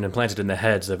mean, it's been implanted in the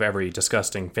heads of every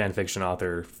disgusting fan fiction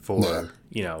author for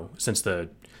since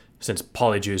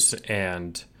Polyjuice,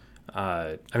 and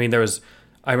I mean,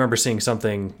 I remember seeing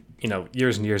something,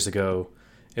 years and years ago.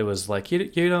 It was like,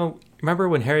 remember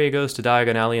when Harry goes to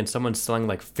Diagon Alley and someone's selling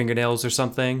like fingernails or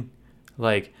something?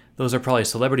 Like those are probably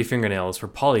celebrity fingernails for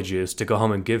Polyjuice to go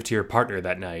home and give to your partner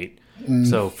that night.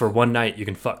 So for one night you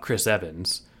can fuck Chris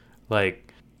Evans.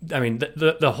 Like, I mean,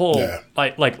 the whole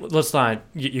like let's not,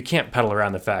 you can't peddle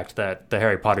around the fact that the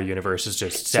Harry Potter universe is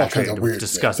just saturated with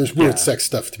disgusting. There's weird sex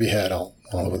stuff to be had all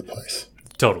over the place.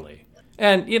 Totally,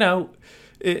 and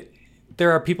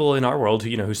there are people in our world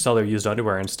who sell their used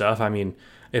underwear and stuff. I mean,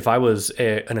 If I was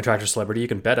an attractive celebrity, you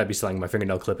can bet I'd be selling my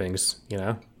fingernail clippings, you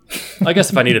know? I guess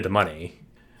if I needed the money.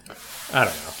 I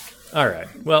don't know. All right.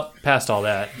 Well, past all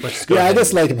that, let's just go ahead.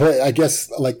 I guess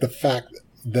the fact,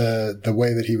 the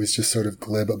way that he was just sort of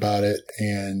glib about it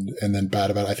and then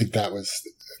bad about it, I think that was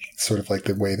sort of like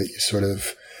the way that you sort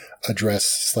of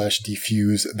address /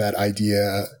 defuse that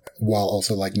idea while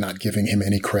also like not giving him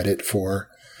any credit for,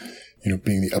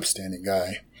 being the upstanding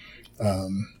guy.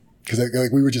 Because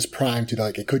like we were just primed to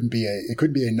like it couldn't be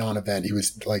a non-event. He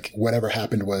was like whatever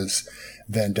happened was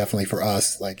then definitely for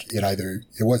us like it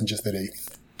wasn't just that it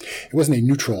wasn't a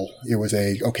neutral. It was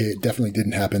okay. It definitely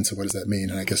didn't happen. So what does that mean?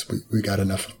 And I guess we got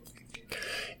enough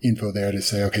info there to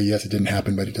say okay, yes, it didn't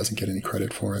happen, but he doesn't get any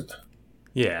credit for it.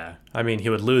 Yeah, I mean he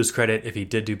would lose credit if he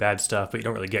did do bad stuff, but you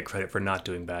don't really get credit for not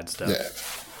doing bad stuff. Yeah.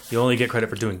 You only get credit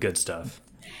for doing good stuff.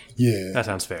 Yeah, that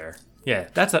sounds fair. Yeah,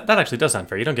 that actually does sound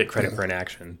fair. You don't get credit for an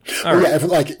action. Yeah,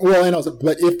 and also,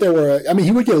 but if there were, he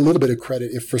would get a little bit of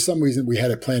credit if for some reason we had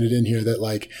it planted in here that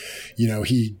like,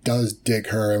 he does dig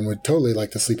her and would totally like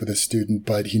to sleep with his student,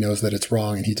 but he knows that it's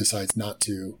wrong and he decides not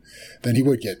to, then he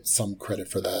would get some credit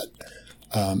for that.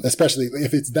 Especially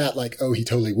if it's that like, oh, he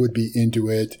totally would be into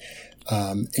it.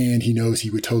 And he knows he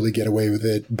would totally get away with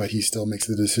it, but he still makes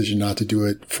the decision not to do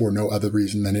it for no other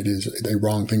reason than it is a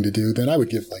wrong thing to do. Then I would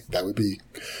give that would be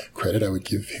credit. I would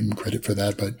give him credit for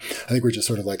that. But I think we're just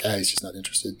sort of like, he's just not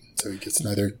interested. So he gets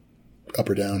neither up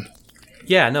or down.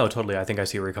 Yeah, no, totally. I think I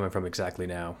see where you're coming from exactly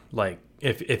now. Like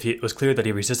if it was clear that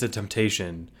he resisted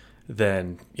temptation,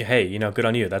 then hey, good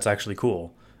on you. That's actually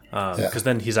cool. Because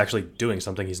then he's actually doing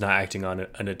something. He's not acting on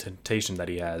a temptation that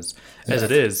he has. As it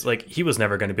is, like, he was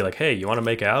never going to be like, hey, you want to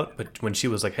make out? But when she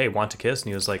was like, hey, want to kiss? And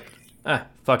he was like,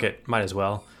 fuck it, might as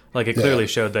well. Like, it clearly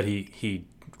showed that he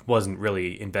wasn't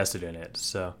really invested in it.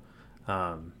 So,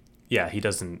 he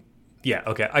doesn't... Yeah,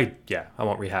 okay, I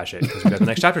won't rehash it because we've got the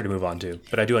next chapter to move on to.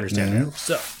 But I do understand now.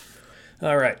 So,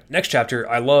 all right, next chapter.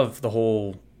 I love the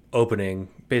whole opening.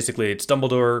 Basically, it's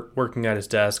Dumbledore working at his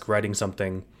desk, writing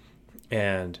something.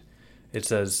 And it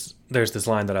says, there's this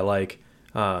line that I like.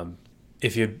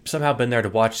 If you'd somehow been there to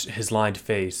watch his lined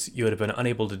face, you would have been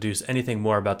unable to deduce anything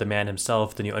more about the man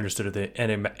himself than you understood of the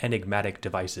enigmatic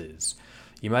devices.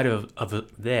 You might have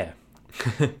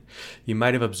you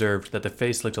might have observed that the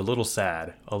face looked a little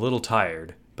sad, a little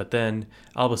tired, but then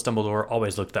Albus Dumbledore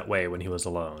always looked that way when he was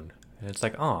alone. And it's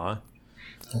like, aw.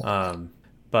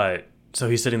 But so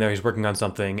he's sitting there, he's working on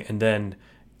something, and then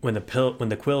when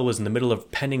the quill was in the middle of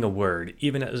penning a word,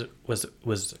 even as it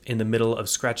was in the middle of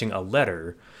scratching a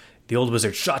letter, the old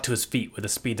wizard shot to his feet with a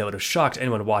speed that would have shocked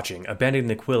anyone watching, abandoning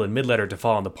the quill in mid-letter to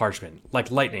fall on the parchment. Like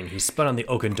lightning, he spun on the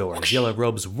oaken door, his yellow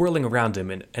robes whirling around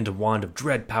him and a wand of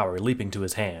dread power leaping to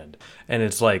his hand. And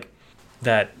it's like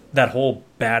that whole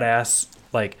badass,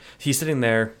 like he's sitting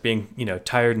there being,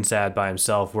 tired and sad by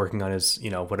himself, working on his,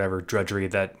 whatever drudgery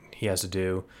that he has to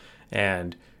do,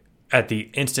 and at the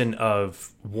instant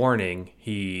of warning,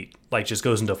 he like just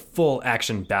goes into full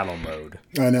action battle mode.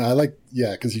 I know.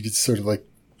 Because you get sort of like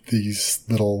these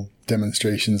little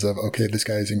demonstrations of, okay, this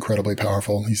guy is incredibly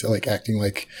powerful. He's like acting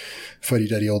like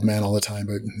fuddy-duddy old man all the time,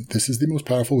 but this is the most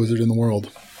powerful wizard in the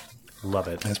world. Love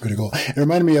it. That's pretty cool. It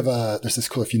reminded me of, there's this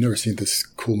cool, if you've never seen this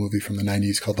cool movie from the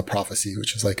 90s called The Prophecy,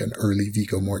 which is like an early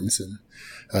Viggo Mortensen.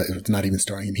 It was not even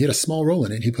starring him. He had a small role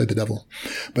in it. He played the devil.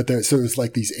 But so it was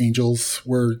like these angels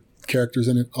were characters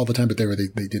in it all the time, but they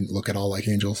didn't look at all like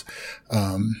angels.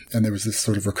 And there was this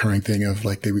sort of recurring thing of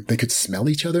like they could smell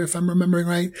each other, if I'm remembering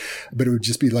right, but it would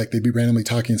just be like they'd be randomly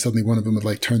talking and suddenly one of them would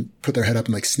like put their head up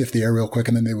and like sniff the air real quick,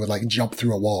 and then they would like jump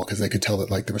through a wall because they could tell that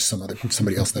like there was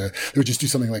somebody else there. They would just do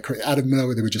something like out of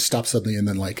nowhere. They would just stop suddenly and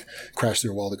then like crash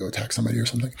through a wall to go attack somebody or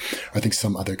something. Or I think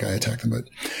some other guy attacked them, but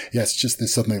yeah, it's just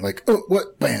this something like, oh,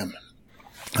 what, bam,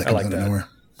 like I like out that. of nowhere.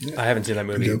 Yeah. I haven't seen that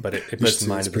movie, but it puts in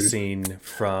mind of the scene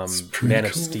from Man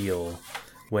of Steel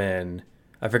when,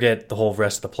 I forget the whole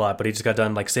rest of the plot, but he just got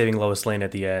done like saving Lois Lane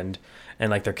at the end, and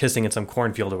like they're kissing in some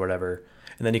cornfield or whatever,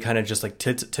 and then he kind of just like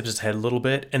tips his head a little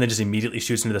bit, and then just immediately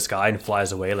shoots into the sky and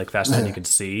flies away like faster than you can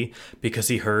see, because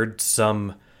he heard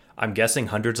some, I'm guessing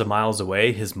hundreds of miles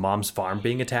away, his mom's farm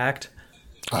being attacked.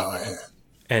 Oh, yeah.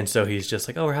 And so he's just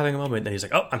like, oh, we're having a moment. And then he's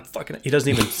like, oh, I'm fucking... He doesn't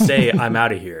even say, I'm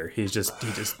out of here. He just,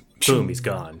 boom, he's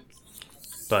gone.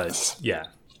 But, yeah.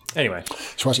 Anyway.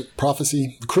 Let's watch it.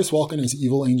 Prophecy. Chris Walken is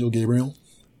Evil Angel Gabriel.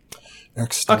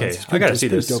 Okay, I got to see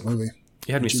this. Dope movie.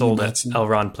 You had me sold at L.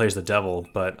 Ron Plays the Devil,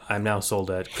 but I'm now sold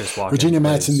at Chris Walken. Virginia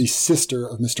Madsen, the sister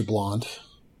of Mr. Blonde.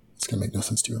 It's going to make no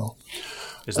sense to you at all.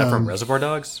 Is that from Reservoir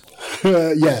Dogs?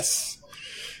 Yes.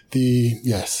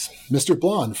 Mr.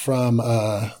 Blonde from...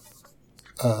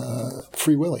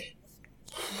 Free Willy.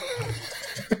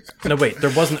 No, wait, there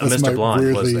wasn't a That's Mr. my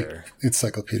Blonde, was weirdly there?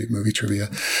 encyclopedic movie trivia.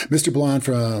 Mr. Blonde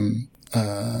from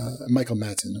Michael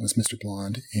Madsen was Mr.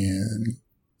 Blonde in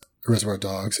Reservoir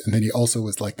Dogs, and then he also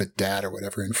was like the dad or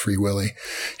whatever in Free Willy.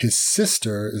 His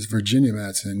sister is Virginia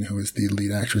Madsen, who is the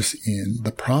lead actress in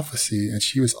The Prophecy, and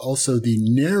she was also the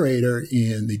narrator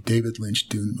in the David Lynch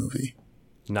Dune movie.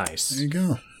 Nice. There you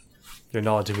go. Your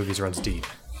knowledge of movies runs deep.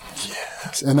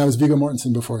 Yes, and that was Viggo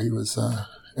Mortensen before he was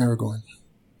Aragorn.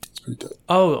 It's pretty dope.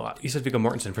 Oh, you said Viggo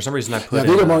Mortensen. For some reason, I put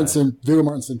Viggo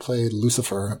Mortensen played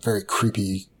Lucifer, a very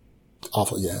creepy,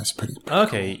 awful. Yeah, it's pretty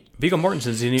okay, cool. Viggo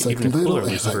Mortensen's even Like cooler.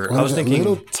 Lucifer. I was thinking,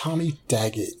 little Tommy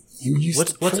Daggett. You used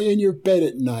to pray in your bed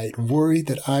at night, worried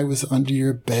that I was under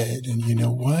your bed, and you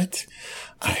know what?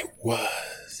 I was.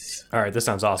 All right, this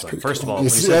sounds awesome. First cool. of all, when you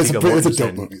It's said Viggo a dope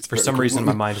movie. Mortensen, for some reason,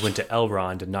 my mind went to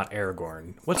Elrond and not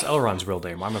Aragorn. What's Elrond's real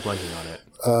name? Why am I blanking on it?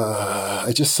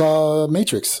 I just saw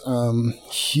Matrix.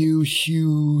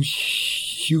 Hugo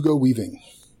Weaving.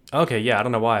 Okay, yeah, I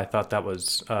don't know why I thought that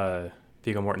was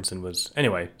Viggo Mortensen was.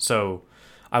 Anyway, so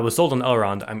I was sold on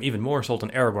Elrond. I'm even more sold on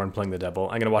Aragorn playing the devil.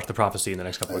 I'm going to watch The Prophecy in the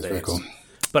next couple of days. Very cool.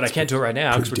 But I can't do it right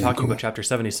now because we're talking about chapter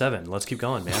 77. Let's keep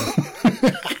going, man.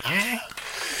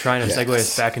 Trying to segue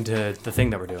us back into the thing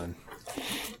that we're doing.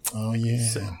 Oh, yeah.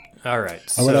 So, all right.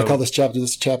 What I call this chapter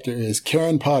is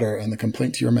Karen Potter and the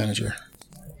Complaint to Your Manager.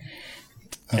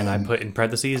 And I put in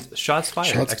parentheses, shots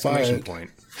fired, exclamation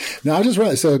point. Now, I just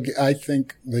realized, so I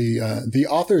think the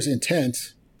author's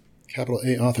intent, capital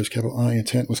A author's capital I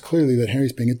intent, was clearly that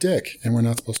Harry's being a dick, and we're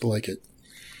not supposed to like it.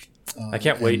 I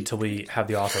can't wait till we have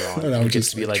the author on. It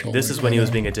gets to be like, this is when he was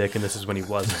being a dick, and this is when he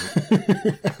wasn't.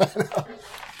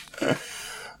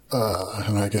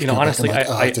 And I guess honestly,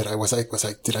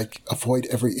 did I avoid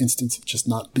every instance of just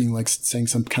not being like saying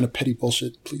some kind of petty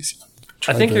bullshit? Please.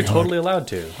 I think you're totally allowed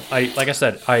to. Like I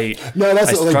said, I what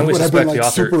strongly I've suspect been like the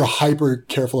author. super hyper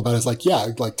careful about is like, yeah, I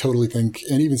like totally think,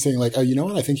 and even saying like, oh, you know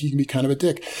what, I think he can be kind of a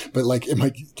dick, but like, am I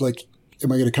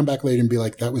going to come back later and be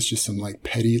like, that was just some like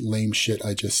petty, lame shit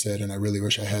I just said, and I really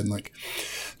wish I hadn't, like,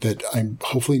 that I'm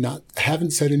hopefully haven't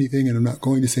said anything, and I'm not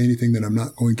going to say anything that I'm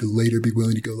not going to later be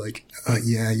willing to go like,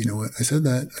 yeah, you know what, I said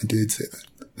that, I did say that.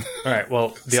 All right,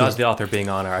 well, the odds of the author being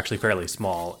on are actually fairly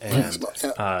small, and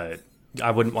I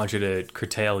wouldn't want you to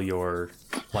curtail your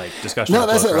like discussion. No,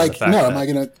 that's like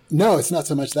no, it's not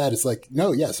so much that, it's like,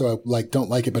 no, yeah, so I like don't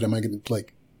like it, but am I going to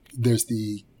like, there's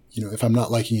the, if I'm not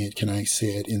liking it, can I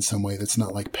say it in some way that's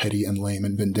not like petty and lame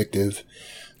and vindictive?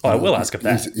 Oh, I will ask if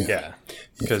that. Yeah.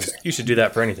 Because exactly. You should do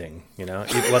that for anything,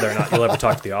 whether or not you'll ever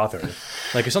talk to the author.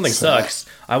 Like, if something sucks,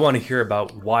 I want to hear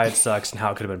about why it sucks and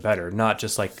how it could have been better, not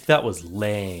just like, that was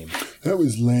lame. That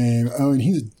was lame. Oh, and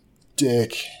he's a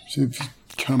dick.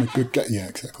 Comic book guy. Yeah,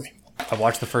 exactly. I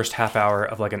watched the first half hour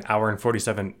of like an hour and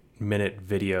 47-minute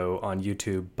video on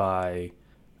YouTube by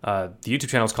the YouTube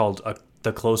channel is called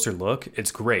The Closer Look.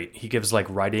 It's great. He gives like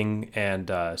writing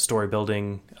and story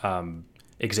building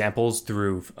examples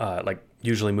through like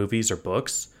usually movies or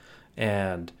books.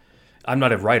 And I'm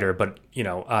not a writer, but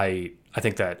I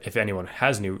think that if anyone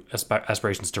has new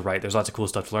aspirations to write, there's lots of cool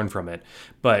stuff to learn from it.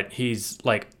 But he's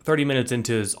like 30 minutes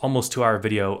into his almost 2-hour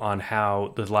video on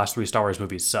how the last 3 Star Wars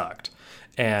movies sucked.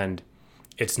 And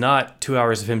it's not 2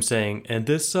 hours of him saying, and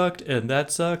this sucked and that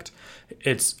sucked.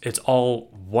 It's all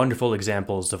wonderful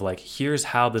examples of like, here's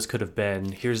how this could have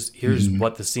been. Here's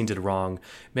what the scene did wrong.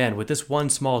 Man, with this one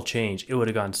small change, it would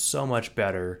have gone so much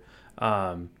better.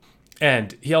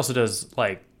 And he also does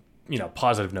like,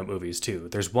 positive note movies too.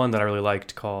 There's one that I really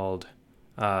liked called,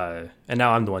 and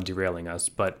now I'm the one derailing us,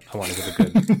 but I want to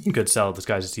give a good sell of this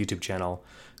guy's YouTube channel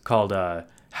called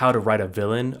How to Write a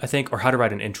Villain, I think, or How to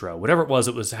Write an Intro. Whatever it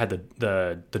was had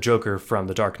the Joker from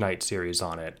the Dark Knight series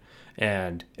on it.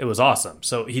 And it was awesome.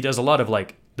 So he does a lot of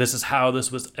like, this is how this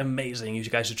was amazing. You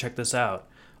guys should check this out.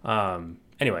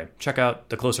 Anyway, check out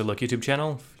the Closer Look YouTube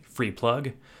channel. Free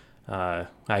plug. I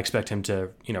expect him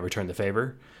to, return the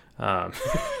favor. I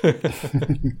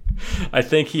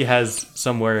think he has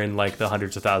somewhere in like the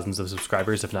hundreds of thousands of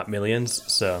subscribers, if not millions.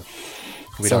 So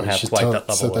we don't have quite that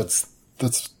level. So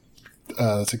that's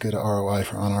a good ROI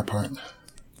on our part.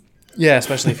 Yeah,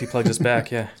 especially if he plugs us back.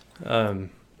 Yeah.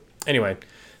 Anyway.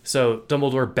 So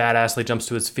Dumbledore badassly jumps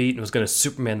to his feet and was going to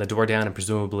Superman the door down and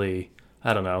presumably,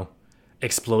 I don't know,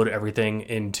 explode everything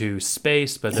into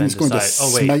space, but then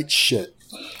smite shit.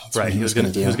 That's right, he was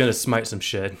going to smite some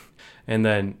shit, and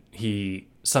then he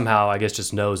somehow, I guess,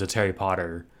 just knows it's Harry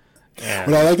Potter.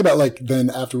 And what I like about then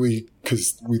after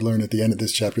because we learn at the end of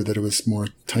this chapter that it was more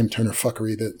Time Turner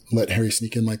fuckery that let Harry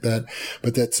sneak in like that,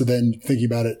 but so then thinking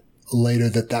about it later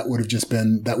that would have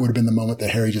been the moment that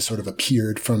Harry just sort of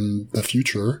appeared from the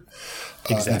future.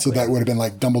 Exactly. And so that would have been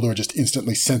like Dumbledore just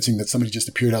instantly sensing that somebody just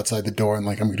appeared outside the door and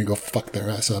like, I'm going to go fuck their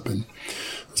ass up. And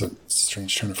it's a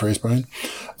strange turn of phrase, Brian.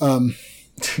 But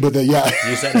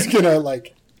he's going to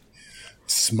like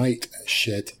smite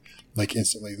shit like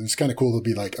instantly. It was kind of cool to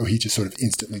be like, oh, he just sort of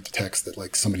instantly detects that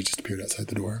like somebody just appeared outside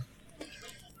the door.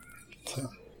 So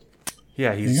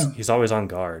yeah, he's always on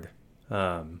guard.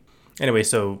 Anyway,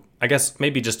 so I guess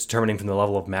maybe just determining from the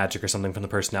level of magic or something from the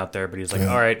person out there, but he's like,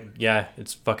 all right, yeah,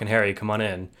 it's fucking Harry, come on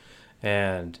in.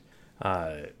 And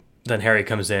then Harry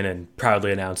comes in and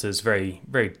proudly announces, very,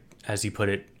 very, as he put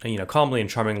it, calmly and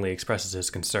charmingly expresses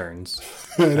his concerns.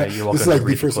 You're welcome it's like to the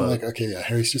read first the one, quote. like, okay, yeah,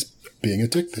 Harry's just being a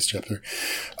dick this chapter.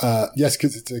 Yes,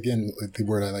 because it's, again, the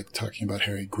word I like talking about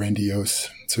Harry, grandiose.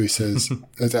 So he says,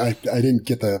 I didn't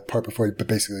get the part before, but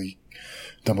basically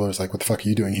Dumbledore's like, what the fuck are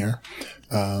you doing here?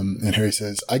 And Harry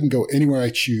says, I can go anywhere I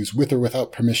choose, with or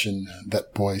without permission,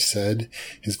 that boy said.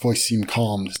 His voice seemed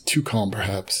calm, too calm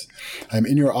perhaps. I'm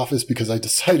in your office because I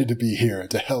decided to be here.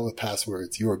 To hell with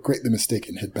passwords. You are greatly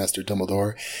mistaken, Headmaster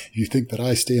Dumbledore. If you think that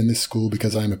I stay in this school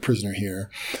because I am a prisoner here,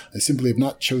 I simply have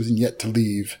not chosen yet to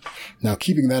leave. Now,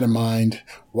 keeping that in mind,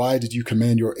 why did you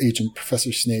command your agent,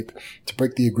 Professor Snape, to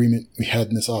break the agreement we had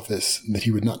in this office, that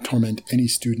he would not torment any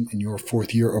student in your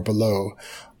 4th year or below?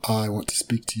 I want to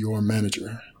speak to your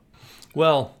manager.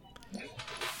 Well,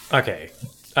 okay.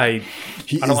 I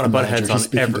don't want to butt heads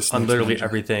on literally manager.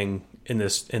 everything in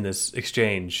this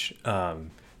exchange.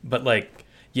 But like,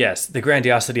 yes, the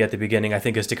grandiosity at the beginning I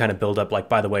think is to kind of build up like,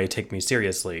 by the way, take me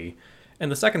seriously.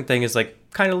 And the second thing is like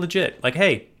kind of legit. Like,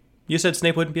 hey, you said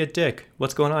Snape wouldn't be a dick.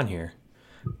 What's going on here?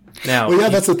 Now, well, yeah,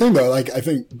 that's the thing though. Like, I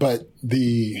think, but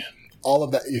all of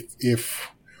that,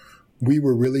 if we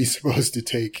were really supposed to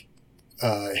take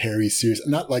Harry serious,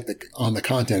 not like on the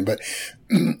content, but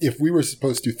if we were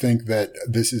supposed to think that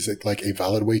this is like a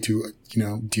valid way to,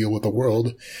 deal with the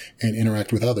world and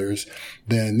interact with others,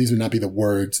 then these would not be the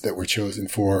words that were chosen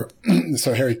for.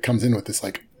 So Harry comes in with this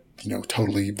like,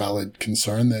 totally valid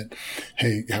concern that,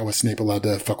 hey, how was Snape allowed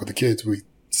to fuck with the kids? We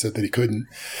said that he couldn't,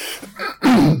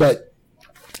 but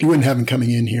you wouldn't have him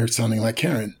coming in here sounding like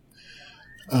Karen.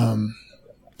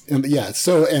 And yeah,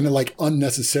 and like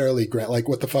unnecessarily like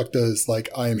what the fuck does like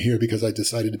I am here because I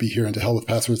decided to be here and to hell with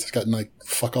passwords. It's got like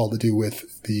fuck all to do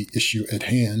with the issue at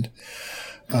hand.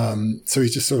 So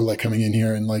he's just sort of like coming in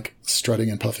here and like strutting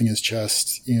and puffing his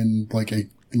chest in like a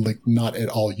not at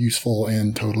all useful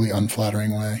and totally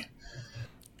unflattering way.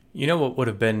 You know what would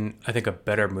have been, I think, a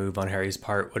better move on Harry's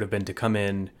part would have been to come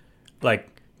in, like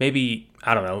maybe,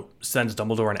 I don't know, send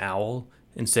Dumbledore an owl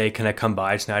and say, "Can I come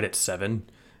by tonight at 7?"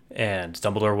 And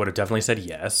Dumbledore would have definitely said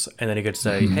yes. And then he could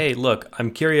say, hey, look,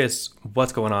 I'm curious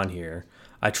what's going on here.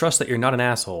 I trust that you're not an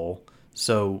asshole.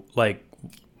 So, like,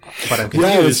 but I'm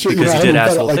confused because you did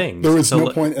asshole things. There was no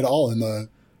point at all in the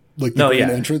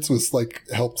entrance was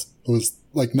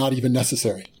like not even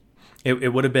necessary.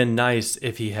 It would have been nice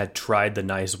if he had tried the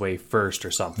nice way first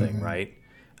or something, right?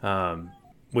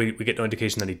 We get no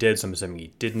indication that he did, so I'm assuming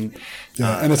he didn't.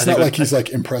 Yeah, and it's not like he's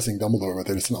like impressing Dumbledore with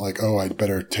it. It's not like, oh, I'd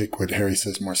better take what Harry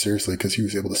says more seriously because he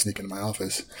was able to sneak into my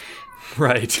office.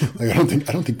 Right. Like, I don't think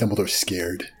Dumbledore's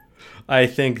scared. I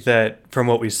think that from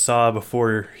what we saw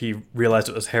before he realized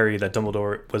it was Harry, that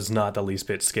Dumbledore was not the least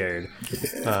bit scared.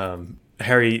 Yeah.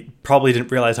 Harry probably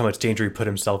didn't realize how much danger he put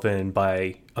himself in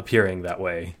by appearing that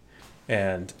way.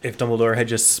 And if Dumbledore had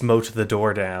just smote the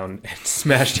door down and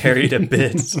smashed Harry to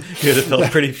bits, he would have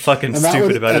felt pretty fucking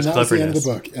stupid about his cleverness. And that was the end of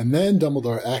the book. And then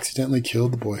Dumbledore accidentally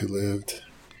killed the boy who lived.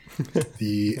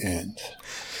 The end.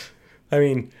 I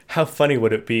mean, how funny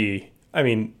would it be? I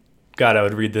mean, God, I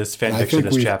would read this fanfiction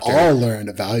of this chapter. I think we all learned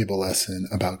a valuable lesson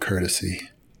about courtesy.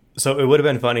 So it would have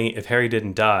been funny if Harry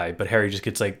didn't die, but Harry just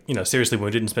gets like, seriously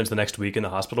wounded and spends the next week in the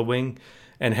hospital wing.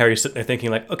 And Harry's sitting there thinking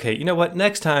like, okay, you know what?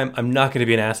 Next time I'm not going to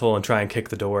be an asshole and try and kick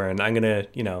the door. And I'm going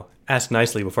to, ask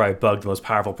nicely before I bug the most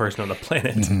powerful person on the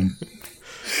planet. Mm-hmm.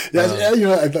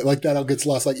 Yeah, like that all gets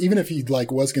lost. Like even if he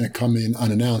like was going to come in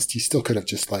unannounced, he still could have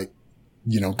just like,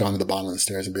 gone to the bottom of the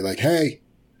stairs and be like, hey,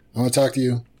 I want to talk to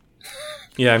you.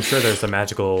 Yeah, I'm sure there's a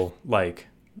magical like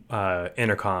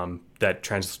intercom that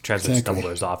transmits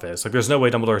Dumbledore's office. Like there's no way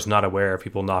Dumbledore's not aware of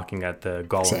people knocking at the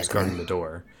golems guarding the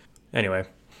door. Anyway,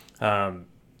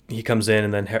 he comes in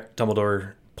and then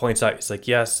Dumbledore points out, he's like,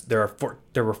 yes, there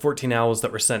were 14 owls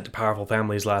that were sent to powerful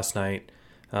families last night.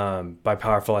 By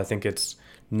powerful, I think it's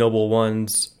noble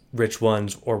ones, rich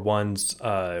ones, or ones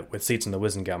with seats in the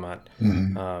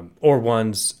Wizengamot, or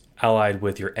ones allied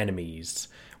with your enemies.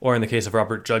 Or in the case of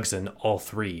Robert Jugson, all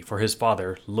three, for his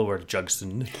father, Lord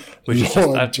Jugson, which is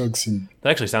Jugson. That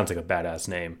actually sounds like a badass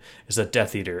name, is a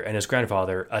Death Eater, and his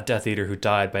grandfather, a Death Eater who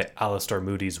died by Alistair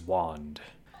Moody's wand.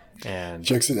 And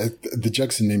Jugson, the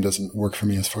Jugson name doesn't work for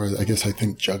me as far as, I guess I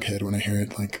think Jughead when I hear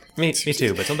it. Like me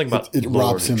too, but something about it Lord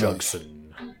robs him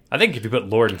Jugson. I think if you put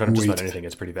Lord in front of just about anything,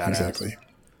 it's pretty badass. Exactly.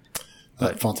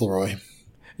 Fauntleroy.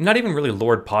 Not even really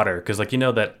Lord Potter, because like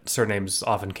that surnames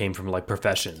often came from like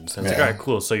professions. And it's like, all right,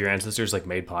 cool. So your ancestors like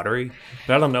made pottery,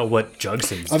 but I don't know what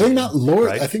Jugson's. I think not Lord.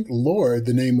 Right? I think Lord.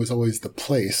 The name was always the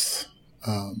place.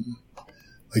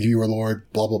 Like if you were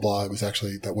Lord, blah blah blah. It was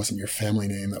actually that wasn't your family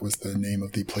name. That was the name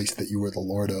of the place that you were the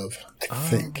Lord of. I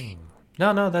think.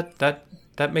 No,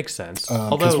 that makes sense.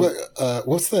 Although,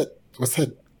 what's that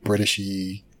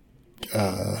Britishy?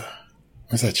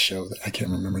 What's that show that I can't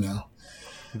remember now?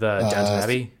 The Downton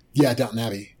Abbey? Yeah, Downton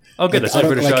Abbey. Oh, good. That's like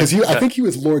British show. Because I think he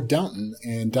was Lord Downton,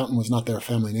 and Downton was not their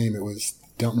family name.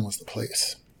 Downton was the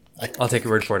place. I'll take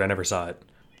your word for it. I never saw it.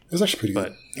 It was actually pretty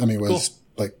good. I mean, it was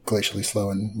like glacially slow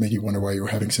and made you wonder why you were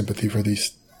having sympathy for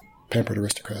these pampered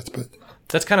aristocrats. But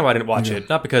that's kind of why I didn't watch it.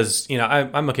 Not because,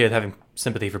 I'm okay with having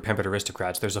sympathy for pampered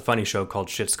aristocrats. There's a funny show called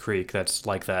Schitt's Creek that's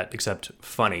like that, except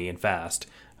funny and fast.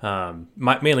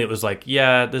 Mainly it was like,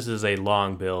 yeah, this is a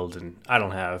long build and I don't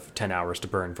have 10 hours to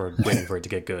burn for waiting for it to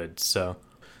get good. So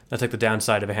that's like the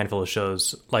downside of a handful of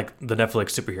shows, like the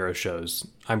Netflix superhero shows.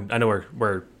 I know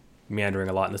we're meandering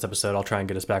a lot in this episode. I'll try and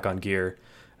get us back on gear.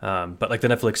 But like the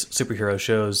Netflix superhero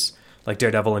shows, like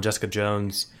Daredevil and Jessica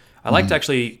Jones, I liked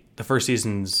actually the first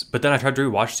seasons, but then I tried to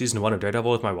rewatch season 1 of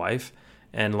Daredevil with my wife,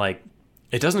 and like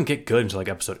it doesn't get good until like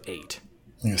episode 8.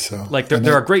 Yeah, so like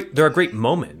there are great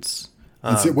moments.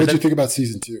 What did you think about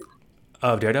season 2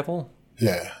 of Daredevil?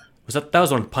 Yeah, that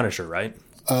was on Punisher, right?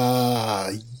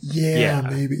 Yeah,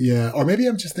 maybe, yeah, or maybe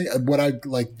I'm just thinking what I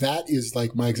like. That is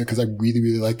like my example because I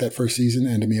really liked that first season,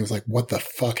 and to me it was like, what the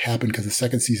fuck happened? Because the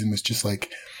second season was just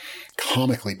like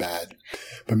comically bad.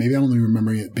 But maybe I'm only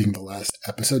remembering it being the last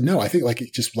episode. No, I think like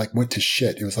it just like went to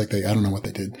shit. It was like I don't know what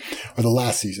they did, or the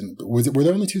last season were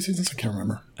there only 2 seasons? I can't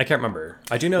remember.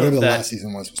 I do know whatever that the last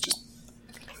season was just.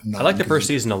 I like the first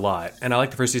season a lot, and I like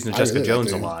the first season of Jessica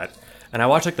Jones a lot. And I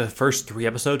watched like the first 3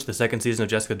 episodes of the second season of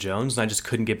Jessica Jones, and I just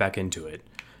couldn't get back into it.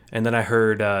 And then I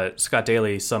heard Scott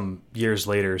Daly some years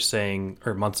later saying,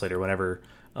 or months later, whenever,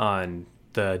 on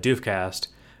the Doofcast,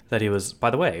 that he was, by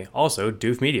the way, also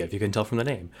Doof Media, if you can tell from the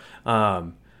name,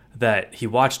 that he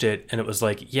watched it, and it was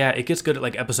like, yeah, it gets good at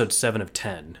like episode 7 of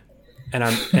 10.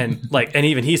 And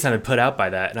even he sounded put out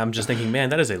by that, and I'm just thinking, man,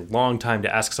 that is a long time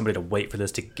to ask somebody to wait for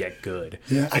this to get good.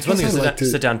 Yeah, it's one thing to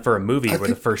sit down for a movie where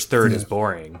the first third is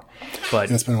boring, but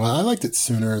it's been a while. I liked it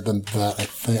sooner than that. I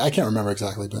think I can't remember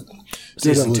exactly, but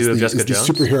season 2 of Jessica Jones,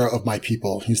 the superhero of my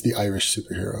people. He's the Irish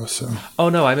superhero. So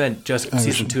I meant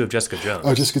season 2 of Jessica Jones.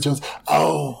 Oh, Jessica Jones.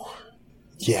 Oh,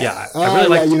 yeah. I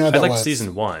really liked. I liked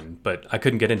season 1, but I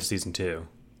couldn't get into season 2.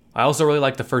 I also really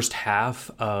liked the first half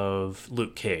of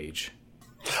Luke Cage.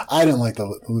 I didn't like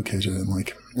the Luke Cage. I didn't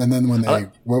like. And then when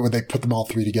they put them all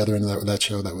 3 together into that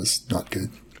show, that was not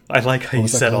good. I like how you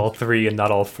said all 3 and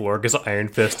not all 4 because Iron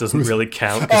Fist doesn't really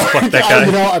count. Fuck that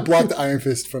guy. I blocked the Iron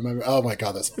Fist from my. Oh my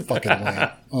god, that's fucking lame.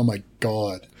 Oh my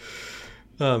god.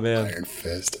 Oh man, Iron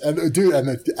Fist, and dude, and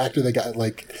the actor they got,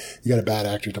 like, you got a bad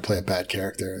actor to play a bad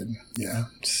character, and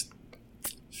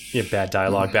bad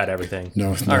dialogue, bad everything. No,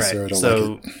 all right. Sir, I don't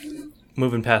so like it.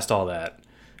 Moving past all that.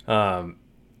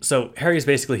 So Harry's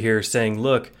basically here saying,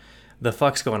 look, the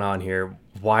fuck's going on here?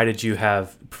 Why did you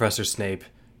have Professor Snape,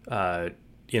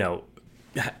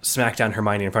 smack down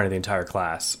Hermione in front of the entire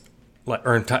class,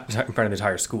 or in front of the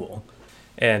entire school?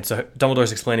 And so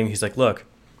Dumbledore's explaining, he's like, look,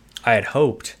 I had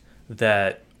hoped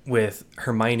that with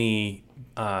Hermione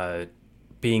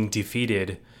being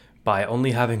defeated by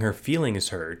only having her feelings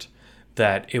hurt,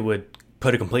 that it would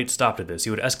put a complete stop to this.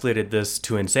 You would have escalated this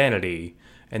to insanity.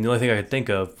 And the only thing I could think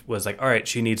of was like, all right,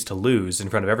 she needs to lose in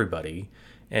front of everybody.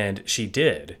 And she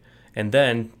did. And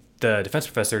then the defense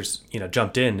professors,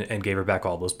 jumped in and gave her back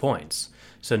all those points.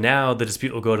 So now the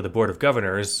dispute will go to the Board of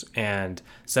Governors, and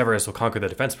Severus will conquer the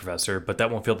defense professor, but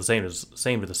that won't feel the same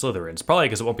to the Slytherins. Probably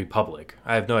because it won't be public.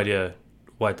 I have no idea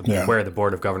where the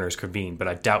Board of Governors convene, but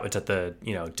I doubt it's at the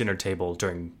dinner table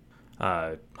during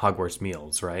Hogwarts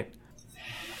meals, right?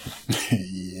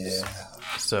 Yeah.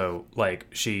 So, like,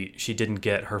 she didn't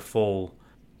get her full,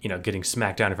 getting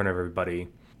smacked down in front of everybody.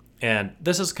 And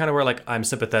this is kind of where, like, I'm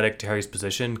sympathetic to Harry's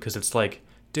position, because it's like,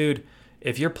 dude,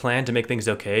 if your plan to make things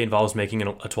okay involves making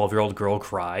a 12-year-old girl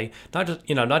cry, not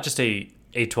just a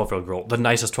 12-year-old girl, the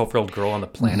nicest 12-year-old girl on the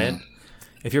planet,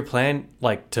 if your plan,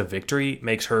 like, to victory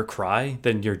makes her cry,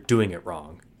 then you're doing it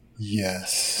wrong.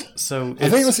 Yes. So I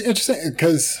think it was interesting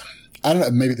because I don't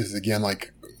know, maybe this is again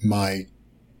like my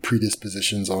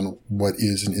predispositions on what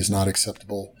is and is not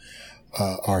acceptable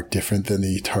are different than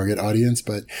the target audience,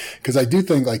 but because I do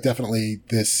think like definitely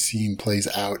this scene plays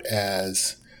out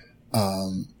as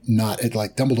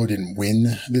like Dumbledore didn't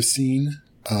win this scene,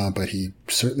 but he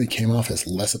certainly came off as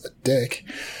less of a dick.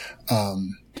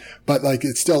 But like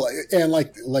it's still, and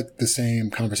like the same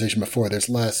conversation before, there's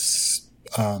less.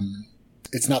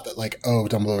 It's not that like, oh,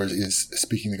 Dumbledore is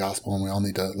speaking the gospel and we all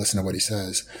need to listen to what he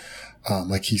says.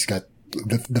 Like he's got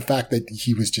the fact that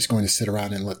he was just going to sit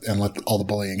around and let all the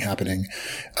bullying happening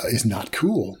is not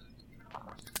cool.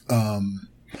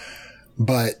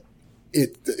 But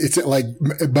it's like,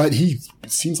 but he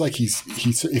seems like he's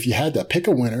if you had to pick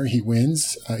a winner, he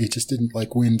wins. He just didn't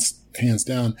like win hands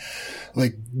down.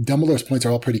 Like Dumbledore's points are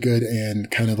all pretty good, and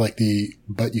kind of like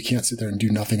but you can't sit there and do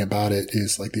nothing about it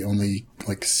is like the only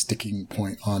like sticking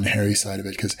point on Harry's side of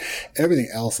it, because everything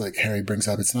else like Harry brings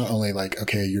up, it's not only like,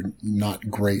 okay, you're not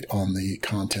great on the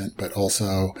content, but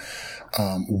also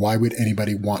why would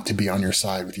anybody want to be on your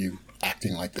side with you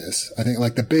acting like this? I think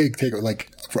like the big takeaway,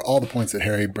 like for all the points that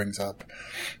Harry brings up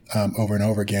over and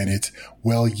over again, it's,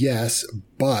 well, yes,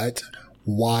 but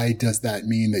why does that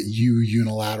mean that you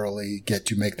unilaterally get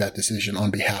to make that decision on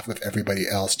behalf of everybody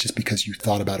else just because you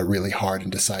thought about it really hard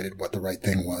and decided what the right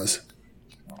thing was?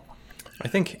 I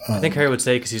think Harry would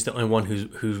say, because he's the only one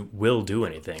who will do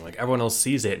anything. Like everyone else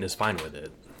sees it and is fine with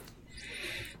it.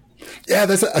 Yeah,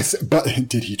 but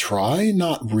did he try?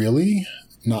 Not really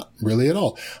at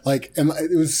all. Like, and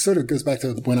it was sort of goes back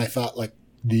to when I thought like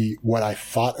what I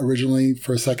thought originally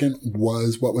for a second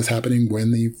was what was happening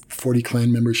when the 40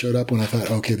 clan members showed up, when I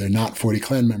thought, okay, they're not 40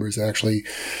 clan members. They're actually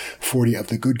 40 of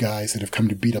the good guys that have come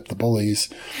to beat up the bullies.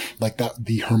 Like that,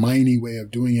 the Hermione way of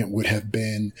doing it would have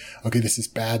been, okay, this is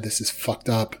bad. This is fucked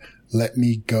up. Let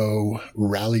me go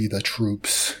rally the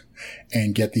troops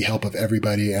and get the help of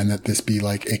everybody. And that this be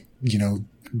like a,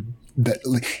 that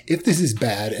like, if this is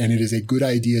bad and it is a good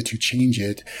idea to change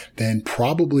it, then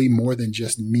probably more than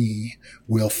just me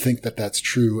will think that that's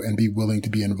true and be willing to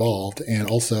be involved. And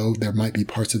also there might be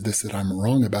parts of this that I'm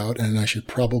wrong about, and I should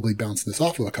probably bounce this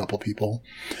off of a couple people.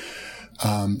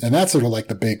 And that's sort of like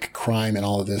the big crime in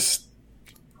all of this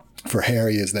for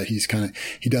Harry, is that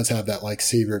he does have that like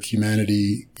savior of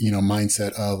humanity,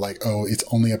 mindset of like, oh, it's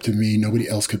only up to me. Nobody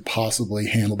else could possibly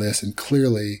handle this. And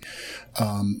clearly,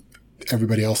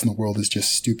 everybody else in the world is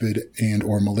just stupid and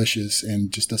or malicious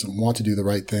and just doesn't want to do the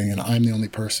right thing. And I'm the only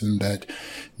person that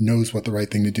knows what the right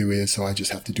thing to do is. So I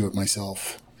just have to do it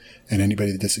myself. And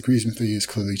anybody that disagrees with me is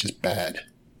clearly just bad.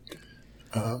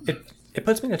 It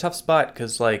puts me in a tough spot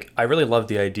because like, I really love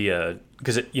the idea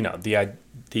because I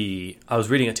was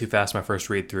reading it too fast my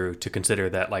first read through to consider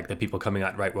that like the people coming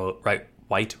out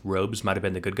white robes might have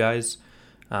been the good guys.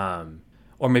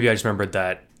 Or maybe I just remembered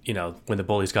that, when the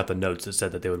bullies got the notes, it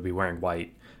said that they would be wearing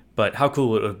white. But how cool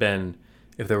would it have been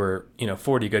if there were,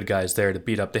 40 good guys there to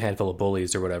beat up the handful of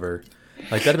bullies or whatever?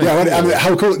 Like that'd have been cool. I mean,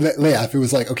 how cool, yeah, if it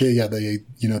was like, okay, yeah,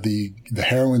 the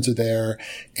heroines are there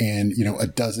and, a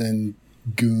dozen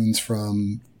goons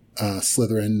from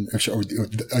Slytherin, or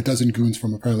a dozen goons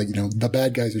from apparently, the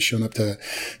bad guys have shown up to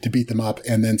beat them up,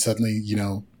 and then suddenly,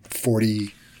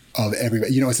 40 of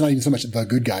everybody, it's not even so much the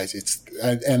good guys.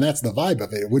 And that's the vibe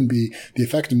of it. It wouldn't be, the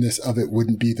effectiveness of it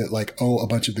wouldn't be that like, oh, a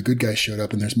bunch of the good guys showed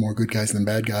up and there's more good guys than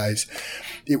bad guys.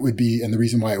 It would be, and the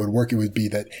reason why it would work, it would be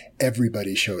that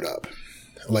everybody showed up.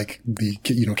 Like the,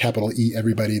 capital E,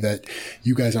 everybody, that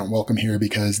you guys aren't welcome here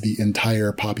because the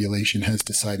entire population has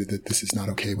decided that this is not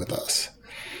okay with us.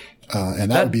 And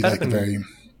that would be like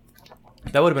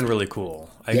that would have been really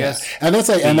cool, I guess. And that's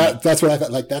like, that's what I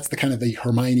thought. Like, that's the kind of the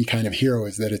Hermione kind of hero,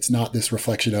 is that it's not this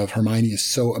reflection of Hermione is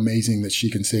so amazing that she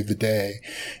can save the day.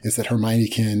 It's that Hermione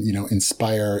can,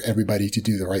 inspire everybody to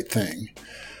do the right thing.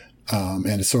 And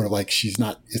it's sort of like it's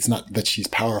not that she's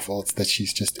powerful. It's that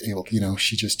she's just able,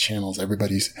 she just channels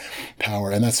everybody's power.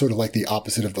 And that's sort of like the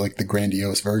opposite of like the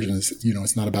grandiose version is,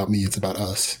 it's not about me, it's about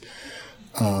us.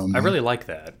 I really like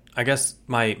that. I guess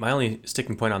my only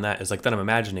sticking point on that is like, then I'm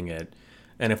imagining it.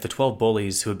 And if the 12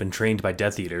 bullies who had been trained by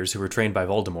Death Eaters, who were trained by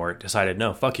Voldemort, decided,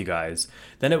 no, fuck you guys,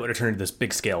 then it would have turned into this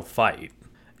big-scale fight.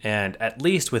 And at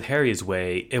least with Harry's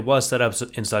way, it was set up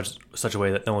in such a way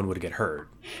that no one would get hurt.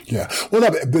 Yeah. Well, no,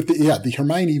 but the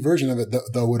Hermione version of it,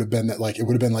 though, would have been that, like, it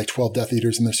would have been like 12 Death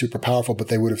Eaters and they're super powerful, but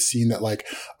they would have seen that, like,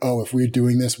 oh, if we're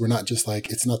doing this, we're not just like,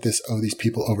 it's not this, oh, these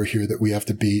people over here that we have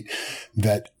to beat,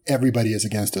 that everybody is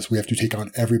against us. We have to take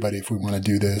on everybody if we want to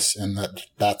do this. And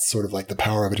that's sort of like the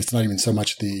power of it. It's not even so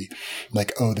much the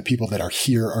like, oh, the people that are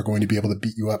here are going to be able to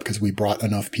beat you up because we brought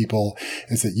enough people.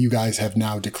 It's that you guys have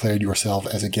now declared yourself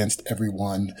as against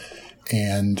everyone.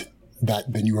 And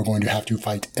that then you are going to have to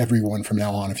fight everyone from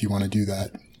now on if you want to do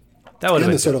that. That would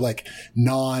have been sort of like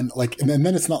and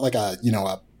then it's not like a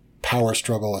power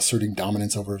struggle asserting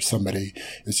dominance over somebody.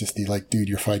 It's just the like, dude,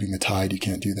 you're fighting the tide. You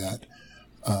can't do that.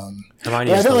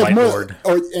 Hermione is the Light Lord.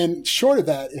 And short of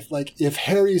that, if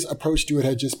Harry's approach to it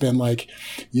had just been like,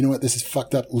 you know what, this is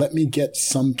fucked up. Let me get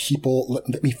some people.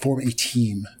 Let me form a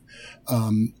team.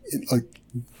 The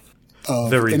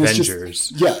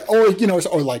Revengers.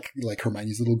 Or like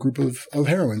Hermione's little group of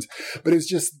heroines. But it's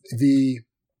just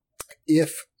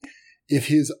if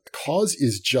his cause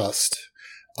is just,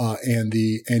 and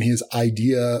his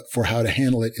idea for how to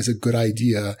handle it is a good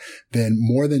idea, then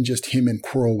more than just him and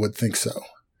Quirrell would think so.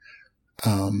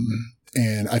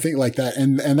 And I think like that,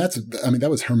 and that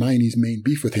was Hermione's main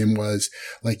beef with him was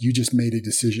like, you just made a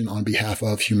decision on behalf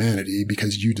of humanity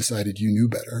because you decided you knew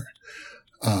better.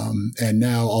 And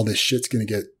now all this shit's going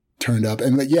to get turned up.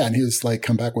 And and his like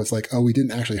comeback was like, oh, we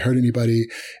didn't actually hurt anybody.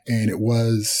 And it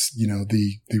was,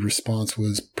 the response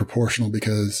was proportional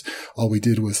because all we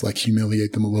did was like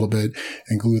humiliate them a little bit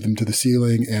and glue them to the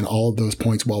ceiling. And all of those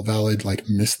points, while valid, like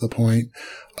missed the point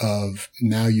of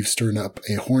now you've stirred up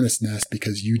a hornet's nest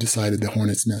because you decided the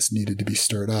hornet's nest needed to be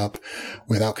stirred up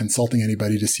without consulting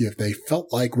anybody to see if they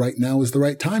felt like right now was the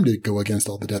right time to go against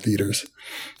all the Death Eaters.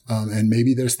 And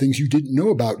maybe there's things you didn't know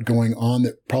about going on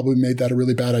that probably made that a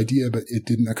really bad idea, but it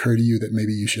didn't occur to you that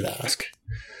maybe you should ask.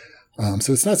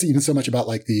 So it's not even so much about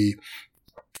like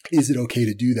is it okay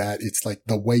to do that? It's like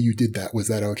the way you did that. Was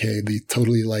that okay? The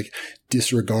totally like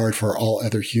disregard for all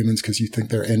other humans because you think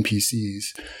they're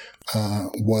NPCs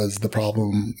was the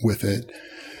problem with it.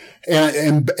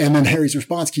 And then Harry's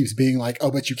response keeps being like,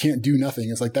 oh, but you can't do nothing.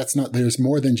 It's like, there's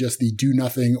more than just the do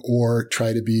nothing or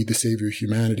try to be the savior of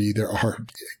humanity. There are,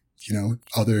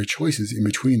 other choices in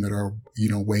between that are,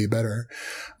 way better.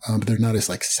 But they're not as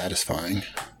like satisfying.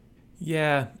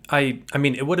 Yeah, I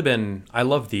mean, it would have been. I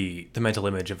love the mental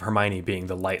image of Hermione being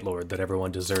the Light Lord that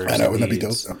everyone deserves. I know, wouldn't that be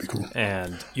dope? That'd be cool.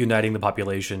 And uniting the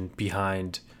population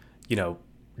behind,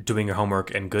 doing your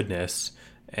homework and goodness,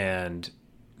 and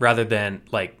rather than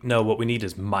like, no, what we need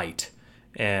is might,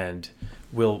 and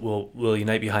we'll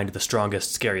unite behind the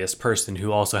strongest, scariest person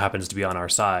who also happens to be on our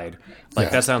side.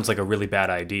 Like that sounds like a really bad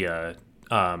idea.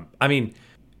 I mean.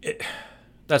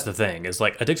 That's the thing, is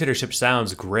like a dictatorship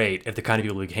sounds great if the kind of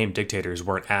people who became dictators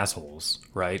weren't assholes,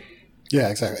 right? Yeah,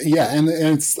 exactly. Yeah, and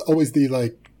it's always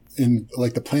the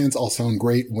the plans all sound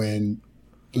great when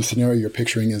the scenario you're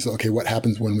picturing is, okay, what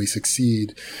happens when we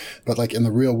succeed? But like in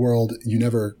the real world, you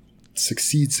never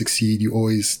succeed, you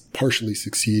always partially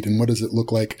succeed. And what does it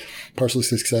look like? Partial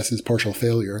success is partial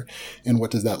failure. And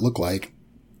what does that look like?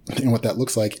 And what that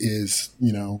looks like is,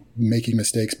 making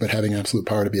mistakes but having absolute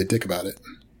power to be a dick about it.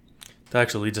 That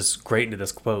actually leads us great into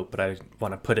this quote, but I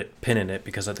want to pin in it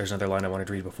because there's another line I wanted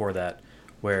to read before that,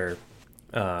 where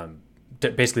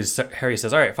basically Harry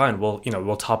says, "All right, fine, we'll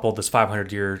topple this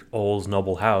 500-year-old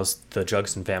noble house, the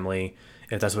Jugson family,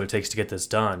 if that's what it takes to get this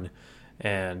done."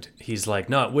 And he's like,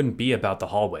 "No, it wouldn't be about the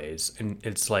hallways, and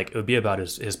it's like it would be about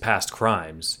his past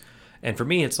crimes." And for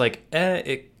me, it's like,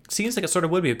 it seems like it sort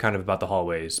of would be kind of about the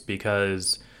hallways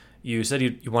because. You said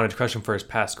you wanted to crush him for his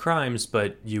past crimes,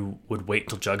 but you would wait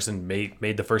until Jugson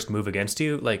made the first move against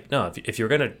you? Like, no, if you're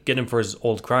going to get him for his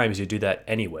old crimes, you'd do that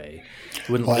anyway.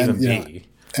 You wouldn't leave him be.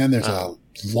 And there's a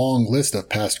long list of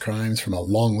past crimes from a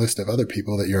long list of other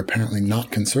people that you're apparently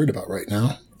not concerned about right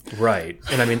now. Right.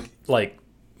 And I mean, like,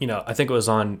 I think it was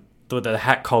on the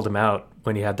Hat called him out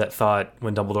when he had that thought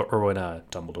when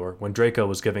when Draco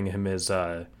was giving him his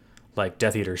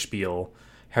Death Eater spiel.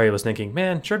 Harry was thinking,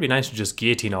 man, sure it'd be nice to just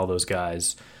guillotine all those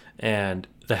guys. And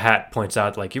the Hat points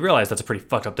out, like, you realize that's a pretty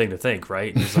fucked up thing to think,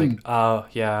 right? And he's like, oh,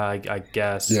 yeah, I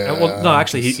guess. Yeah, well, no,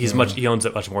 actually, he owns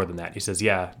it much more than that. He says,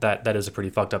 yeah, that is a pretty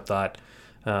fucked up thought.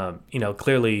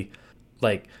 Clearly,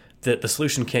 like, the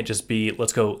solution can't just be,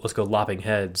 let's go lopping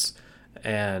heads.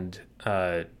 And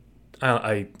I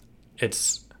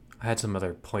had some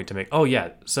other point to make. Oh, yeah,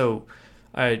 so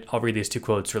I'll read these two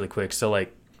quotes really quick. So,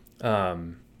 like,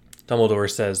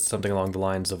 Dumbledore says something along the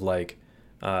lines of like,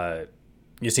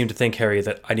 you seem to think, Harry,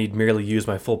 that I need merely use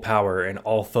my full power and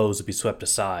all foes will be swept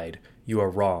aside. You are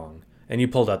wrong. And you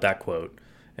pulled out that quote.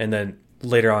 And then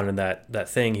later on in that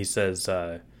thing, he says,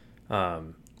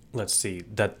 let's see,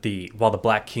 that while the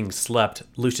Black King slept,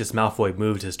 Lucius Malfoy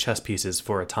moved his chess pieces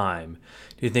for a time.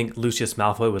 Do you think Lucius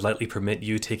Malfoy would likely permit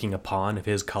you taking a pawn of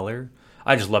his color?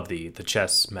 I just love the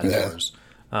chess metaphors.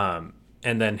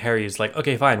 And then Harry's like,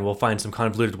 okay, fine, we'll find some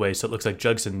convoluted way so it looks like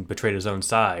Jugson betrayed his own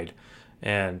side.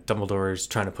 And Dumbledore's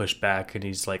trying to push back, and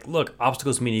he's like, look,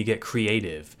 obstacles mean you get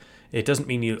creative. It doesn't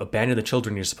mean you abandon the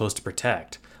children you're supposed to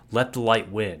protect. Let the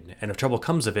light win. And if trouble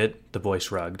comes of it, the boy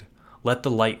shrugged, let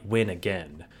the light win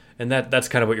again. And that's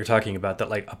kind of what you're talking about, that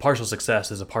like a partial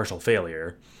success is a partial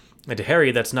failure. And to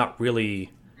Harry, that's not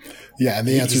really... Yeah, and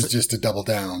the answer is just to double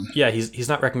down. Yeah, he's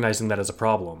not recognizing that as a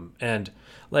problem. And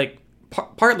like...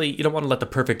 Partly, you don't want to let the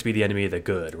perfect be the enemy of the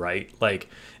good, right? Like,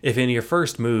 if in your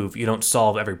first move you don't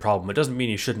solve every problem, it doesn't mean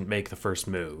you shouldn't make the first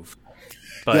move.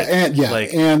 But and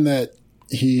that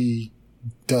he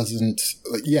doesn't.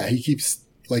 He keeps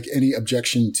like any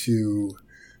objection to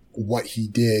what he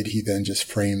did. He then just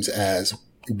frames as,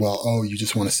 well, oh, you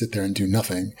just want to sit there and do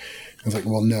nothing. It's like,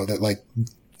 well, no, that like.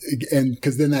 And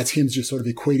because then that's him just sort of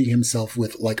equating himself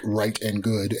with like right and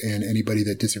good, and anybody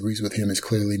that disagrees with him is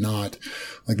clearly not.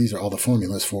 Like, these are all the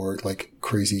formulas for like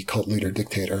crazy cult leader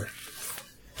dictator.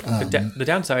 The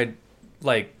downside,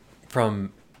 like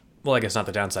I guess not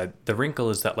the downside. The wrinkle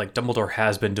is that like Dumbledore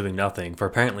has been doing nothing for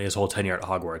apparently his whole tenure at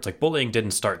Hogwarts. Like, bullying didn't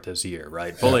start this year,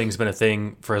 right? Bullying's been a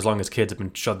thing for as long as kids have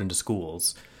been shoved into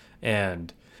schools,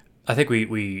 and I think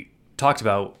we talked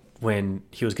about when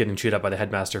he was getting chewed up by the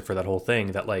headmaster for that whole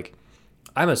thing, that like,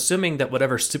 I'm assuming that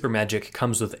whatever super magic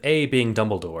comes with A, being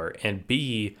Dumbledore, and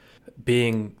B,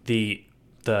 being the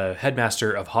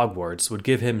headmaster of Hogwarts would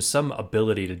give him some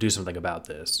ability to do something about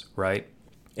this, right?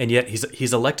 And yet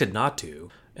he's elected not to.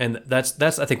 And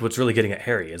that's I think what's really getting at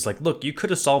Harry. Is like, look, you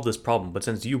could have solved this problem, but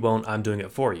since you won't, I'm doing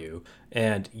it for you.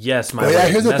 And yes, my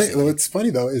way here's is the thing. What's funny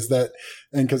though is that,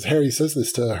 and because Harry says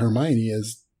this to Hermione,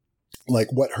 is like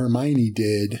what Hermione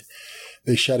did,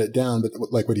 they shut it down, but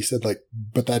like what he said, like,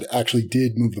 but that actually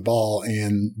did move the ball,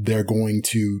 and they're going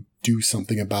to do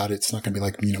something about it. It's not going to be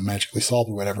like, magically solved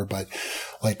or whatever, but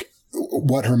like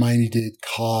what Hermione did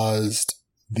caused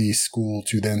the school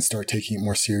to then start taking it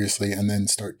more seriously and then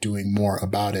start doing more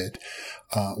about it.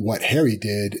 What Harry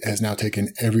did has now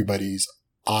taken everybody's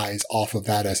eyes off of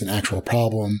that as an actual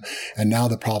problem. And now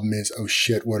the problem is, oh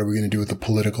shit, what are we going to do with the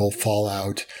political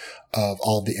fallout of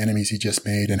all of the enemies he just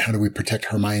made? And how do we protect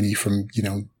Hermione from,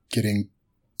 getting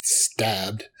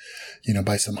stabbed,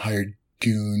 by some hired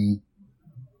goon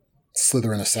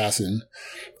Slytherin assassin?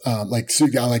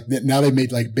 Now they've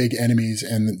made like big enemies,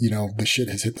 and, the shit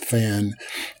has hit the fan,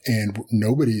 and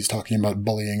nobody's talking about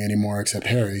bullying anymore except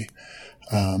Harry.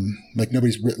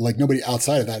 Nobody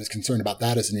outside of that is concerned about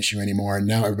that as an issue anymore. And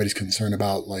now everybody's concerned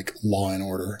about like law and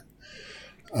order.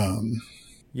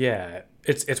 Yeah.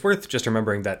 It's worth just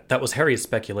remembering that was Harry's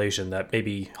speculation that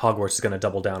maybe Hogwarts is going to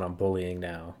double down on bullying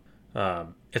now.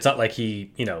 It's not like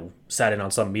he, sat in on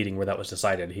some meeting where that was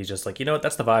decided. He's just like, what,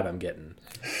 that's the vibe I'm getting.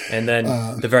 And then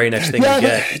the very next thing we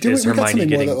get is Hermione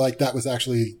getting... that was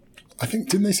actually, I think,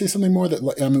 didn't they say something more that,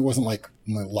 it wasn't like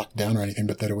locked down or anything,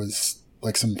 but that it was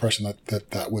like some impression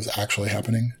that was actually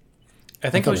happening?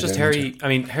 I think it was just Harry. I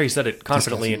mean, Harry said it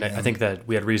confidently, and I think that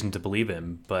we had reason to believe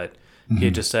him, but he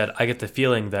had just said, I get the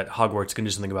feeling that Hogwarts can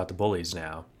do something about the bullies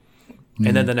now.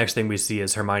 And then the next thing we see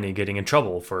is Hermione getting in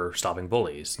trouble for stopping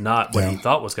bullies. Not what he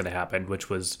thought was going to happen, which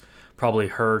was probably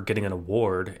her getting an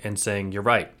award and saying, you're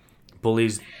right,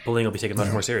 bullying will be taken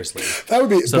much more seriously. That would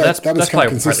be, so that's probably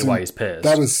partly why he's pissed.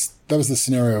 That was the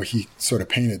scenario he sort of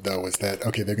painted, though, was that,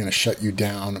 okay, they're going to shut you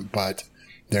down, but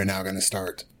they're now going to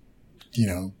start,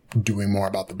 doing more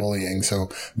about the bullying. So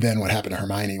then what happened to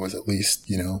Hermione was at least,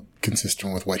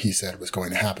 consistent with what he said was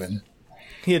going to happen.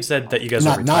 He had said that you guys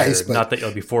will retire, not that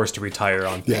you'll be forced to retire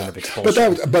on pain of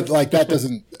expulsion. But that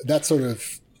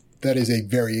is a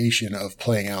variation of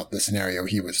playing out the scenario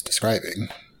he was describing.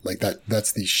 Like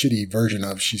that's the shitty version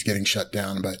of she's getting shut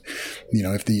down. But,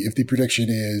 if the prediction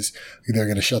is they're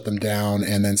going to shut them down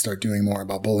and then start doing more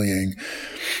about bullying,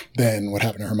 then what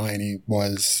happened to Hermione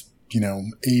was,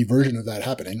 a version of that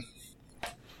happening.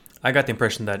 I got the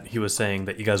impression that he was saying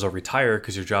that you guys will retire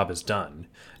because your job is done,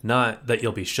 not that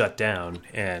you'll be shut down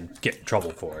and get in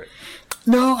trouble for it.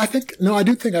 I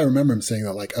do think I remember him saying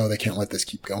that, like, oh, they can't let this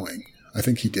keep going. I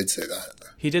think he did say that.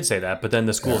 He did say that, but then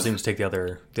the school seems to take the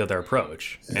other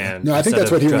approach. Yeah. And I think that's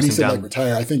what when he said like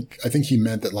retire. I think he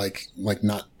meant that like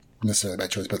not necessarily by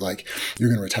choice, but like you're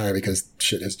going to retire because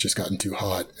shit has just gotten too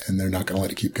hot and they're not going to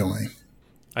let it keep going.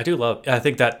 I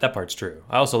think that part's true.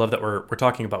 I also love that we're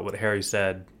talking about what Harry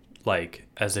said, like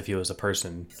as if he was a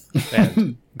person,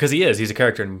 and because he's a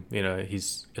character, and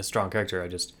he's a strong character.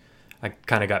 I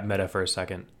kind of got meta for a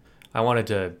second. I wanted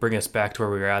to bring us back to where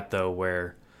we were at, though,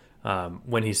 where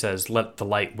when he says, let the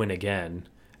light win again.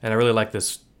 And I really like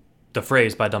this the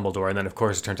phrase by Dumbledore, and then of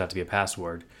course it turns out to be a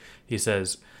password. He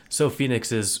says, so might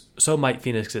phoenixes,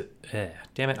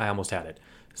 damn it, I almost had it.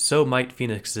 So might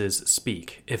phoenixes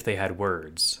speak if they had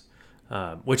words.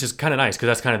 Which is kind of nice, because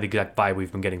that's kind of the exact vibe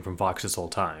we've been getting from Vox this whole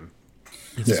time.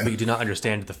 It says, but you do not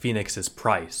understand the phoenix's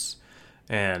price.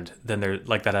 And then there,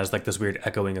 like, that has like this weird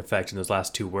echoing effect in those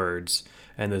last two words,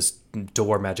 and this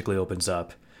door magically opens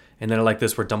up. And then I like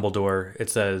this where Dumbledore, it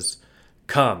says,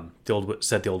 "Come,"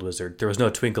 said the old wizard. There was no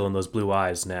twinkle in those blue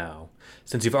eyes now.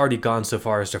 Since you've already gone so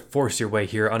far as to force your way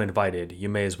here uninvited, you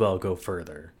may as well go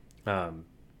further.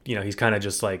 He's kind of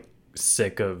just like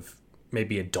sick of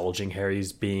maybe indulging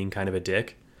Harry's being kind of a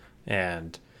dick.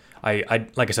 And I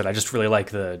like I said, I just really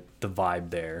like the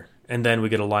vibe there. And then we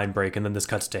get a line break, and then this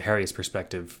cuts to Harry's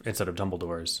perspective instead of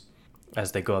Dumbledore's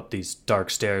as they go up these dark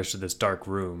stairs to this dark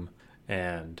room.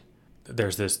 And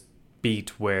there's this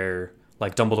beat where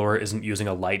like Dumbledore isn't using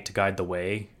a light to guide the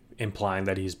way, implying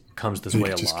that he comes this way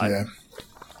a lot. Yeah.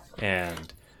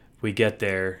 And we get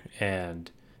there,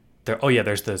 and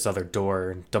there's this other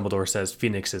door. Dumbledore says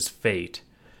Phoenix's fate.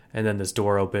 And then this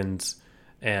door opens,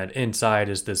 and inside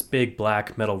is this big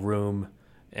black metal room,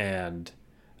 and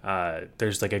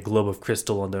there's like a globe of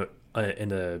crystal in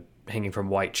the hanging from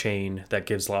white chain that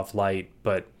gives off light.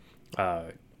 But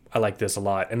I like this a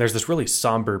lot. And there's this really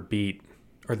somber beat,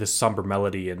 or this somber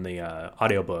melody in the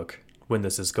audiobook when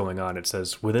this is going on. It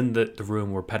says, within the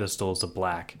room were pedestals of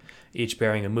black, each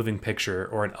bearing a moving picture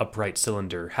or an upright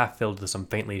cylinder half filled with some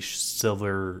faintly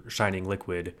silver shining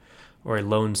liquid, or a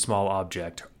lone small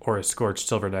object, or a scorched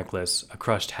silver necklace, a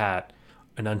crushed hat,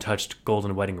 an untouched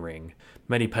golden wedding ring.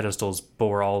 Many pedestals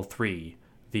bore all three,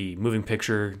 the moving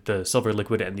picture, the silver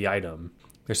liquid, and the item.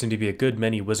 There seemed to be a good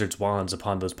many wizards' wands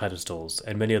upon those pedestals,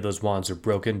 and many of those wands were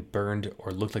broken, burned,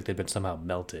 or looked like they'd been somehow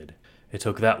melted. It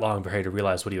took that long for Harry to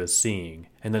realize what he was seeing,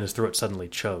 and then his throat suddenly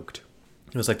choked.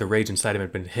 It was like the rage inside him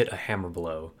had been hit a hammer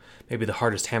blow, maybe the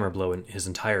hardest hammer blow in his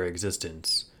entire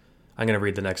existence. I'm going to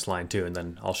read the next line too, and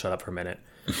then I'll shut up for a minute.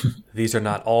 These are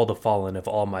not all the fallen of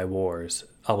all my wars,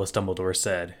 Albus Dumbledore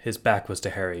said. His back was to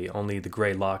Harry, only the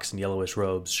grey locks and yellowish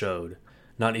robes showed.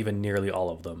 Not even nearly all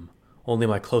of them. Only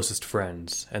my closest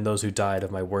friends, and those who died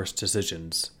of my worst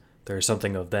decisions. There is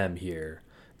something of them here.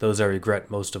 Those I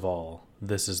regret most of all.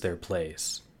 This is their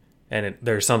place. And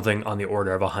there's something on the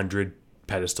order of 100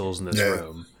 pedestals in this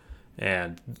room.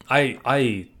 And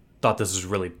I thought this was a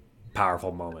really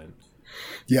powerful moment.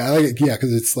 Yeah, I like it. Yeah,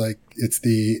 because it's like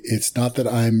it's not that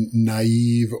I'm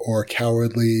naive or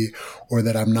cowardly or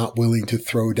that I'm not willing to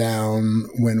throw down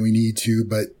when we need to,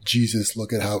 but Jesus,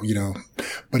 look at how,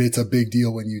 but it's a big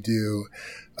deal when you do.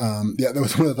 That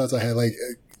was one of the thoughts I had. Like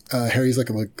Harry's like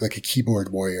a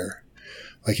keyboard warrior.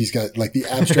 Like he's got like the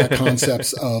abstract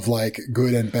concepts of like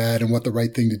good and bad and what the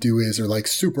right thing to do is are like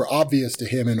super obvious to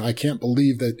him. And I can't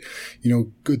believe that,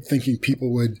 good thinking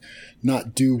people would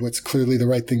not do what's clearly the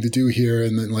right thing to do here.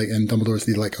 And then and Dumbledore's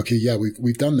like, okay, yeah,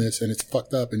 we've done this and it's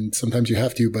fucked up and sometimes you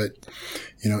have to, but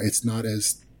it's not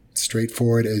as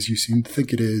straightforward as you seem to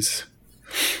think it is.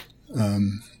 Yeah,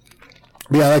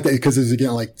 I like that because it's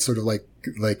again, like sort of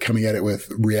like coming at it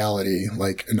with reality.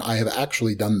 Like, and I have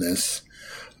actually done this.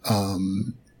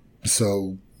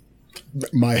 So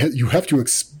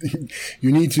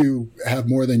you need to have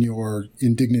more than your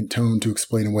indignant tone to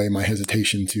explain away my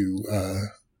hesitation to,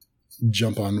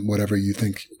 jump on whatever you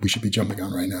think we should be jumping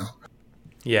on right now.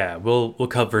 Yeah, we'll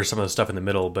cover some of the stuff in the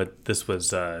middle, but this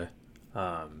was, a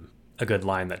good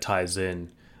line that ties in.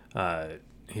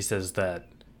 He says that,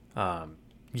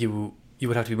 you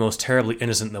would have to be most terribly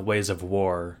innocent in the ways of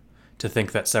war to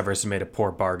think that Severus made a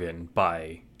poor bargain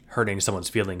by hurting someone's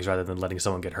feelings rather than letting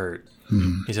someone get hurt.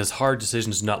 Mm-hmm. He says, hard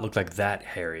decisions do not look like that,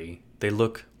 Harry. They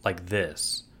look like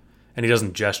this. And he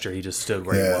doesn't gesture, he just stood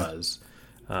where he was.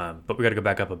 But we got to go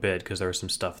back up a bit because there was some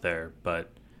stuff there.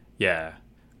 But yeah,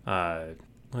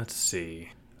 let's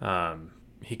see.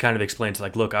 He kind of explains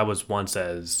like, look, I was once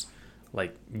as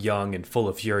like young and full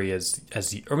of fury as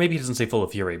or maybe he doesn't say full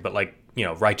of fury, but like,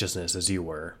 righteousness as you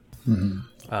were. Mm-hmm.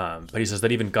 But he says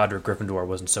that even Godric Gryffindor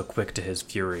wasn't so quick to his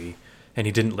fury. And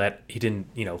he didn't,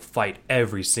 fight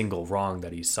every single wrong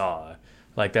that he saw.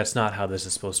 Like, that's not how this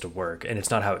is supposed to work. And it's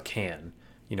not how it can.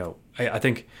 I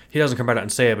think he doesn't come right out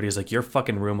and say it, but he's like, your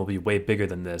fucking room will be way bigger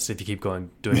than this if you keep doing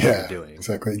what you're doing.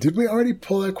 Exactly. Did we already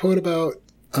pull that quote about,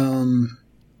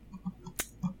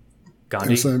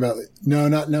 Gandhi? Something about,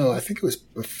 no. I think it was,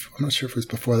 I'm not sure if it was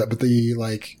before that, but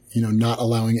the, not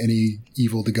allowing any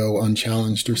evil to go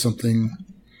unchallenged or something.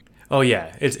 Oh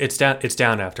yeah, it's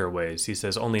down after a ways. He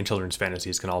says only in children's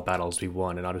fantasies can all battles be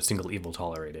won and not a single evil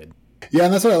tolerated. Yeah,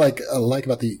 and that's what I like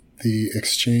about the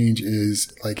exchange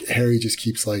is like Harry just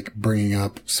keeps like bringing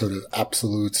up sort of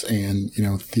absolutes and,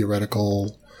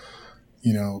 theoretical,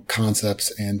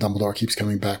 concepts, and Dumbledore keeps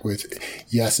coming back with,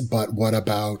 yes, but what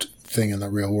about thing in the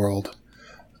real world?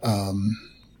 And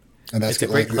that's It's a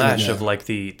great clash yeah. of like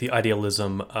the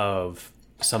idealism of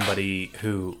somebody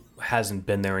who hasn't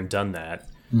been there and done that,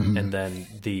 and then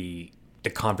the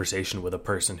conversation with a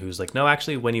person who's like, no,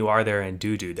 actually, when you are there and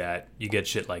do that, you get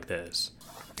shit like this.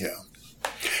 Yeah.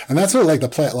 And that's sort of like the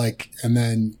play, like, and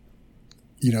then,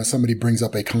 somebody brings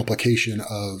up a complication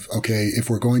of, okay, if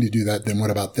we're going to do that, then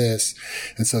what about this?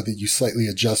 And so that you slightly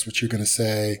adjust what you're going to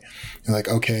say. You're like,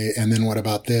 okay, and then what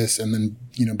about this? And then,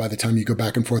 by the time you go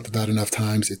back and forth with that enough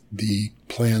times, the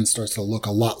plan starts to look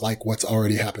a lot like what's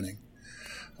already happening.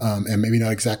 And maybe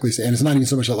not exactly, and it's not even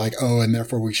so much like, oh, and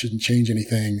therefore we shouldn't change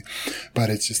anything, but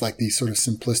it's just like the sort of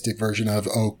simplistic version of,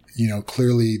 oh,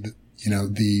 clearly,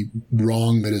 the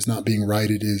wrong that is not being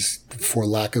righted is for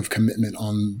lack of commitment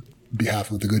on behalf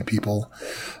of the good people.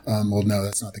 Well, no,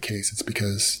 that's not the case. It's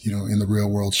because, in the real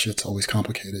world, shit's always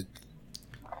complicated.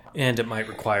 And it might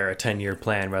require a 10-year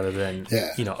plan rather than,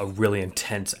 Yeah. A really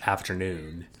intense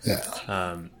afternoon.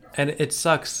 Yeah. And it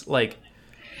sucks, like,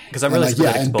 because I'm really and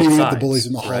sympathetic to and both beating sides. up the bullies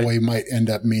in the hallway right? might end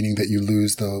up meaning that you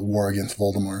lose the war against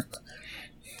Voldemort.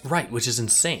 Right, which is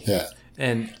insane. Yeah.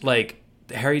 And, like,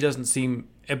 Harry doesn't seem...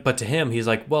 But to him, he's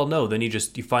like, well, no, then you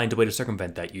find a way to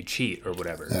circumvent that. You cheat or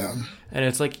whatever. Yeah. And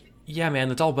it's like, yeah, man,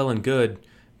 that's all well and good,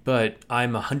 but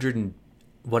I'm 100 and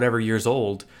whatever years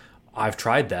old. I've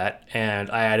tried that, and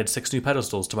I added 6 new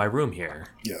pedestals to my room here.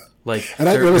 Yeah. Like, And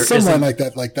there was someone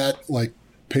isn't- like that,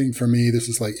 paying for me. This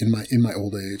is like in my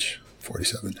old age,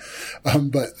 47.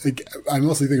 But like, I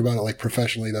mostly think about it like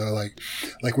professionally though,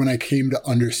 like when I came to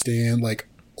understand like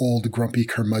old grumpy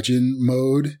curmudgeon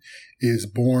mode is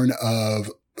born of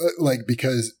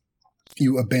because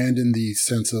you abandon the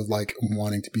sense of like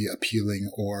wanting to be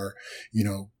appealing or,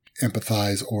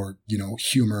 empathize or,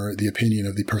 humor the opinion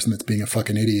of the person that's being a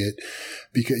fucking idiot,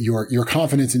 because your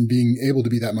confidence in being able to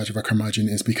be that much of a curmudgeon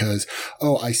is because,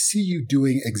 oh, I see you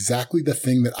doing exactly the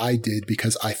thing that I did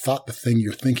because I thought the thing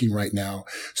you're thinking right now.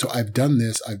 So I've done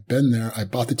this. I've been there. I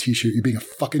bought the t-shirt. You're being a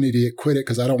fucking idiot. Quit it.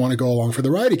 Cause I don't want to go along for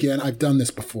the ride again. I've done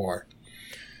this before.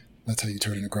 That's how you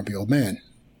turn into a grumpy old man.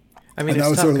 I mean, and that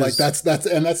was tough sort of like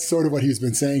that's sort of what he's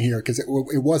been saying here, because it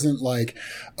wasn't like,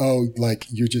 oh, like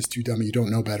you're just too dumb and you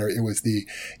don't know better. It was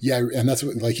and that's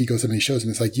what, like, he goes up and he shows him.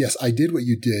 It's like, yes, I did what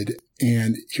you did,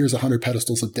 and here's 100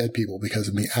 pedestals of dead people because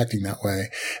of me acting that way.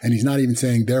 And he's not even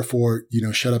saying, therefore,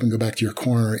 shut up and go back to your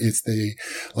corner. It's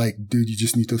like, dude, you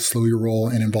just need to slow your roll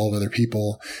and involve other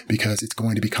people because it's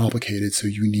going to be complicated. So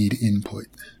you need input.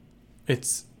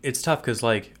 It's tough because,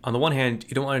 like, on the one hand,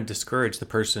 you don't want to discourage the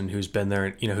person who's been there,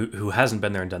 who hasn't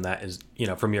been there and done that, is,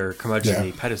 from your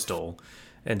curmudgeonly pedestal,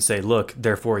 and say, look,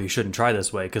 therefore you shouldn't try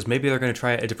this way, because maybe they're going to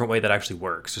try it a different way that actually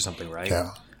works or something, right?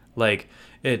 Yeah. Like,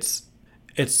 it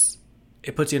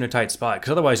puts you in a tight spot,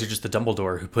 because otherwise you're just the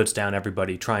Dumbledore who puts down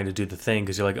everybody trying to do the thing,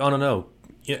 because you're like, oh, no.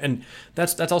 And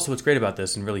that's also what's great about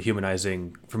this and really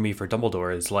humanizing for me for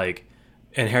Dumbledore is, like,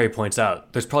 and Harry points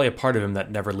out, there's probably a part of him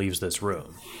that never leaves this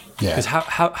room. Yeah. Because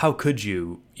how could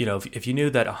you, if you knew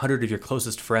that 100 of your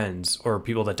closest friends or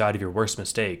people that died of your worst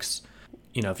mistakes,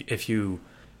 if you,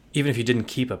 even if you didn't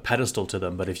keep a pedestal to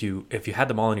them, but if you had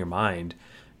them all in your mind,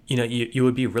 you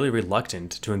would be really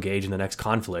reluctant to engage in the next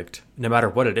conflict, no matter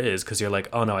what it is, because you're like,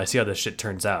 oh no, I see how this shit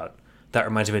turns out. That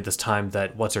reminds me of this time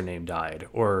that what's-her-name died.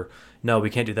 Or, no, we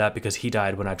can't do that because he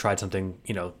died when I tried something,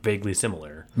 vaguely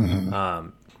similar. Mm-hmm.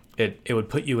 It would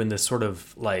put you in this sort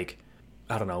of, like,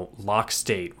 I don't know, lock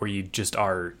state where you just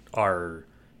are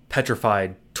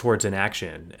petrified towards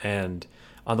inaction. And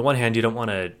on the one hand, you don't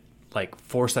want to, like,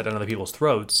 force that down other people's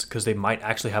throats because they might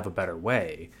actually have a better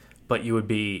way. But you would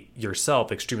be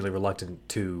yourself extremely reluctant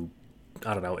to,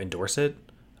 I don't know, endorse it.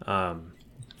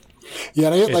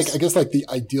 Yeah, and I guess the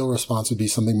ideal response would be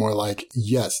something more like,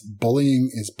 yes, bullying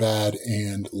is bad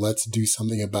and let's do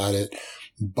something about it.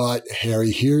 But Harry,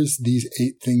 here's these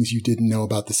 8 things you didn't know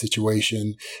about the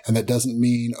situation. And that doesn't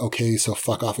mean, okay, so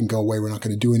fuck off and go away. We're not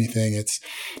going to do anything. It's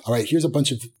all right. Here's a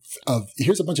bunch of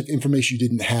information you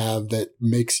didn't have that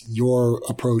makes your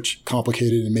approach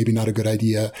complicated and maybe not a good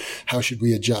idea. How should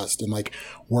we adjust and like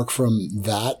work from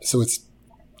that?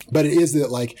 But it is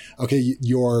that, like, okay,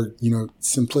 your,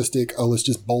 simplistic, oh, let's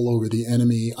just bowl over the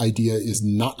enemy idea is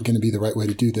not going to be the right way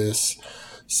to do this.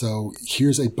 So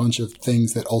here's a bunch of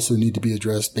things that also need to be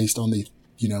addressed based on the,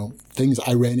 things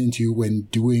I ran into when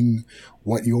doing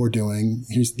what you're doing.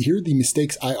 Here are the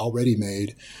mistakes I already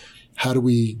made. How do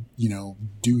we,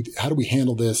 how do we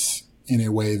handle this in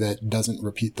a way that doesn't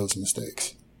repeat those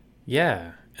mistakes?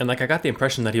 Yeah. And like I got the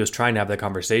impression that he was trying to have that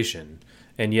conversation.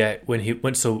 And yet when he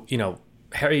went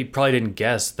Harry probably didn't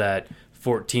guess that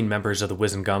 14 members of the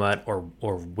Wizengamot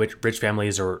or rich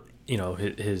families or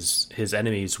his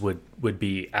enemies would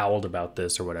be owled about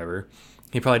this or whatever.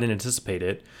 He probably didn't anticipate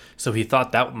it, so he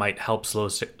thought that might help slow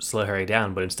Harry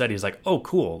down. But instead, he's like, "Oh,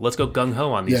 cool! Let's go gung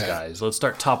ho on these Yeah. guys. Let's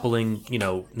start toppling,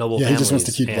 noble Yeah, he families." just wants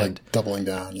to keep And like doubling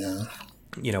down. Yeah.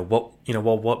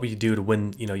 what will you do to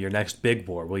win your next big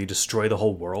war? Will you destroy the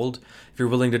whole world? If you're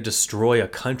willing to destroy a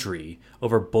country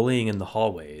over bullying in the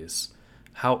hallways,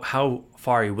 how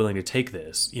far are you willing to take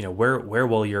this? Where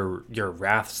will your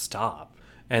wrath stop?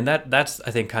 And that's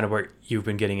I think kind of where you've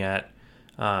been getting at,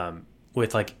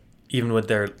 with like even with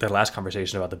their last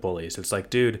conversation about the bullies. It's like,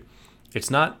 dude, it's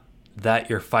not that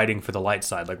you're fighting for the light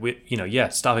side. Like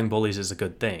yes, stopping bullies is a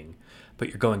good thing, but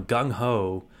you're going gung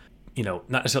ho, not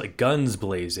necessarily guns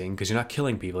blazing because you're not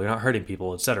killing people, you're not hurting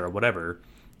people, etc., whatever.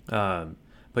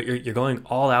 But you're going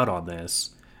all out on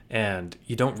this, and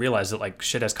you don't realize that like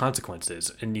shit has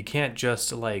consequences, and you can't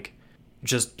just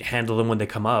handle them when they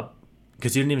come up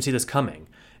because you didn't even see this coming.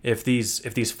 If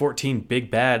these 14 big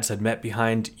bads had met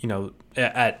behind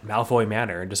at Malfoy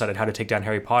Manor and decided how to take down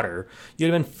Harry Potter,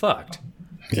 you'd have been fucked.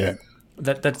 Yeah.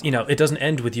 That's it doesn't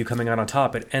end with you coming out on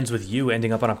top. It ends with you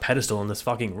ending up on a pedestal in this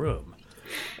fucking room.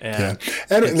 And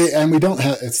and we don't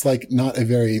have, it's like not a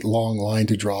very long line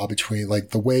to draw between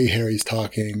like the way Harry's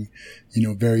talking,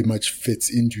 very much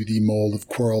fits into the mold of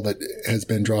Quirrell that has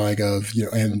been drawing of,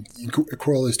 and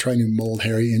Quirrell is trying to mold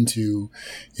Harry into,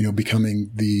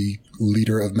 becoming the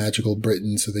leader of magical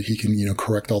Britain so that he can,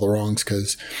 correct all the wrongs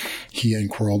because he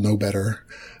and Quirrell know better.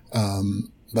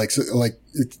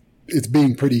 It's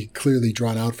being pretty clearly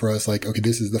drawn out for us. Like, okay,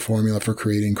 this is the formula for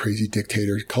creating crazy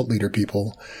dictator cult leader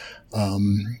people.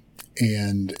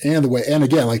 And the way, and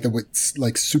again, like the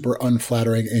like super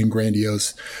unflattering and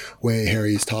grandiose way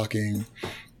Harry's talking,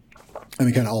 and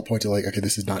they kind of all point to like, okay,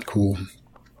 this is not cool.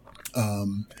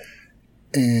 And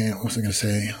what was I going to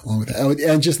say along with that? Oh,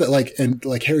 and just that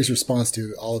like Harry's response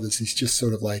to all of this, he's just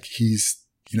sort of like, he's,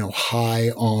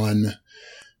 high on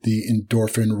the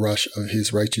endorphin rush of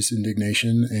his righteous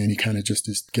indignation. And he kind of just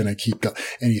is going to keep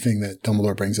anything that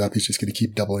Dumbledore brings up. He's just going to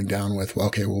keep doubling down with, well,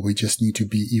 okay, well, we just need to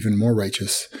be even more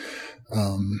righteous.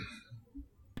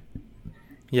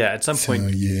 At some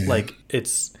point, like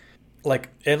it's like,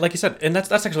 and like you said, and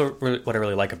that's actually what I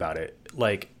really like about it.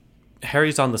 Like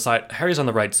Harry's on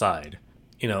the right side.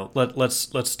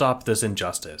 Let's stop this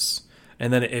injustice.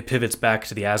 And then it pivots back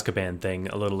to the Azkaban thing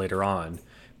a little later on.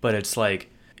 But it's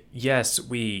like, yes,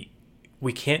 we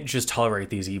can't just tolerate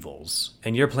these evils.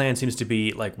 And your plan seems to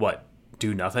be like, what?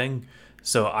 Do nothing?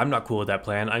 So I'm not cool with that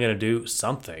plan. I'm going to do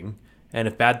something. And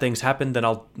if bad things happen, then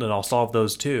I'll solve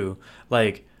those too.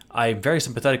 Like, I'm very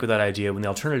sympathetic with that idea when the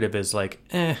alternative is like,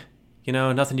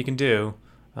 nothing you can do.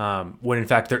 When in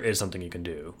fact there is something you can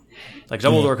do. Like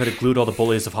Dumbledore could have glued all the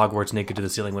bullies of Hogwarts naked to the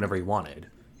ceiling whenever he wanted.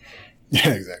 Yeah,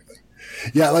 exactly.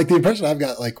 Yeah, like the impression I've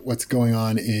got, like what's going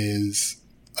on is,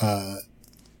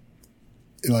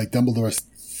 like Dumbledore's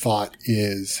thought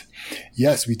is,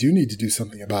 yes, we do need to do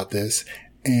something about this.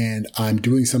 And I'm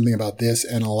doing something about this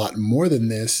and a lot more than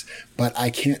this, but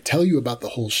I can't tell you about the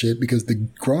whole shit because the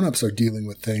grown-ups are dealing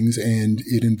with things and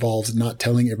it involves not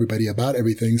telling everybody about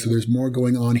everything. So there's more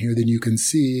going on here than you can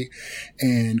see,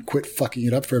 and quit fucking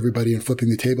it up for everybody and flipping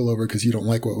the table over because you don't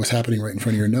like what was happening right in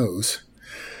front of your nose.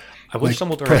 I wish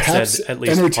Dumbledore had said at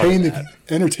least entertain part of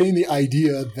that. Entertain the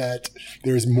idea that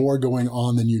there's more going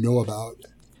on than you know about.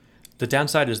 The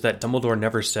downside is that Dumbledore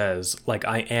never says, like,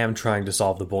 I am trying to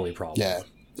solve the bully problem. Yeah.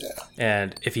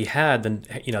 And if he had, then,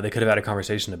 they could have had a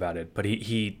conversation about it. But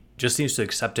he just seems to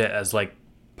accept it as, like,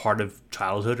 part of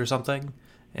childhood or something.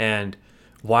 And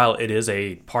while it is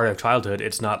a part of childhood,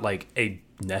 it's not, like, a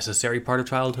necessary part of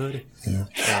childhood. Yeah.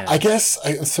 I guess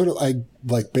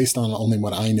based on only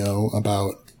what I know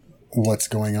about what's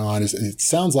going on, is it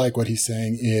sounds like what he's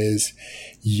saying is,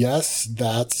 yes,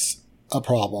 that's a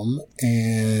problem,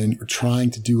 and we're trying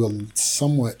to do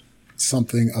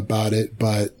something about it,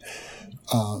 but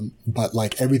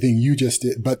like everything you just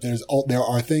did, but there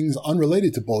are things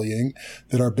unrelated to bullying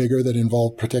that are bigger, that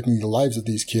involve protecting the lives of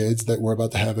these kids, that we're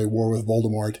about to have a war with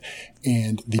Voldemort,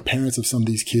 and the parents of some of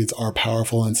these kids are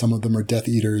powerful and some of them are Death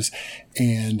Eaters,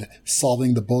 and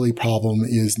solving the bully problem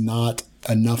is not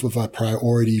enough of a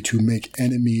priority to make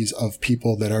enemies of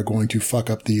people that are going to fuck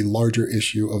up the larger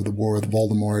issue of the war with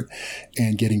Voldemort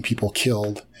and getting people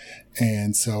killed.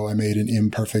 And so I made an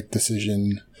imperfect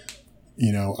decision,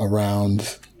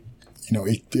 around,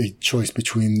 a choice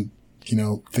between,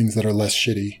 things that are less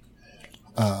shitty.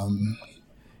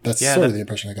 That's sort of the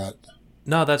impression I got.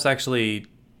 No, that's actually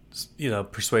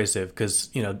persuasive because,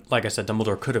 like I said,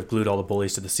 Dumbledore could have glued all the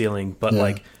bullies to the ceiling, but Yeah.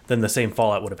 like then the same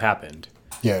fallout would have happened.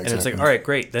 Yeah, And it's exactly. like, all right,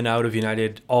 great. Then I would have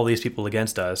united all these people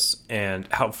against us, and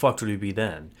how fucked would we be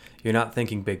then? You're not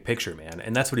thinking big picture, man.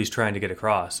 And that's what he's trying to get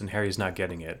across, and Harry's not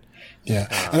getting it. Yeah,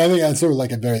 and I think that's sort of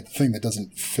like a very thing that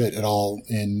doesn't fit at all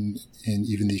in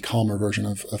even the calmer version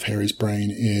of Harry's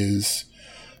brain is,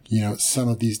 some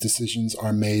of these decisions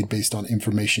are made based on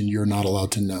information you're not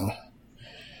allowed to know.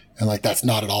 And like, that's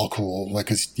not at all cool. Like,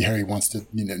 cause Harry wants to,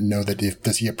 know that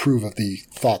does he approve of the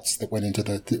thoughts that went into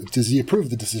does he approve of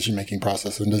the decision-making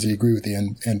process, and does he agree with the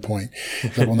end point?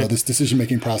 Like, well, no, this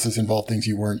decision-making process involved things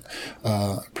you weren't,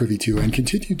 privy to and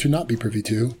continue to not be privy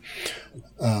to.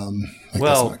 That's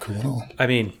not cool at all. I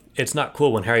mean, it's not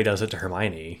cool when Harry does it to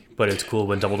Hermione, but it's cool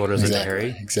when Dumbledore does it to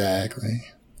Harry. Exactly.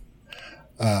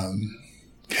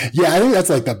 Yeah, I think that's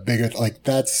like the bigger, like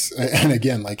that's, and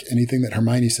again, like anything that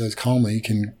Hermione says calmly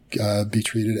can be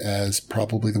treated as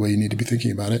probably the way you need to be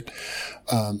thinking about it.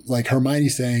 Like Hermione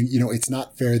saying, it's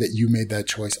not fair that you made that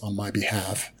choice on my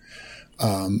behalf.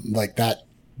 Like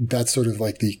that's sort of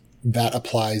like that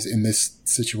applies in this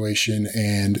situation,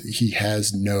 and he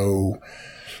has no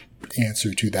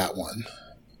answer to that one.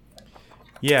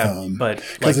 Yeah, but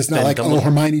because it's not like,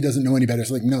 Hermione doesn't know any better. It's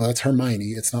like, no, that's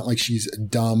Hermione. It's not like she's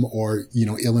dumb or,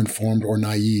 ill-informed or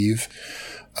naive.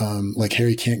 Like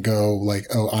Harry can't go like,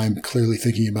 oh, I'm clearly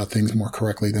thinking about things more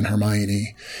correctly than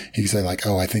Hermione. He can say like,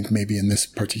 oh, I think maybe in this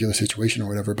particular situation or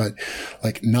whatever, but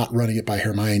like not running it by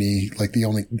Hermione. Like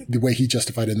the way he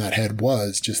justified in that head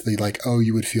was just the like, oh,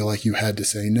 you would feel like you had to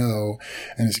say no.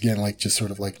 And it's again, like just sort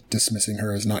of like dismissing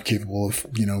her as not capable of,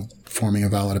 forming a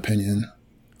valid opinion.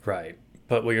 Right.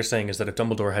 But what you're saying is that if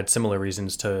Dumbledore had similar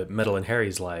reasons to meddle in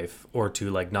Harry's life or to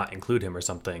like not include him or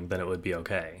something, then it would be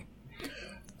okay.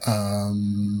 Wait,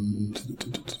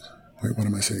 what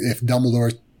am I saying? If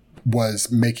Dumbledore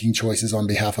was making choices on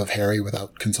behalf of Harry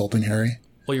without consulting Harry?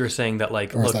 Well, you were saying that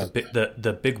like, look,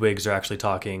 the bigwigs are actually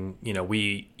talking,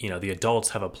 the adults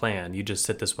have a plan. You just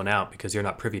sit this one out because you're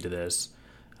not privy to this.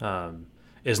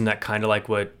 Isn't that kind of like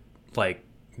what like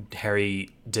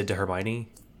Harry did to Hermione?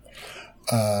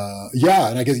 Yeah,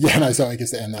 and I guess,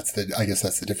 and that's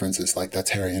the difference is like, that's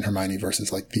Harry and Hermione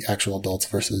versus like the actual adults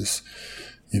versus,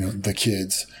 the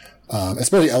kids.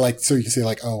 Especially I like, so you can say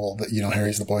like, oh, well,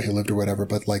 Harry's the boy who lived or whatever,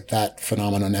 but like that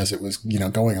phenomenon as it was,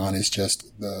 going on is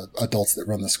just the adults that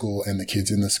run the school and the kids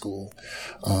in the school.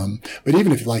 But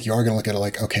even if like, you are going to look at it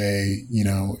like, okay,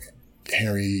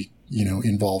 Harry,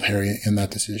 involve Harry in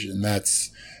that decision.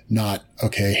 That's not,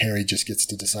 okay, Harry just gets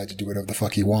to decide to do whatever the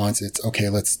fuck he wants. It's, okay,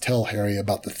 let's tell Harry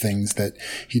about the things that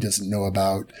he doesn't know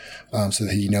about, so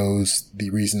that he knows the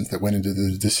reasons that went into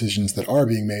the decisions that are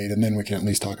being made. And then we can at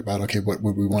least talk about, okay, what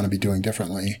would we want to be doing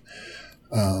differently?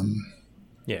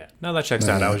 Yeah, no, that checks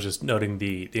out. I was just noting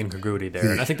the incongruity there.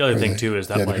 And I think the other thing too is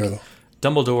that like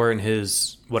Dumbledore and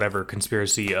his whatever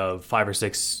conspiracy of 5 or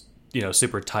 6,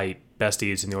 super tight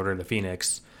besties in the Order of the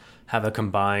Phoenix have a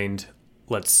combined,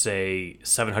 let's say,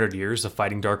 700 years of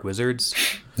fighting dark wizards,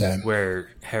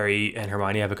 where Harry and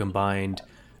Hermione have a combined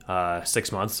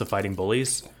 6 months of fighting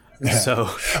bullies. Yeah. So,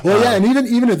 and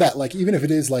even if that, like, even if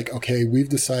it is like, okay, we've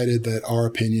decided that our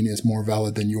opinion is more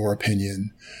valid than your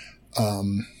opinion,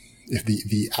 if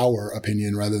the our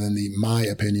opinion rather than the my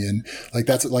opinion, like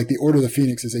that's like the Order of the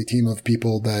Phoenix is a team of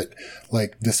people that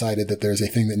like decided that there's a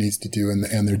thing that needs to do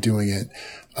and they're doing it.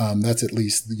 That's at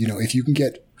least, if you can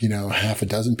get, half a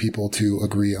dozen people to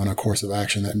agree on a course of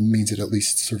action, that means it at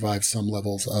least survives some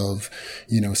levels of,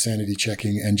 sanity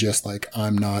checking and just like,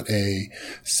 I'm not a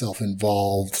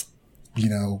self-involved,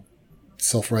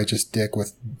 self-righteous dick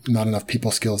with not enough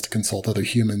people skills to consult other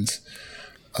humans.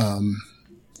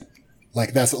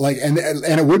 Like that's like, and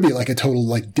it would be like a total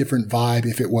like different vibe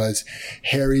if it was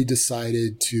Harry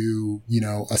decided to,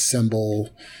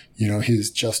 assemble, his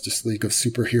Justice League of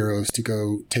superheroes to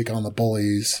go take on the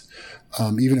bullies.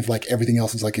 Even if like everything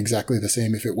else is like exactly the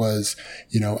same, if it was,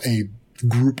 a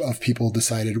group of people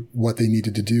decided what they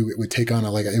needed to do, it would take on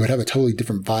it would have a totally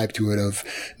different vibe to it of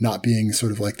not being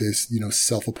sort of like this,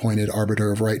 self-appointed arbiter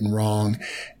of right and wrong,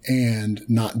 and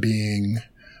not being,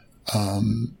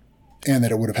 and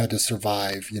that it would have had to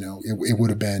survive, it would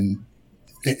have been,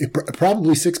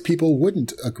 probably 6 people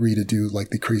wouldn't agree to do like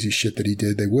the crazy shit that he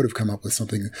did. They would have come up with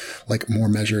something like more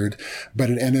measured, but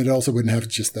it also wouldn't have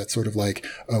just that sort of like,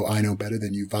 oh, I know better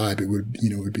than you vibe. It would,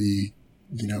 it would be,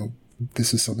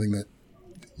 this is something that,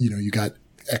 you got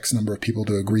X number of people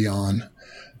to agree on,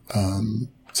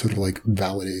 sort of like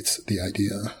validates the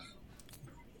idea.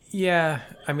 Yeah.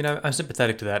 I mean, I'm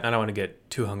sympathetic to that, and I don't want to get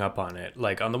too hung up on it.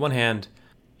 Like, on the one hand,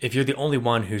 if you're the only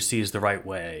one who sees the right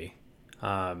way,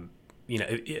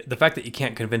 the fact that you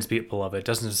can't convince people of it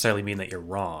doesn't necessarily mean that you're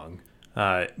wrong.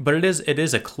 But it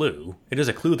is a clue. It is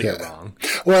a clue that you're wrong.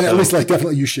 Well, and at least like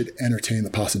definitely you should entertain the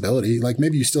possibility. Like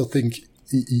maybe you still think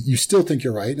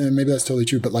you're right, and maybe that's totally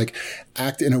true. But like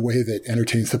act in a way that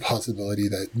entertains the possibility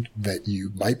that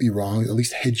you might be wrong. At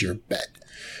least hedge your bet,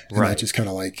 and not just kind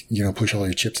of like push all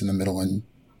your chips in the middle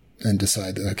and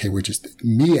decide that okay, we're just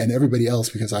me and everybody else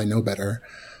because I know better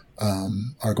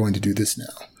are going to do this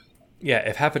now. Yeah,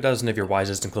 if half a dozen of your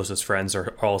wisest and closest friends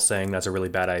are all saying that's a really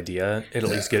bad idea,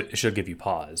 it should give you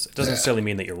pause. It doesn't necessarily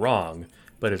mean that you're wrong,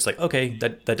 but it's like, okay,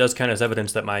 that does count as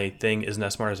evidence that my thing isn't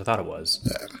as smart as I thought it was.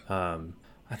 Yeah.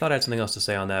 I thought I had something else to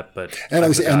say on that, but and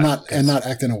not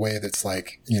act in a way that's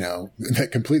like that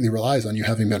completely relies on you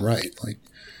having been right. Like,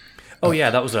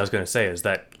 yeah, that was what I was going to say. Is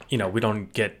that we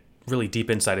don't get really deep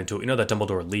insight into it. We know that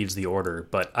Dumbledore leads the Order,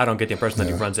 but I don't get the impression that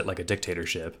he runs it like a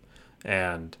dictatorship.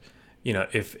 And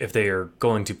if they are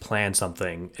going to plan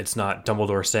something, it's not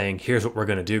Dumbledore saying, here's what we're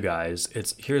going to do, guys.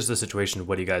 It's here's the situation.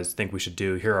 What do you guys think we should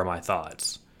do? Here are my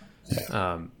thoughts.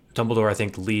 Yeah. Dumbledore, I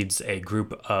think, leads a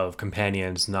group of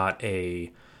companions, not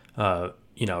a,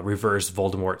 reverse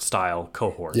Voldemort style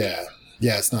cohort. Yeah.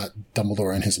 Yeah. It's not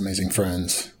Dumbledore and his amazing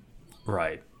friends.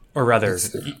 Right. Or rather,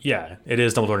 it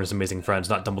is Dumbledore and his amazing friends,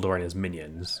 not Dumbledore and his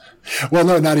minions. Well,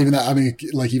 no, not even that. I mean,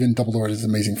 like even Dumbledore and his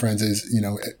amazing friends is,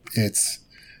 it's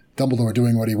Dumbledore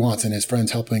doing what he wants and his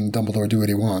friends helping Dumbledore do what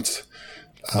he wants.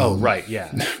 Right, yeah.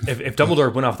 if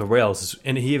Dumbledore went off the rails,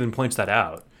 and he even points that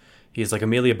out, he's like,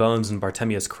 Amelia Bones and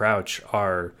Bartemius Crouch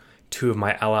are two of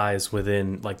my allies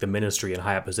within like the ministry in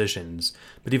high up positions,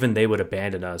 but even they would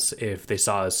abandon us if they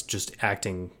saw us just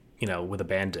acting, with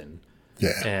abandon.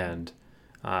 Yeah. And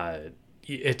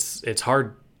it's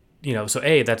hard, so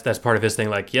A, that's part of his thing,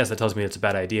 like, yes, that tells me it's a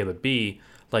bad idea, but B,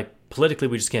 like, politically,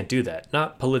 we just can't do that.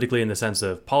 Not politically in the sense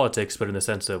of politics, but in the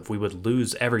sense of we would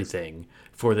lose everything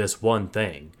for this one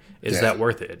thing. Is that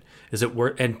worth it? Is it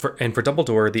worth? And for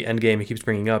Dumbledore, the end game he keeps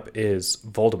bringing up is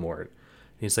Voldemort.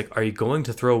 He's like, are you going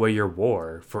to throw away your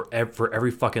war for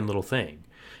every fucking little thing?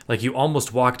 Like, you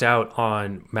almost walked out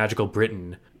on Magical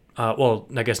Britain. Well,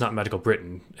 I guess not Magical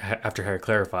Britain after Harry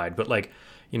clarified, but like,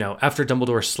 after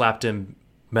Dumbledore slapped him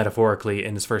metaphorically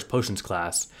in his first potions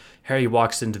class, Harry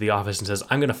walks into the office and says,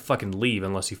 I'm going to fucking leave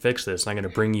unless you fix this, and I'm going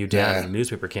to bring you down in a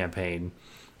newspaper campaign.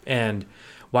 And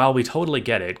while we totally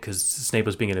get it, because Snape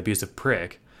was being an abusive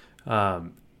prick,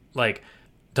 like,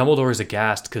 Dumbledore is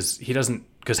aghast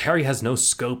because Harry has no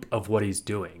scope of what he's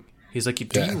doing. He's like,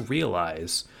 do you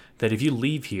realize that if you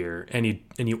leave here and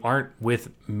you aren't with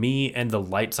me and the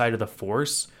light side of the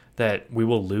Force, that we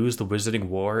will lose the Wizarding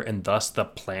War and thus the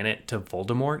planet to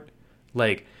Voldemort?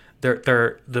 Like,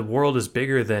 the world is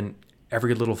bigger than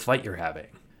every little fight you're having.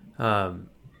 And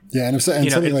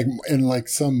something like in like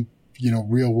some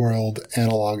real world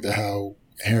analog to how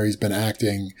Harry's been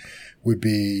acting would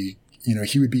be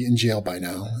he would be in jail by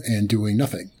now and doing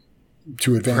nothing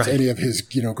to advance any of his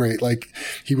great, like,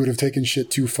 he would have taken shit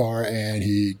too far and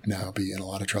he'd now be in a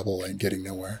lot of trouble and getting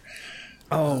nowhere.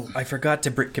 Oh, I forgot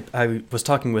to I was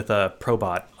talking with a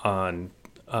Probot on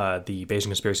the Bayesian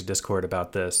Conspiracy Discord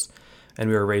about this. And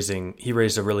he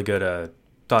raised a really good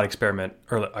thought experiment,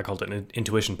 or I called it an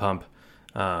intuition pump,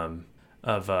 of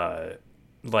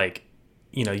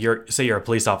you're a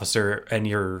police officer and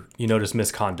you notice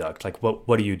misconduct. Like,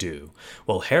 what do you do?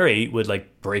 Well, Harry would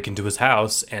like break into his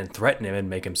house and threaten him and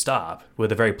make him stop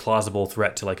with a very plausible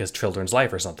threat to like his children's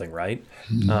life or something, right?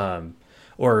 Mm-hmm.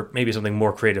 Or maybe something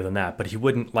more creative than that. But he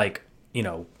wouldn't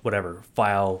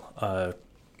file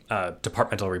a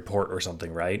departmental report or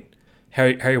something, right?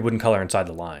 Harry wouldn't color inside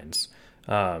the lines.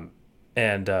 I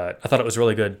thought it was a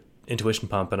really good intuition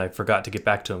pump, and I forgot to get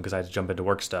back to him because I had to jump into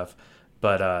work stuff.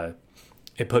 But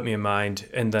it put me in mind,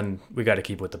 and then we got to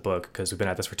keep with the book because we've been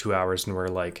at this for 2 hours, and we're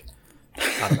like,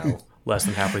 I don't know, less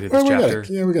than halfway through this chapter.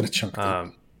 We got a chunk.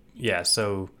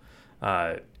 So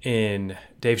in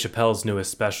Dave Chappelle's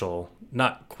newest special,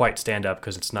 not quite stand-up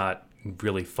because it's not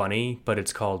really funny, but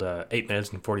it's called 8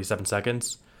 minutes and 47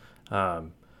 seconds.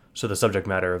 So the subject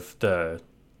matter of the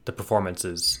performance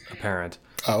is apparent.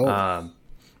 Oh.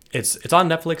 It's on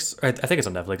Netflix. I think it's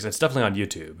on Netflix. It's definitely on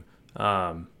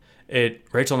YouTube.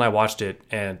 Rachel and I watched it,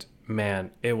 and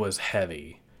man, it was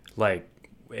heavy. Like,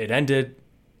 it ended,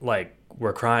 like,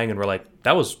 we're crying, and we're like,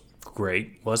 that was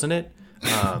great, wasn't it?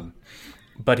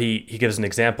 But he gives an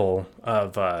example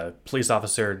of a police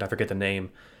officer, and I forget the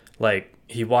name. Like,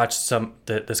 he watched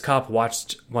this cop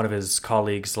watched one of his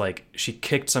colleagues, like, she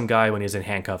kicked some guy when he was in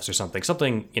handcuffs or something,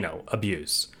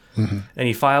 abuse. Mm-hmm. And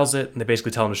he files it, and they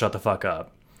basically tell him to shut the fuck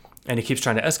up. And he keeps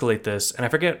trying to escalate this, and I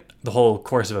forget the whole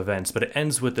course of events, but it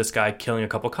ends with this guy killing a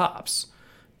couple cops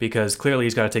because clearly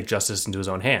he's got to take justice into his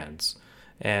own hands.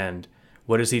 And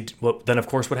then of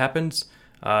course what happens?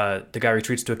 The guy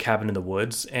retreats to a cabin in the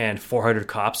woods, and 400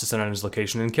 cops descend on his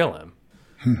location and kill him.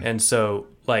 And so,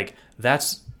 like,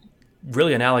 that's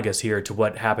really analogous here to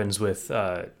what happens with,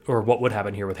 or what would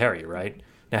happen here with Harry, right?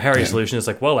 Now, Harry's solution is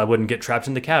like, well, I wouldn't get trapped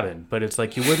in the cabin. But it's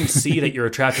like, you wouldn't see that you were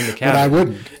trapped in the cabin I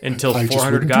wouldn't. until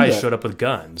 400 guys showed up with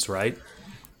guns, right?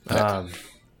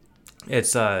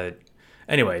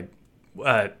 Anyway,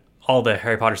 all the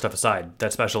Harry Potter stuff aside,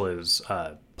 that special is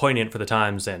poignant for the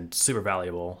times and super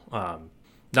valuable.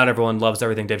 Not everyone loves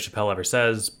everything Dave Chappelle ever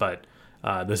says, but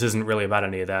this isn't really about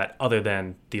any of that other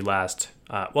than the last,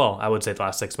 I would say the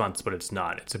last 6 months, but it's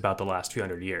not. It's about the last few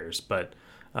hundred years. But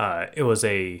it was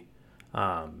a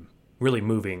really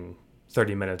moving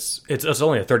 30 minutes. It's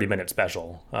only a 30-minute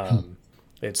special.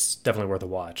 It's definitely worth a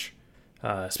watch.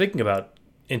 Speaking about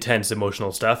intense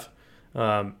emotional stuff,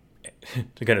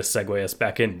 to kind of segue us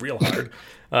back in real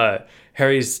hard,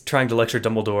 Harry's trying to lecture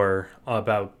Dumbledore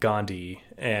about Gandhi,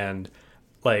 and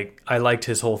like I liked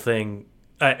his whole thing,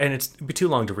 and it'd be too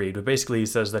long to read, but basically he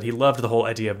says that he loved the whole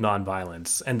idea of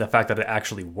nonviolence and the fact that it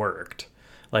actually worked.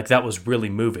 Like, that was really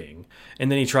moving.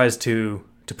 And then he tries to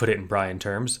put it in Brian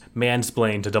terms,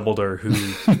 mansplain to Dumbledore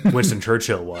who Winston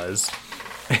Churchill was.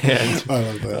 And I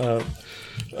love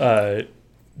that.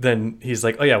 Then he's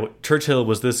like, oh yeah, Churchill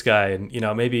was this guy, and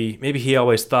maybe he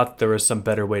always thought there was some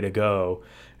better way to go.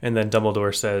 And then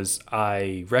Dumbledore says,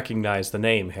 I recognize the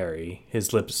name, Harry.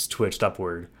 His lips twitched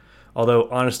upward. Although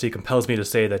honesty compels me to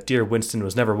say that dear Winston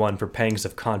was never one for pangs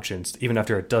of conscience, even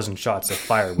after a dozen shots of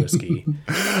fire whiskey.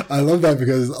 I love that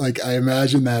because, like, I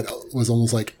imagine that was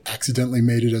almost like accidentally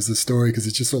made it as a story, because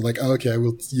it's just sort of like, oh, okay,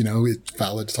 well, it's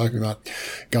valid talking about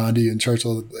Gandhi and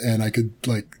Churchill, and I could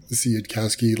like see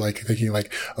Yudkowsky like thinking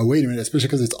like, oh, wait a minute, especially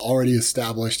because it's already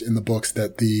established in the books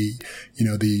that the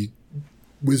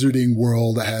wizarding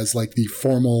world has like the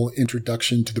formal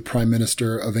introduction to the Prime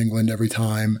Minister of England every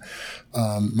time.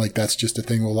 Like, that's just a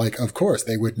thing. Well, like, of course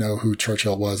they would know who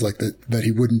Churchill was, like that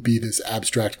he wouldn't be this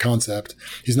abstract concept.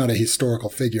 He's not a historical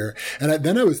figure. And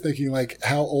then I was thinking, like,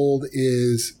 how old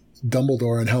is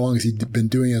Dumbledore and how long has he been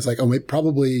doing it? It's like, oh, maybe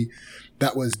probably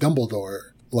that was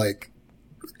Dumbledore. Like,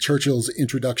 Churchill's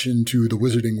introduction to the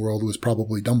wizarding world was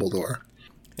probably Dumbledore.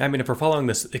 I mean, if we're following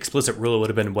this explicit rule, it would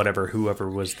have been whoever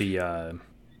was the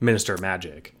Minister of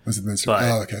Magic. Was it Minister? But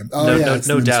oh, okay. Oh,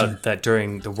 no doubt that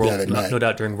during the world, no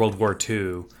doubt during World War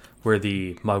II, were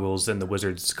the Muggles and the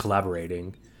Wizards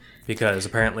collaborating, because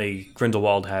apparently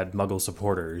Grindelwald had Muggle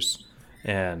supporters,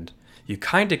 and you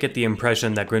kind of get the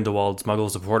impression that Grindelwald's Muggle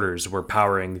supporters were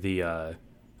powering the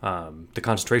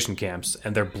concentration camps,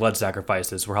 and their blood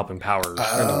sacrifices were helping power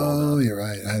Grindelwald. Oh, you're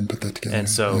right. I hadn't put that together. And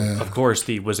so, of course,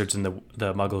 the Wizards and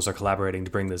the Muggles are collaborating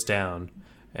to bring this down.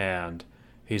 And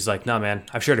he's like, "Nah, man,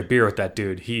 I've shared a beer with that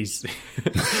dude. He's..."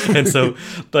 And so,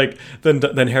 like,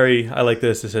 then Harry, I like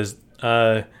this. It says,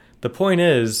 "The point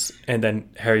is," and then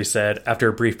Harry said, after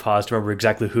a brief pause to remember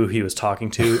exactly who he was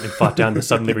talking to, and fought down the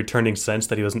suddenly returning sense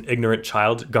that he was an ignorant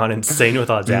child gone insane with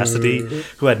audacity,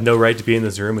 who had no right to be in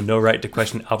this room and no right to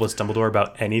question Albus Dumbledore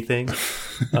about anything.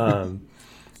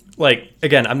 Like,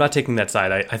 again, I'm not taking that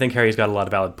side. I think Harry's got a lot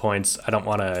of valid points. I don't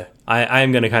want to... I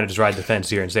am going to kind of just ride the fence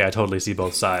here and say I totally see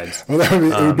both sides. Well,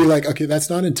 it would be like, okay, that's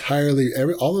not entirely...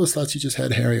 all those thoughts you just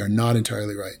had, Harry, are not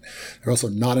entirely right. They're also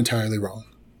not entirely wrong.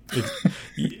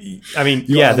 I mean,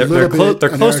 yeah, they're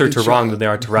closer to wrong than they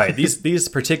are to right. These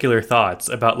particular thoughts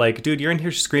about, like, dude, you're in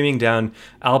here screaming down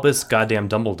Albus goddamn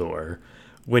Dumbledore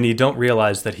when you don't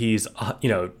realize that he's,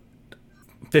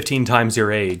 15 times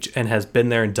your age and has been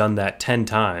there and done that 10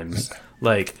 times.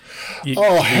 Like,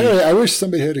 Harry, I wish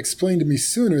somebody had explained to me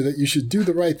sooner that you should do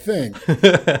the right thing.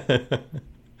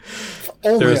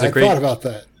 Only I thought about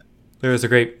that. There was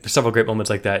several great moments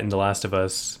like that in The Last of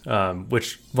Us,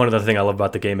 which one of the things I love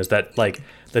about the game is that, like,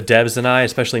 the devs and I,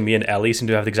 especially me and Ellie, seem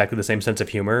to have exactly the same sense of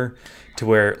humor, to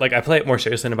where, like, I play it more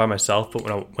seriously than by myself, but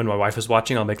when my wife is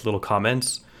watching, I'll make little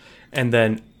comments. And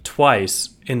then twice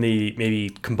in the maybe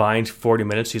combined 40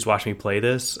 minutes she's watched me play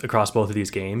this across both of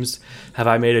these games, have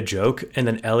I made a joke, and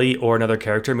then Ellie or another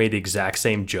character made the exact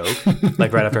same joke,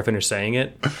 like right after I finished saying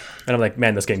it. And I'm like,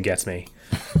 man, this game gets me.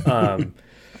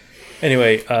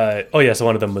 Anyway, so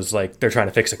one of them was like, they're trying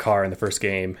to fix a car in the first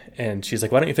game, and she's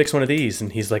like, why don't you fix one of these?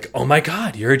 And he's like, oh my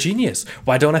god, you're a genius.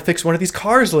 Why don't I fix one of these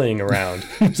cars laying around?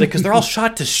 He's like, because they're all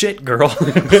shot to shit, girl.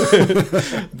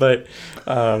 But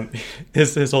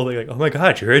his whole thing, like, oh my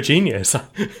god, you're a genius.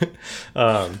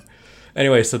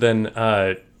 Anyway, so then,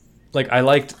 I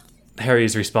liked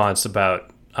Harry's response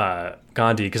about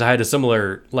Gandhi because I had a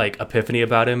similar like epiphany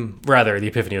about him. Rather, the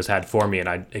epiphany was had for me, and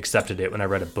I accepted it when I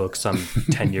read a book some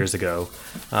 10 years ago.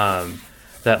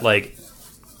 That like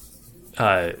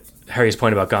Harry's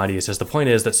point about Gandhi is just the point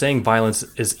is that saying violence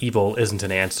is evil isn't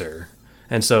an answer,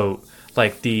 and so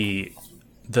like the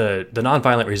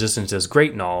nonviolent resistance is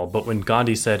great and all, but when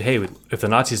Gandhi said, "Hey, if the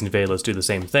Nazis invade, let's do the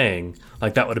same thing,"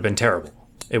 like that would have been terrible.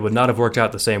 It would not have worked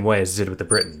out the same way as it did with the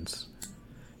Britons.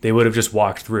 They would have just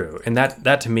walked through. And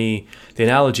that to me, the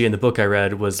analogy in the book I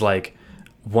read was like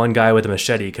one guy with a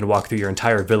machete can walk through your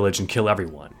entire village and kill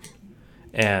everyone.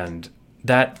 And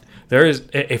that there is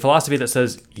a philosophy that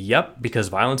says, yep, because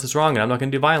violence is wrong and I'm not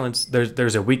going to do violence.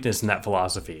 There's a weakness in that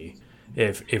philosophy.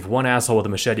 If one asshole with a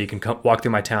machete can walk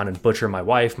through my town and butcher my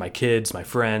wife, my kids, my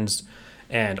friends,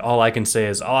 and all I can say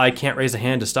is, oh, I can't raise a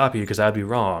hand to stop you because I'd be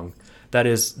wrong. That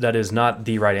is not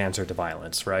the right answer to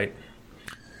violence, right?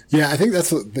 Yeah, I think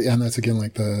that's again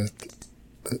like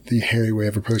the Harry way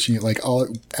of approaching it. Like all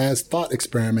as thought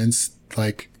experiments,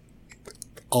 like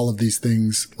all of these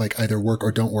things like either work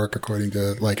or don't work according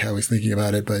to like how he's thinking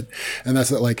about it. And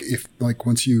that's like if like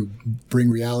once you bring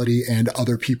reality and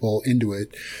other people into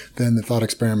it, then the thought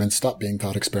experiments stop being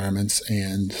thought experiments,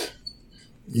 and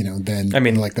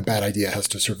then like the bad idea has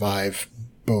to survive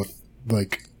both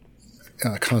like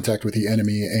contact with the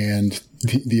enemy and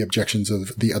the objections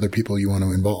of the other people you want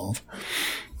to involve.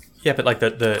 Yeah, but like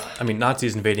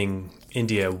Nazis invading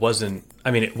India wasn't.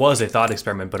 I mean, it was a thought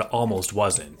experiment, but it almost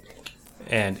wasn't,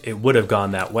 and it would have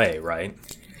gone that way, right?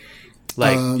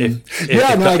 Like if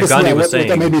Gandhi was saying, what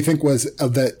that made me think was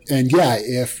of that, and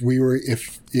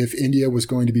if India was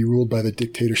going to be ruled by the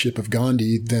dictatorship of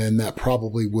Gandhi, then that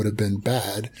probably would have been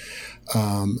bad.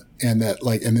 And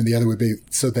then the other would be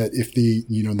so that if the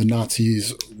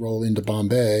Nazis roll into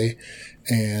Bombay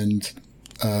and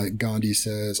Gandhi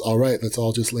says, all right, let's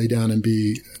all just lay down and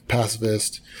be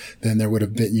pacifist, then there would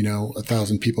have been,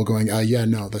 1,000 people going, yeah,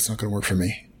 no, that's not going to work for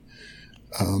me.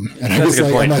 And that's a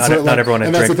good point. Not everyone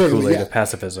had drank the Kool-Aid of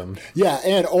pacifism. Yeah,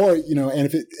 and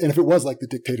if it was like the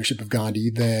dictatorship of Gandhi,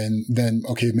 then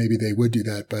okay, maybe they would do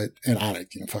that. But I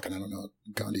don't know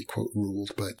Gandhi quote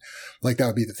ruled, but like that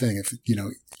would be the thing.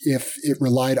 If it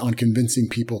relied on convincing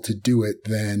people to do it,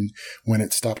 then when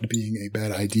it stopped being a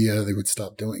bad idea, they would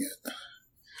stop doing it.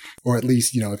 Or at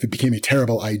least if it became a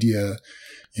terrible idea,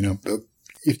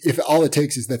 if all it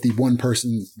takes is that the one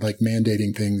person like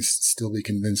mandating things still be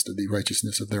convinced of the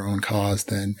righteousness of their own cause,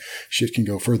 then shit can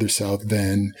go further south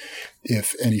than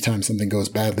if anytime something goes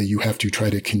badly, you have to try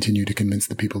to continue to convince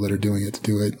the people that are doing it to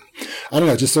do it. I don't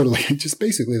know, just sort of like, just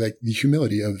basically like the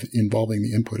humility of involving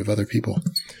the input of other people.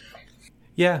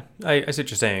 Yeah, I see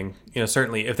what you're saying.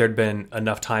 Certainly if there'd been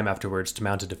enough time afterwards to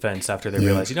mount a defense after they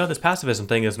realized, this pacifism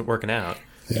thing isn't working out.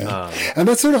 Yeah. And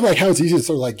that's sort of like how it's easy to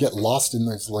sort of like get lost in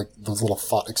those little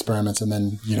thought experiments and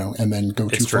then go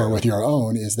too far with your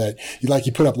own, is that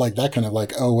you put up like that kind of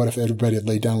like, oh, what if everybody had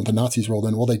laid down with the Nazis rolled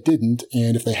in? Well, they didn't.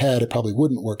 And if they had, it probably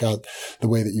wouldn't work out the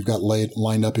way that you've got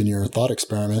lined up in your thought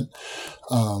experiment.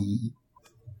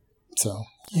 So,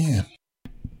 yeah.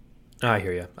 I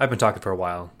hear you. I've been talking for a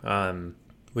while.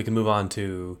 We can move on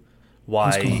to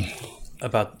why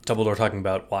about Dumbledore talking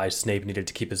about why Snape needed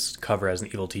to keep his cover as an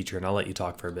evil teacher, and I'll let you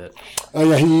talk for a bit. Oh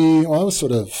yeah, I was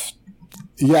sort of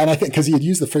and I think because he had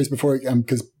used the phrase before,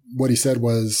 because what he said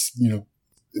was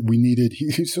we needed.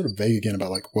 He's sort of vague again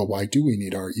about like, well, why do we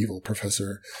need our evil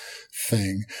professor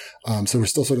thing? So we're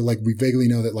still sort of like, we vaguely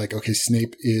know that like, okay,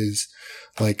 Snape is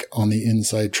like on the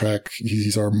inside track.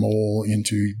 He's our mole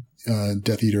into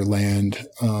Death Eater land.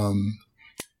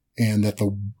 And that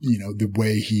the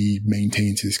way he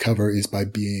maintains his cover is by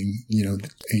being,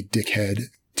 a dickhead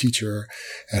teacher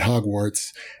at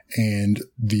Hogwarts. And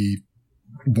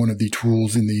one of the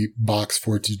tools in the box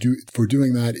for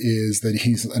doing that is that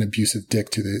he's an abusive dick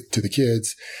to the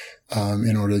kids,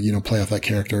 in order to, play off that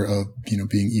character of,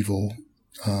 being evil,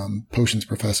 potions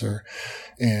professor.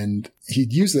 And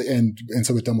he'd use it. And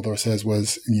so what Dumbledore says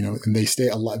was, and they stay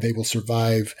alive, they will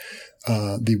survive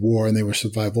the war, and they will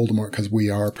survive Voldemort because we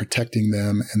are protecting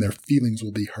them, and their feelings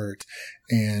will be hurt.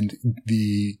 And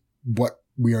what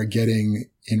we are getting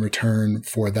in return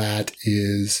for that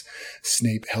is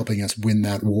Snape helping us win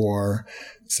that war.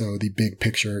 So the big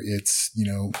picture, it's,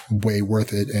 way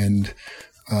worth it. And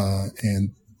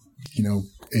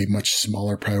a much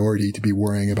smaller priority to be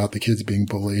worrying about the kids being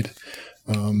bullied.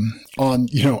 On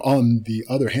the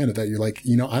other hand of that, you're like,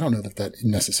 I don't know that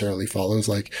necessarily follows.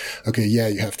 Like, okay, yeah,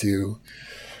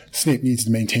 Snape needs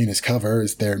to maintain his cover.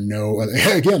 Is there no other,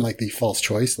 again, like the false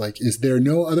choice, like, is there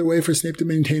no other way for Snape to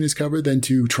maintain his cover than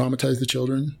to traumatize the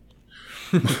children?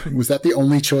 Was that the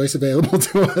only choice available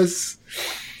to us?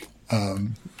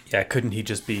 Yeah, couldn't he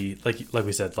just be like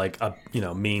we said, like a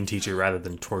mean teacher rather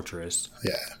than torturous?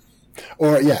 Yeah.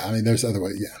 Or yeah, I mean, there's other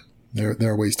ways. Yeah,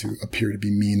 there are ways to appear to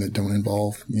be mean that don't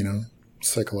involve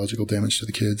psychological damage to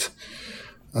the kids.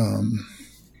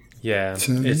 Yeah,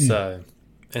 So, it's yeah.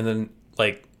 and then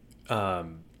like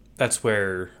that's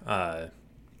where well,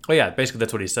 yeah, basically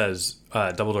that's what he says.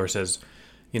 Dumbledore says,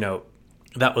 you know,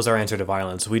 that was our answer to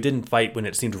violence. We didn't fight when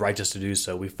it seemed righteous to do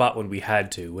so. We fought when we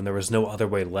had to, when there was no other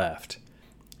way left.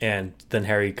 And then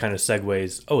Harry kind of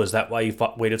segues, oh, is that why you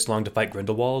waited so long to fight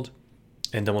Grindelwald?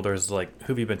 And Dumbledore's like,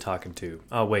 who have you been talking to?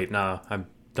 Oh, wait, nah, I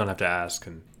don't have to ask.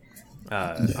 And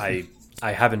I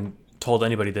haven't told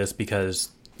anybody this because,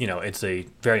 it's a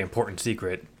very important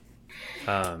secret.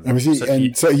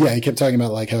 He kept talking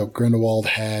about like how Grindelwald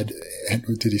had,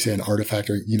 did he say an artifact,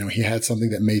 or he had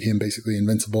something that made him basically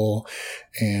invincible,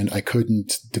 and I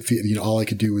couldn't defeat. All I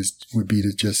could do would be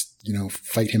to just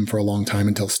fight him for a long time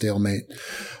until stalemate,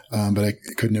 but I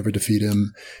could never defeat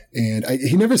him. And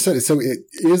he never said it. So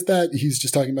is that he's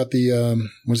just talking about the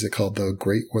what is it called? The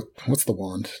great what's the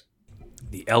wand?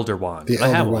 The Elder Wand. The Elder I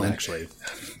have Wand. one actually.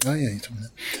 Oh yeah, you told me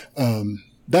that.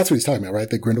 That's what he's talking about, right?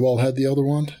 That Grindelwald had the Elder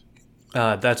Wand.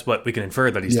 That's what we can infer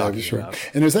that he's talking about.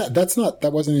 And there's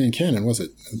that wasn't in canon, was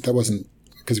it? That wasn't,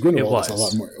 because Grindelwald was a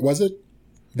lot more. Was it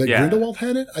that Grindelwald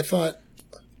had it? I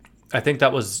think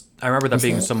that was. I remember that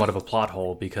being somewhat of a plot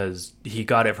hole because he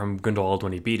got it from Grindelwald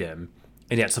when he beat him,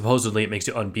 and yet supposedly it makes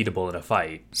you unbeatable in a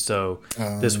fight. So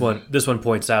this one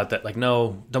points out that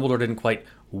no, Dumbledore didn't quite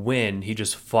win. He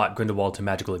just fought Grindelwald to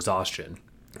magical exhaustion.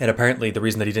 And apparently the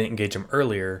reason that he didn't engage him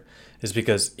earlier is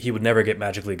because he would never get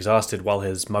magically exhausted while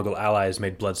his Muggle allies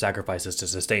made blood sacrifices to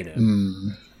sustain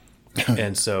him.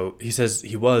 And so he says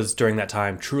he was, during that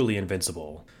time, truly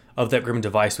invincible. Of that grim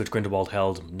device which Grindelwald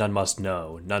held, none must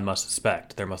know, none must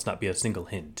suspect. There must not be a single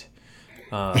hint.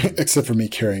 Except for me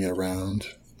carrying it around.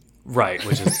 Right,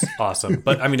 which is awesome.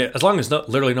 But, I mean, as long as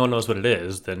literally no one knows what it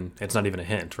is, then it's not even a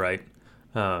hint, right?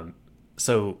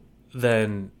 So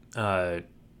then...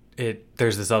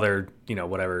 there's this other,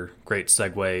 whatever, great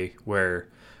segue where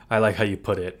I like how you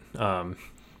put it,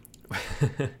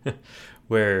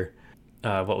 where,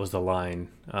 what was the line?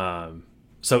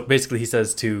 So basically he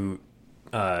says to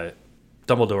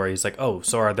Dumbledore, he's like, oh,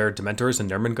 so are there Dementors in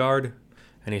Nurmengard?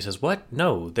 And he says, what?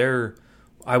 No,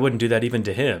 I wouldn't do that even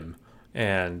to him.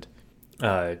 And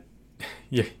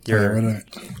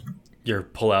your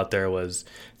pull out there was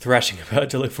thrashing about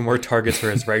to look for more targets for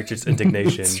his righteous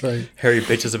indignation. That's right. Harry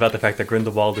bitches about the fact that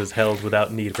Grindelwald is held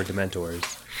without need for Dementors.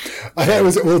 I thought it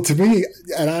was, well, to me,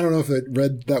 and I don't know if it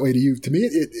read that way to you, to me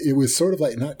it was sort of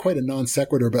like not quite a non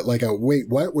sequitur, but like a, wait,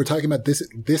 what? We're talking about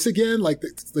this again? Like,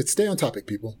 let's stay on topic,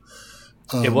 people.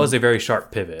 It was a very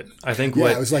sharp pivot. I think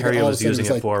what Harry was using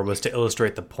it like, for was to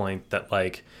illustrate the point that,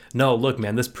 no, look,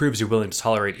 man, this proves you're willing to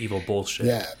tolerate evil bullshit.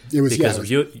 Yeah, it was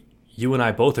because you and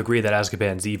I both agree that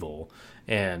Azkaban's evil,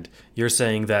 and you're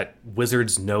saying that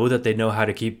wizards know that they know how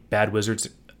to keep bad wizards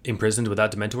imprisoned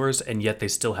without Dementors, and yet they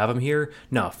still have them here?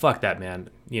 No, fuck that, man.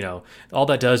 All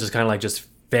that does is kind of like just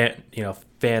fan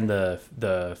the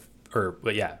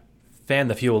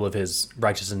fuel of his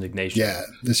righteous indignation. Yeah,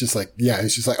 it's just like,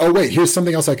 oh wait, here's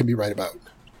something else I can be right about.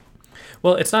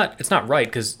 Well, it's not right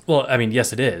because, well, I mean,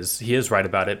 yes, it is. He is right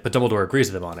about it, but Dumbledore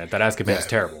agrees with him on it, that Azkaban's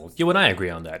terrible. You and I agree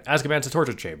on that. Azkaban's a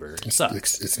torture chamber. It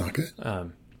sucks. It's not good.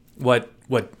 What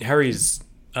Harry's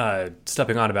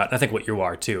stepping on about, and I think what you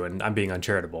are too, and I'm being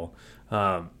uncharitable,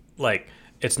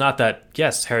 it's not that,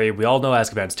 yes, Harry, we all know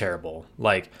Azkaban's terrible.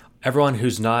 Everyone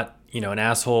who's not, an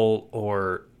asshole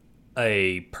or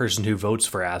a person who votes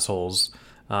for assholes,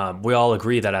 we all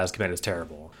agree that Azkaban is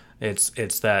terrible. It's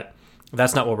that...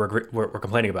 That's not what we're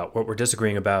complaining about. What we're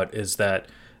disagreeing about is that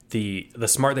the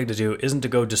smart thing to do isn't to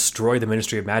go destroy the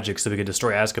Ministry of Magic so we can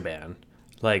destroy Azkaban.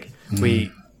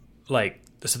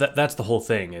 So that's the whole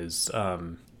thing is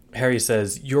Harry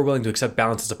says, you're willing to accept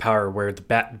balance as a power where the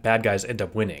bad guys end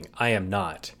up winning. I am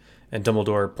not. And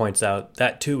Dumbledore points out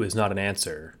that too is not an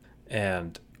answer.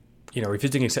 And,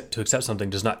 refusing to accept something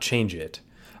does not change it.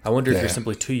 I wonder if you're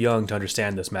simply too young to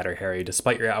understand this matter, Harry,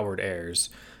 despite your outward airs.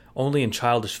 Only in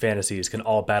childish fantasies can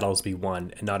all battles be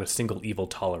won and not a single evil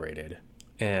tolerated.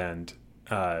 And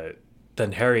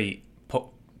then Harry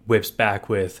whips back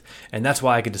with, and that's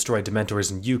why I can destroy Dementors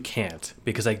and you can't,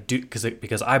 because I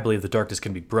believe the darkness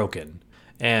can be broken.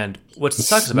 And what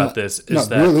sucks about this is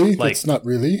that really, that's not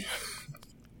really.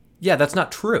 Yeah, that's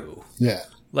not true. Yeah,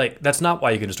 that's not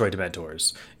why you can destroy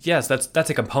Dementors. Yes, that's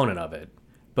a component of it,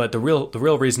 but the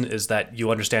real reason is that you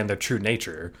understand their true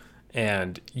nature.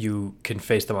 And you can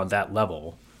face them on that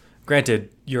level.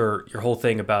 Granted, your whole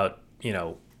thing about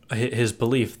his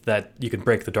belief that you can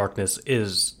break the darkness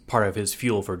is part of his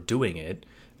fuel for doing it.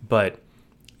 But,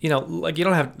 you know, like, you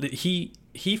don't have...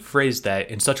 He phrased that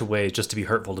in such a way just to be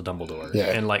hurtful to Dumbledore. Yeah.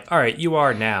 And like, all right, you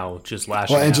are now just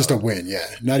lashing out. And just a win, yeah.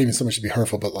 Not even so much to be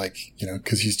hurtful, but like, you know,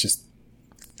 because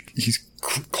he's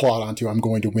clawed onto, I'm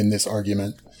going to win this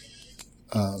argument.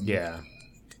 Yeah.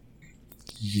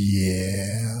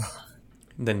 Yeah.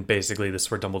 Then basically this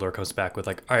is where Dumbledore comes back with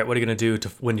like, all right, what are you going to do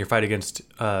to win your fight against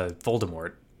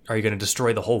Voldemort? Are you going to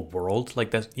destroy the whole world?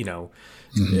 Like that, you know,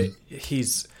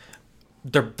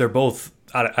 they're both...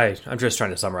 I'm just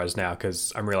trying to summarize now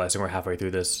because I'm realizing we're halfway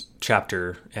through this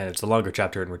chapter and it's a longer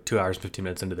chapter and we're 2 hours and 15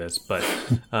 minutes into this. But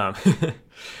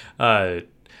I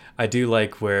do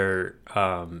like where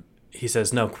he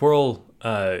says, no, Quirrell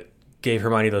gave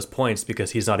Hermione those points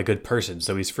because he's not a good person,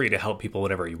 so he's free to help people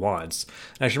whatever he wants.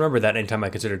 And I should remember that anytime I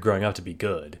considered growing up to be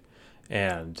good.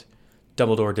 And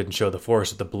Dumbledore didn't show the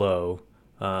force of the blow,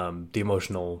 the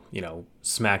emotional, you know,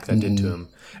 smack that did to him.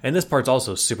 And this part's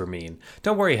also super mean.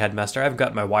 Don't worry, Headmaster, I've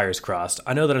got my wires crossed.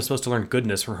 I know that I'm supposed to learn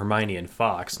goodness from Hermione and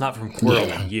Fox, not from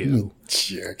Quirrell and you.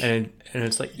 Jerk. And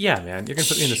it's like, yeah, man, you're going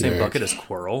to put me in the same bucket as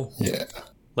Quirrell? Yeah.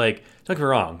 Like, don't get me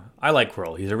wrong, I like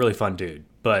Quirrell. He's a really fun dude.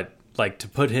 But, like, to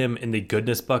put him in the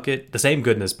goodness bucket, the same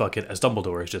goodness bucket as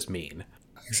Dumbledore is just mean.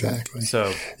 Exactly.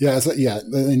 So yeah, it's like, yeah,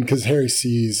 and because Harry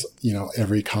sees, you know,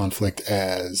 every conflict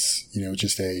as, you know,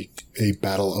 just a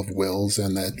battle of wills,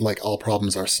 and that like all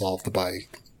problems are solved by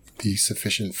the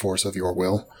sufficient force of your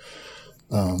will.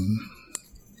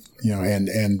 You know,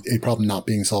 and a problem not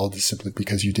being solved is simply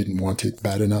because you didn't want it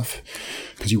bad enough,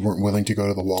 because you weren't willing to go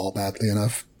to the wall badly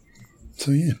enough.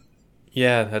 So yeah.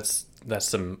 Yeah, that's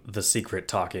the secret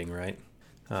talking, right?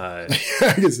 I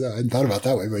guess I hadn't thought about it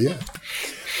that way, but yeah.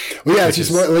 Well, yeah, it's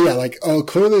just like, oh,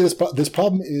 clearly this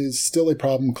problem is still a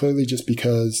problem, clearly just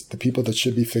because the people that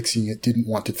should be fixing it didn't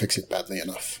want to fix it badly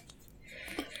enough.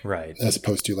 Right. As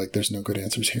opposed to, like, there's no good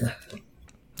answers here.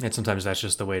 And sometimes that's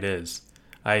just the way it is.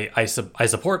 I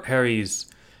support Harry's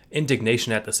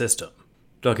indignation at the system.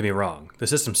 Don't get me wrong. The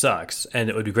system sucks, and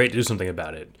it would be great to do something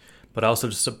about it. But I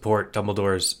also support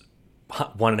Dumbledore's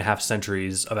 1.5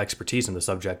 centuries of expertise in the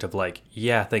subject of, like,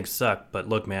 yeah, things suck, but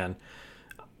look, man,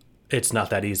 it's not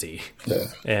that easy. Yeah.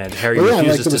 And Harry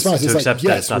refuses to accept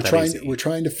that it's not that easy. We're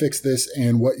trying to fix this,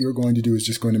 and what you're going to do is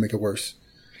just going to make it worse.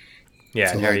 Yeah,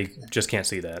 so and Harry just can't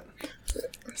see that.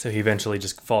 So he eventually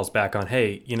just falls back on,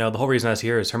 hey, you know, the whole reason I was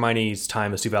here is Hermione's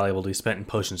time is too valuable to be spent in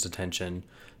potions detention.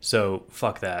 So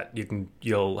fuck that.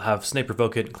 You'll have Snape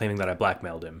revoke it, claiming that I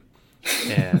blackmailed him.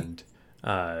 And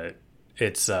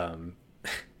it's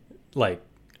like,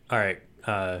 all right,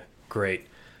 great.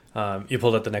 You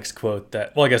pulled out the next quote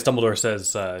that, well, I guess Dumbledore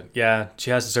says, yeah,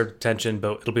 she has to serve detention,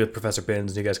 but it'll be with Professor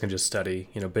Binns, and you guys can just study.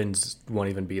 You know, Binns won't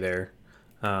even be there.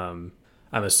 I'm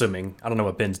assuming. I don't know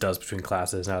what Binns does between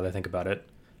classes now that I think about it.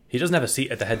 He doesn't have a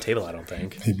seat at the head table, I don't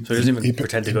think. So he doesn't even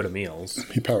pretend to go to meals.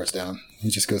 He powers down. He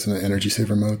just goes into energy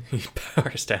saver mode. He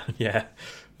powers down, yeah.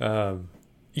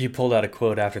 You pulled out a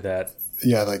quote after that.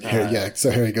 Yeah, like Harry, yeah.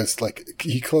 So Harry goes like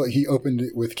he opened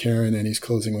it with Karen and he's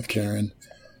closing with Karen.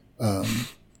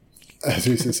 As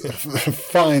he says,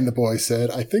 fine, the boy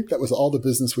said. I think that was all the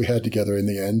business we had together in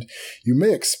the end. You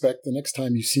may expect the next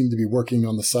time you seem to be working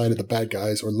on the side of the bad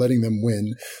guys or letting them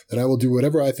win that I will do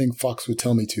whatever I think Fox would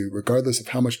tell me to, regardless of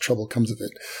how much trouble comes of it.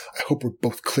 I hope we're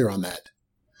both clear on that.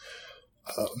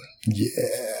 Yeah.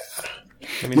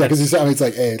 I mean, yeah, because it's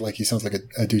like, like he sounds like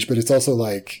a douche, but it's also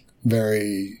like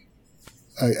very,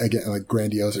 again, like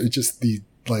grandiose. It's just the,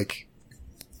 like,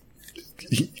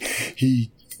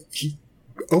 he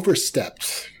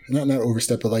overstepped, not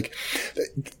overstepped, but like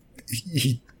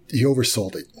he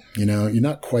oversold it. You know, you're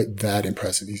not quite that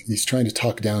impressive. He's trying to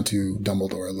talk down to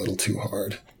Dumbledore a little too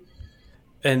hard.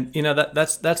 And you know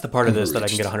that's the part of this that I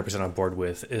can get 100% on board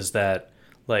with is that,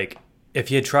 like, if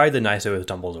he had tried the nice way with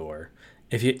Dumbledore,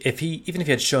 if he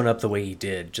had shown up the way he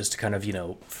did, just to kind of, you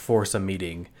know, force a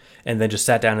meeting, and then just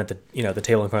sat down at the, you know, the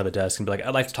table in front of the desk and be like,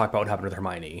 I'd like to talk about what happened with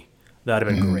Hermione. That'd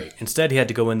have been great. Instead, he had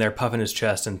to go in there puffing his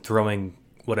chest and throwing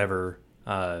whatever,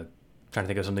 trying to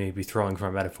think of something he'd be throwing from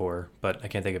a metaphor, but I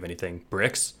can't think of anything.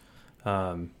 Bricks?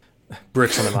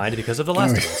 Bricks on the mind because of The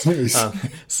Last of Us. He's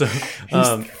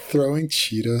throwing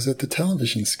Cheetos at the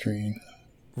television screen.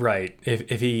 Right.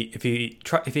 If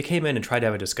he came in and tried to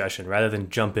have a discussion rather than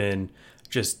jump in,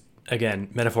 just again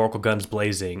metaphorical guns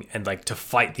blazing and like to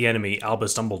fight the enemy,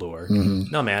 Albus Dumbledore.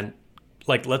 No, man.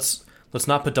 Like let's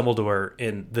not put Dumbledore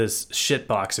in this shit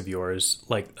box of yours.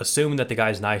 Like, assume that the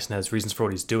guy's nice and has reasons for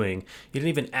what he's doing. You didn't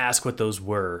even ask what those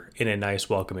were in a nice,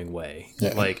 welcoming way.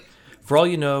 Yeah. Like, for all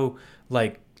you know,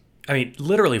 like, I mean,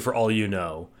 literally for all you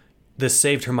know, this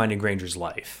saved Hermione Granger's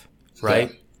life,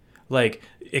 right? Like,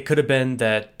 it could have been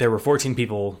that there were 14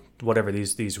 people, whatever,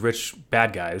 these rich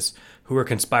bad guys, who were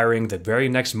conspiring the very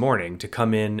next morning to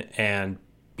come in and,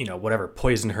 whatever,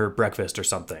 poison her breakfast or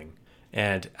something.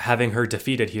 And having her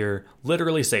defeated here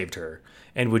literally saved her.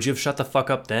 And would you have shut the fuck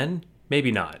up then?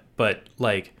 Maybe not. But,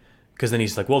 like, because then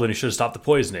he's like, well, then you should have stopped the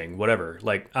poisoning, whatever.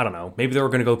 Like, I don't know. Maybe they were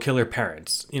going to go kill her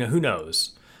parents. Who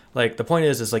knows? Like, the point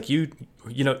is like, you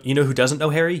know who doesn't know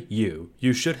Harry?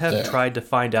 You should have tried to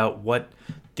find out what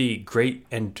the great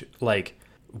and, like,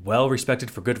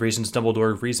 well-respected for good reasons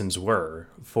Dumbledore reasons were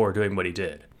for doing what he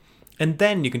did. And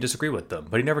then you can disagree with them.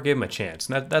 But he never gave him a chance.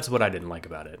 And that's what I didn't like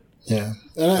about it. Yeah.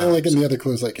 And I like in the other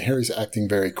clues, like, Harry's acting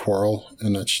very Quirrell.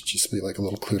 And that should just be, like, a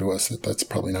little clue to us that that's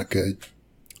probably not good.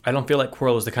 I don't feel like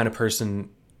Quirrell is the kind of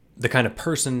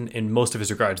person in most of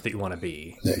his regards that you want to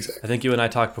be. Yeah, exactly. I think you and I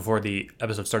talked before the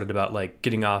episode started about, like,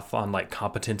 getting off on, like,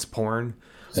 competence porn.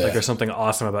 Yeah. Like, there's something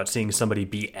awesome about seeing somebody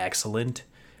be excellent.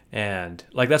 And,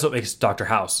 like, that's what makes Dr.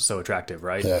 House so attractive,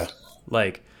 right? Yeah.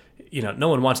 Like, no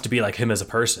one wants to be like him as a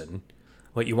person.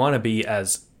 What you want to be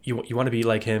you want to be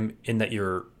like him in that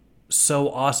you're so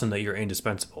awesome that you're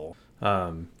indispensable.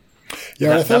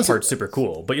 That part's super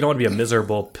cool, but you don't want to be a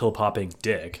miserable pill-popping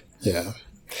dick. Yeah.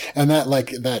 And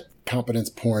that competence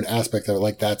porn aspect of it,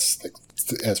 like, that's, like,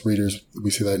 as readers, we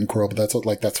see that in Quirrell,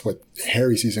 but that's what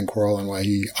Harry sees in Quirrell and why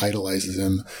he idolizes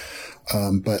him.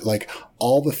 But, like,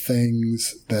 all the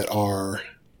things that are,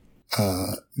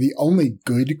 the only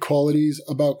good qualities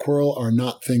about Quirrell are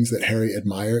not things that Harry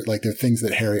admired. Like, they're things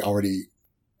that Harry already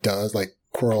does. Like,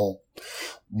 Quirrell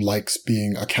likes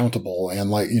being accountable and,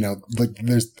 like, like,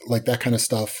 there's, like, that kind of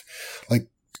stuff. Like,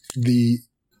 the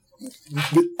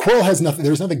Quirrell has nothing,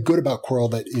 there's nothing good about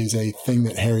Quirrell that is a thing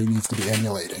that Harry needs to be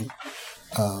emulating.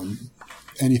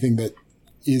 Anything that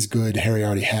is good, Harry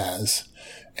already has.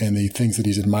 And the things that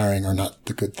he's admiring are not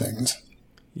the good things.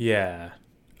 Yeah.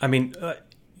 I mean,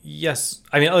 yes.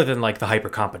 I mean, other than, like, the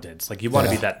hyper-competence. Like, you want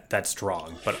to be that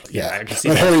strong. But, yeah, I can see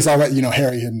but that. Harry's already,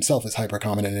 Harry himself is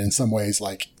hyper-competent. And in some ways,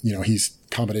 like, he's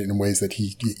competent in ways that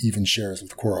he even shares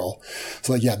with Quirrell.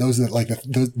 So, like, yeah, those are, like,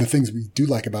 the things we do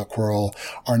like about Quirrell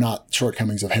are not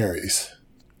shortcomings of Harry's.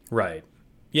 Right.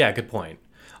 Yeah, good point.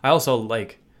 I also,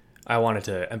 like, I wanted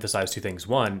to emphasize two things.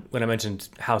 One, when I mentioned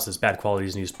House's bad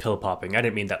qualities and he's pill popping, I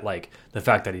didn't mean that, like, the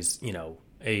fact that he's,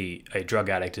 a drug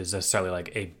addict is necessarily,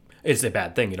 like, it's a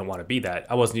bad thing. You don't want to be that.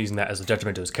 I wasn't using that as a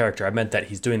judgment to his character. I meant that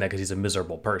he's doing that because he's a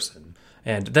miserable person.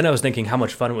 And then I was thinking how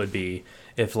much fun it would be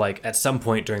if, like, at some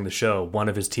point during the show, one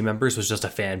of his team members was just a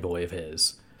fanboy of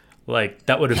his. Like,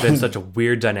 that would have been such a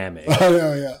weird dynamic.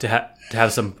 Oh, yeah. To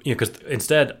have some, because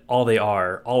instead all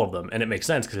of them, and it makes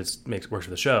sense because it works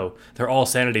for the show, they're all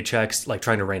sanity checks, like,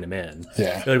 trying to rein him in.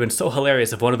 Yeah. It would have been so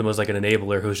hilarious if one of them was, like, an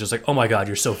enabler who was just like, oh my God,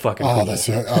 you're so fucking cool. That's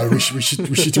right. We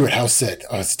should do what House said.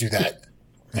 Let's do that.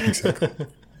 Exactly.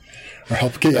 Or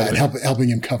helping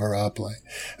him cover up, like,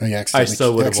 I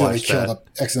so would have watched that.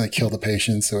 Accidentally kill the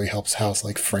patient, so he helps House,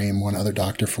 like, frame one other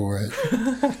doctor for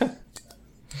it.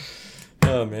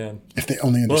 Oh man! If they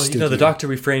only understood. Well, the doctor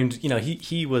reframed.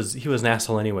 He was an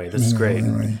asshole anyway. This is great.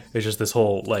 Right. It's just this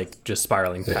whole, like, just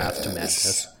spiraling path to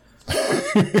madness.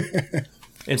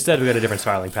 Instead, we got a different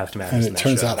spiraling path to madness. And it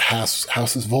turns out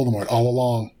House is Voldemort all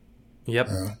along.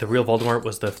 Yep, the real Voldemort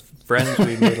was the friends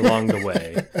we made along the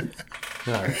way.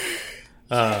 All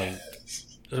right.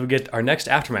 So we get our next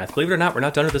aftermath. Believe it or not, we're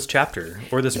not done with this chapter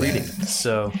or this reading.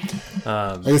 So,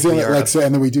 I guess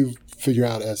and then we do figure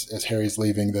out as Harry's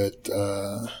leaving that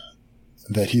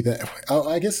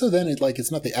I guess so. Then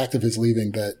it's not the act of his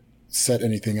leaving that set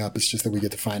anything up. It's just that we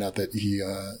get to find out that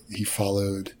he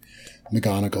followed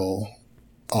McGonagall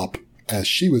up as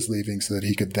she was leaving, so that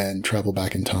he could then travel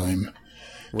back in time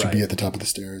to be at the top of the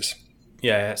stairs.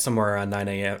 Yeah, somewhere around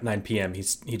 9 p.m. he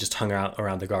just hung out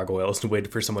around the gargoyles and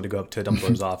waited for someone to go up to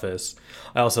Dumbledore's office.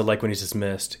 I also like when he's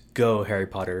dismissed. Go, Harry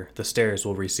Potter. The stairs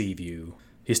will receive you.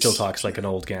 He still talks like an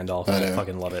old Gandalf, and I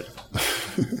fucking love it.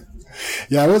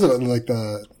 Yeah, I was like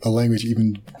the language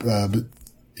even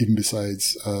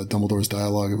besides Dumbledore's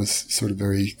dialogue. It was sort of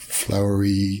very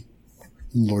flowery,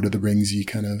 Lord of the Rings-y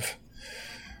kind of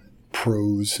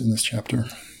prose in this chapter.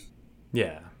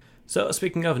 Yeah. So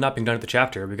speaking of not being done with the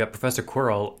chapter, we got Professor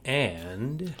Quirrell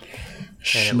and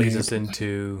it leads us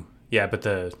into but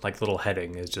the, like, little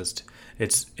heading is just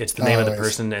it's the name of the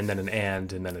person and then an and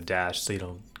then a dash, so you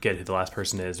don't get who the last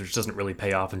person is, which doesn't really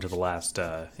pay off until the last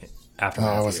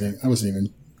aftermath. I wasn't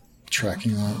even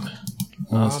tracking that.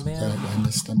 Oh man, I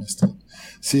missed it.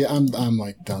 See, I'm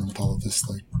like done with all of this,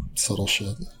 like, subtle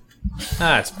shit.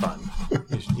 It's fun.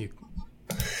 you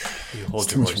hold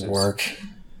it's your too horses. much work.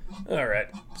 All right.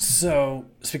 So,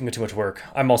 speaking of too much work,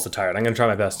 I'm also tired. I'm going to try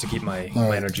my best to keep my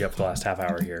energy up for the last half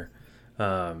hour here.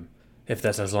 if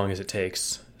that's as long as it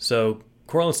takes. So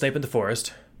Quirrell and Snape in the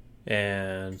forest,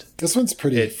 and This one's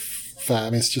pretty fat. I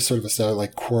mean, it's just sort of a style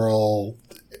like Quirrell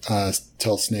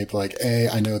tells Snape, like, hey,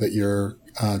 I know that you're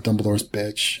Dumbledore's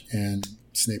bitch. And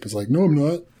Snape is like, no, I'm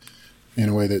not. In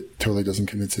a way that totally doesn't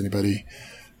convince anybody.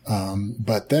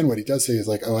 But then what he does say is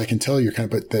like, oh, I can tell you're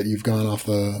but that you've gone off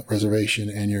the reservation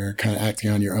and you're kind of acting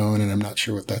on your own, and I'm not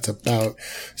sure what that's about.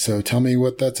 So tell me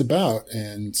what that's about.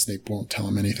 And Snape won't tell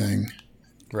him anything.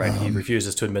 Right. He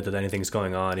refuses to admit that anything's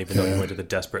going on, even though he went to the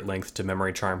desperate length to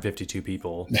memory charm 52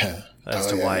 people. Yeah.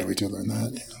 Why. We do learn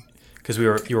that. Yeah. Because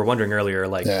you were wondering earlier,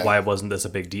 like, why wasn't this a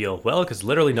big deal? Well, because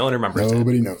literally no one remembers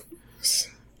Nobody knows.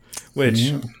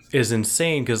 Which is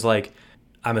insane, because, like,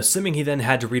 I'm assuming he then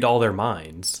had to read all their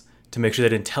minds to make sure they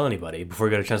didn't tell anybody before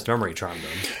he got a chance to memory charm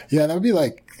them. Yeah, that would be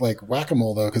like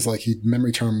whack-a-mole, though, because, like, he'd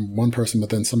memory charm one person, but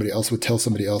then somebody else would tell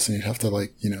somebody else, and you'd have to,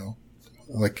 like,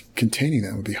 like, containing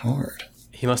that would be hard.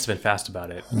 He must have been fast about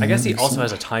it. I guess he also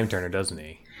has a time turner, doesn't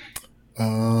he?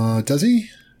 Does he?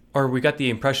 Or we got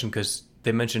the impression, because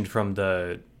they mentioned from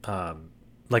the,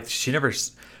 like, she never,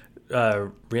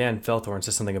 Rhiannon Felthorn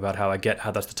says something about how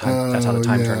that's the time, that's how the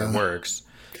time turner works.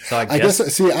 So I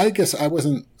guess I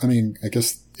wasn't, I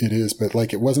guess it is, but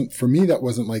like, it wasn't, for me, that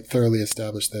wasn't like thoroughly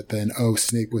established that then,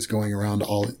 Snape was going around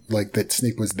that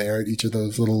Snape was there at each of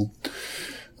those little,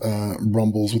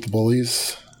 rumbles with the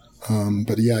bullies.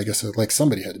 But yeah, I guess like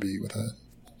somebody had to be with that.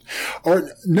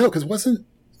 Or no,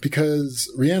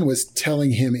 because Rhiannon was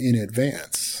telling him in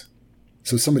advance.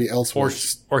 So somebody else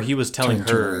was. Or he was telling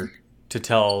her to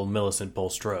tell Millicent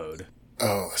Bulstrode.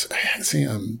 Oh, see,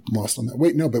 I'm lost on that.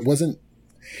 Wait, no, but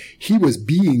he was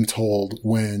being told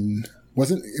Rhiannon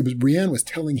was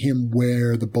telling him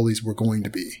where the bullies were going to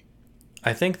be.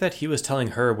 I think that he was telling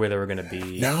her where they were going to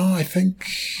be. No, I think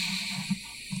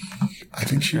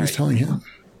she was telling him.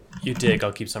 You dig.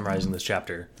 I'll keep summarizing this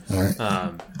chapter. All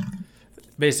right.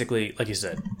 Basically, like you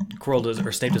said,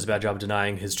 Snape does a bad job of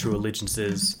denying his true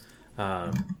allegiances.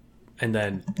 And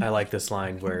then I like this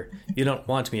line where, "You don't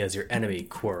want me as your enemy,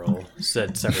 Quirrell,"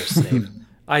 said Severus Snape.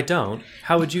 "I don't.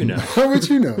 How would you know?" How would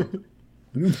you know?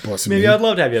 Maybe I'd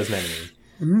love to have you as an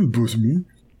enemy. Boss me.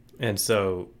 And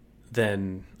so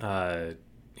then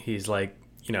he's like,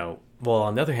 well,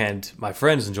 on the other hand, my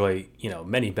friends enjoy,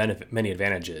 many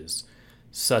advantages,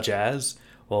 such as,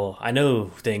 well, I know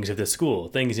things of this school,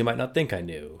 things you might not think I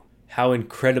knew. How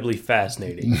incredibly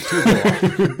fascinating.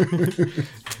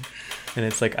 And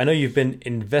it's like, I know you've been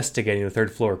investigating the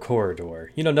third floor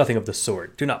corridor. You know nothing of the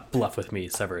sort. Do not bluff with me,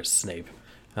 Severus Snape.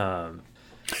 And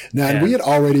we had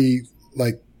already,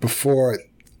 like, before,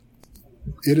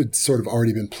 it had sort of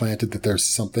already been planted that there's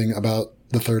something about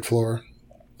the third floor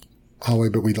hallway,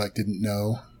 but we, like, didn't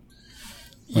know.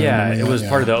 Yeah, it was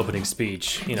part of the opening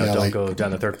speech. Don't go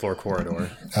down the third floor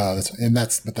corridor.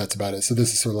 That's about it. So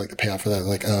this is sort of like the payoff for that.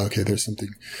 Like, okay, there's something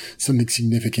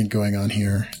significant going on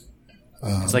here.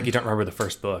 It's like you don't remember the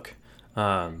first book.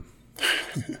 But,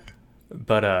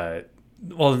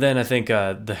 well, then I think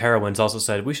the heroines also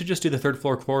said, we should just do the third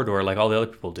floor corridor like all the other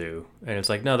people do. And it's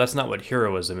like, no, that's not what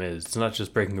heroism is. It's not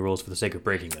just breaking the rules for the sake of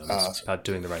breaking them. It's about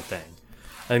doing the right thing.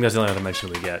 I think that's the only other mention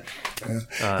we get.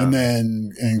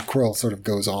 And Quirrell sort of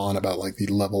goes on about like the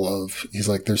level of, he's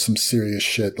like, there's some serious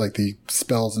shit, like the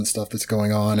spells and stuff that's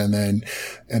going on. And then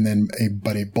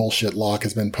a bullshit lock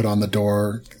has been put on the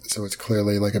door. So it's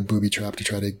clearly like a booby trap to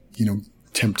try to,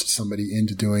 tempt somebody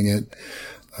into doing it.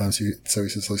 So he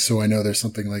says, like, so I know there's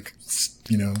something like,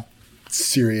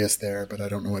 serious there, but I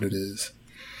don't know what it is.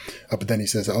 But then he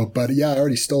says, oh, but yeah, I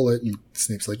already stole it. And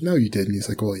Snape's like, no, you didn't. He's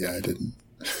like, well, yeah, I didn't.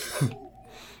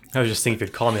 I was just thinking if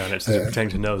you'd call me on it since you're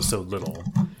pretending to know so little.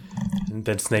 And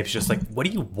then Snape's just like, what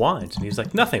do you want? And he's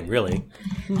like, nothing, really.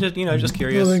 I'm just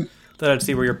curious. Nothing. Thought I'd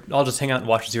see I'll just hang out and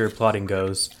watch and see where your plotting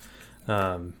goes.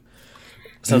 So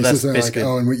that's basically...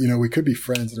 Like, and we could be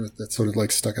friends. And that sort of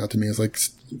like stuck out to me as like,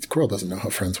 Quirrell doesn't know how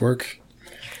friends work.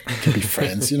 You can be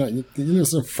friends.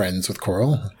 There's no friends with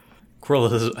Quirrell.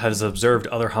 Quirrell has observed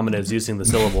other hominids using the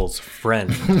syllables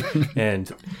friend.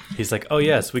 And he's like, oh,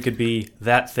 yes, we could be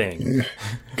that thing.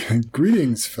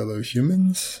 Greetings, fellow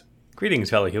humans.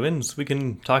 Greetings, fellow humans. We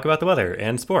can talk about the weather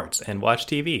and sports and watch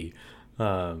TV.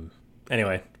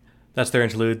 Anyway, that's their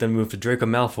interlude. Then move to Draco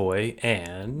Malfoy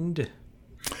and...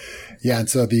 Yeah, and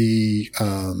so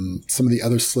some of the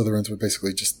other Slytherins were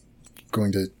basically just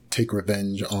going to take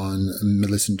revenge on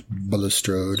Millicent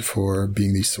Bulstrode for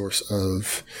being the source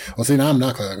of. Well, see, now I'm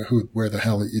not clear where the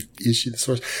hell is she the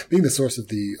source? Being the source of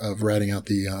ratting out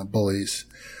the bullies,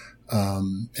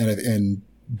 and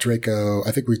Draco.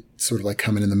 I think we sort of like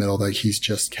come in the middle. Like he's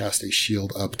just cast a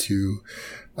shield up to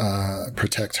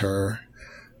protect her.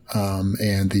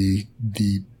 And the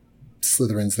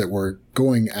Slytherins that were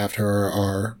going after her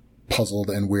are puzzled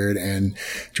and weird. And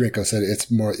Draco said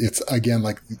it's again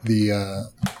like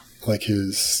like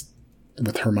his,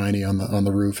 with Hermione on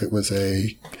the roof, it was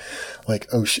like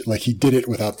he did it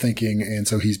without thinking. And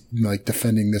so he's like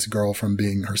defending this girl from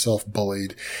being herself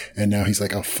bullied. And now he's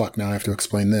like, oh fuck, now I have to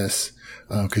explain this.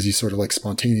 Cause he's sort of like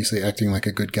spontaneously acting like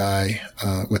a good guy,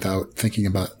 without thinking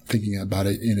about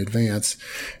it in advance.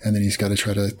 And then he's got to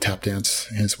try to tap dance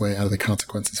his way out of the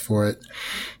consequences for it.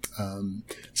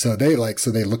 So they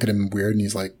look at him weird, and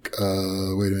he's like,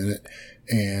 wait a minute.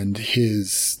 And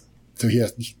so he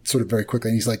has sort of very quickly,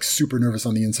 and he's like super nervous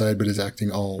on the inside, but is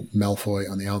acting all Malfoy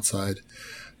on the outside.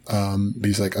 But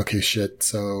he's like, okay, shit.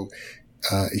 So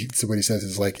what he says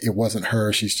is like, it wasn't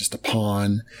her. She's just a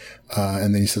pawn.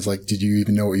 And then he says like, did you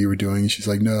even know what you were doing? And she's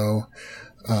like, no.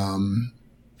 And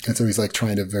so he's like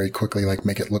trying to very quickly like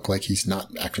make it look like he's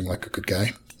not acting like a good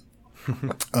guy.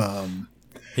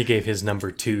 He gave his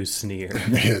number 2 sneer.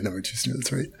 Yeah, number 2 sneer.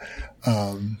 That's right.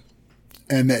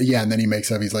 And then he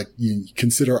makes up, he's like, you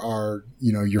consider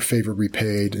your favor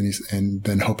repaid. And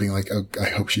then hoping like, oh, I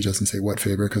hope she doesn't say what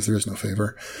favor, because there is no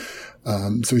favor.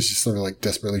 So he's just sort of like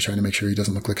desperately trying to make sure he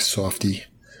doesn't look like a softie.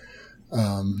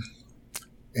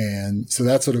 And so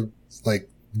that's sort of like,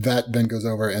 that then goes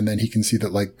over, and then he can see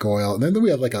that like Goyle, and then we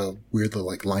have like a weird little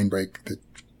like line break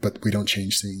but we don't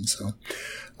change scenes. So,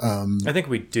 I think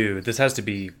we do. This has to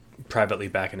be privately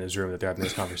back in his room that they're having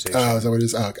this conversation. Oh, is that what it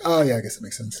is? Oh yeah, I guess that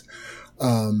makes sense.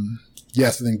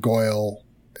 So then Goyle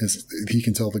he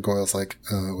can tell that Goyle's like,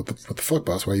 what the fuck,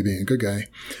 boss? Why are you being a good guy?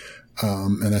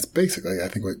 And that's basically, I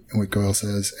think, what Goyle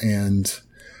says.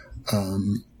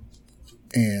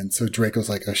 And so Draco's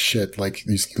like, oh shit, like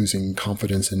he's losing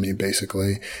confidence in me,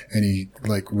 basically. And he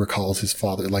like recalls his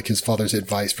father's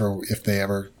advice for if they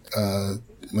ever,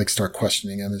 like start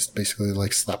questioning him, is basically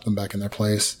like slap them back in their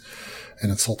place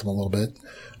and insult them a little bit.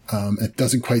 It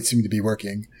doesn't quite seem to be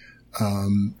working.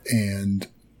 And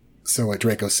so what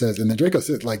Draco says, and then Draco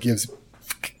says, like, gives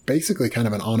basically kind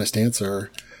of an honest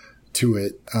answer to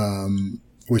it,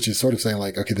 which is sort of saying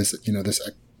like, okay,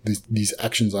 these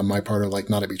actions on my part are like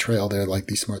not a betrayal. They're like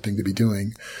the smart thing to be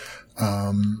doing.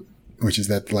 Which is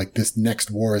that like this next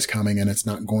war is coming, and it's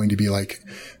not going to be like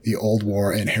the old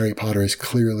war, and Harry Potter is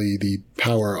clearly the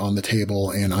power on the table,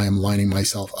 and I am lining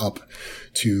myself up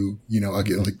to,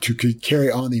 to carry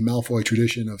on the Malfoy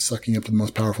tradition of sucking up the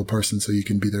most powerful person so you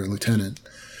can be their lieutenant.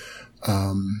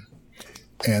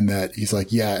 And that he's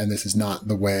like, yeah, and this is not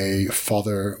the way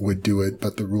father would do it,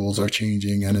 but the rules are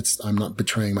changing, and I'm not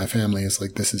betraying my family. It's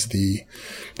like, this is the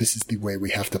way we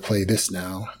have to play this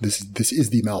now. This is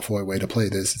the Malfoy way to play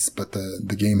this. But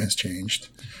the game has changed.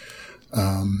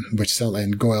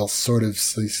 And Goyle sort of,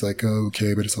 he's like, oh,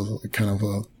 okay, but it's also kind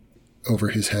of over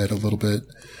his head a little bit.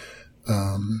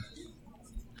 But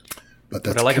that's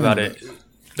what I like about it,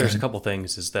 there's a couple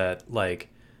things, is that like,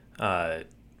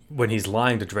 when he's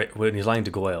lying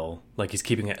to Goyle, like he's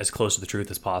keeping it as close to the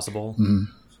truth as possible,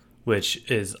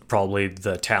 which is probably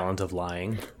the talent of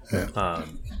lying. Yeah.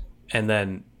 And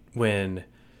then when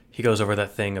he goes over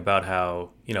that thing about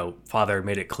how, father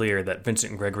made it clear that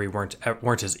Vincent and Gregory weren't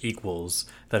his equals,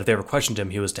 that if they ever questioned him,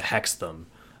 he was to hex them.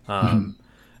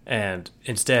 And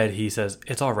instead he says,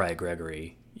 it's all right,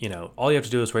 Gregory. All you have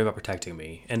to do is worry about protecting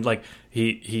me. And like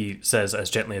he says as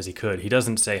gently as he could, he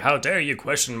doesn't say, how dare you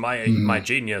question my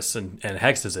genius, and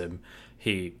hexes him.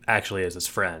 He actually is his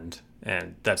friend,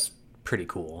 and that's pretty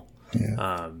cool.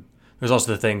 Yeah. There's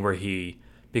also the thing where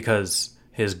because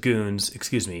his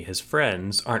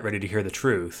friends aren't ready to hear the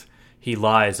truth, he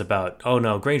lies about, oh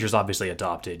no, Granger's obviously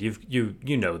adopted. You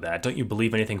know that. Don't you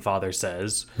believe anything father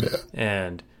says? Yeah.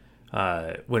 And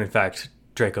when in fact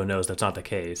Draco knows that's not the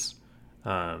case.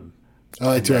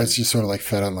 It's just sort of like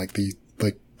fed on like the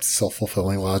like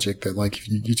self-fulfilling logic that like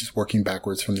you're just working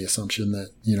backwards from the assumption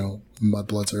that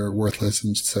mudbloods are worthless,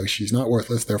 and so she's not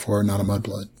worthless, therefore not a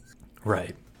mudblood.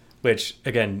 Right. Which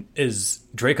again is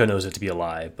Draco knows it to be a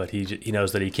lie, but he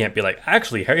knows that he can't be like,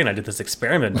 actually Harry and I did this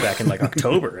experiment back in like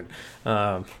October.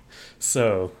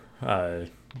 So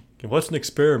what's an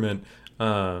experiment?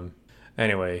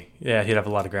 Anyway, yeah, he'd have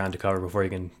a lot of ground to cover before he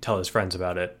can tell his friends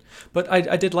about it. But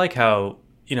I did like how,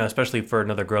 especially for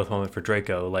another growth moment for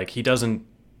Draco, like he doesn't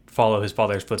follow his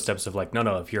father's footsteps of like,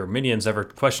 no, if your minions ever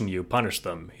question you, punish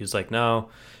them. He's like, no,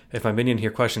 if my minion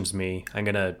here questions me, I'm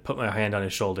going to put my hand on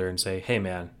his shoulder and say, hey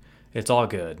man, it's all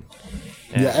good.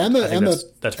 And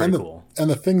that's pretty cool. And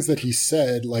the things that he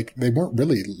said, like they weren't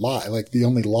really lie. Like the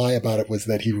only lie about it was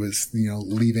that he was,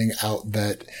 leaving out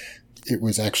that, it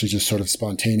was actually just sort of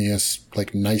spontaneous,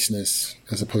 like niceness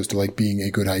as opposed to like being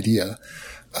a good idea.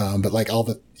 But like all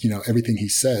the, everything he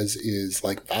says is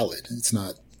like valid. It's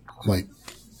not like,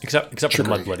 except for the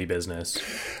mud bloody business.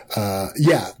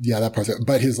 Yeah, that part.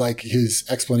 But his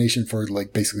explanation for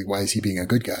like basically why is he being a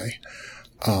good guy,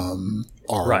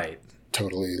 are right.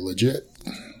 Totally legit.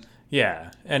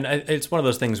 Yeah, and it's one of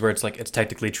those things where it's like it's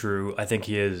technically true. I think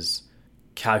he is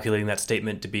calculating that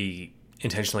statement to be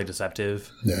intentionally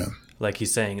deceptive. Yeah. Like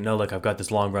he's saying, no, look, I've got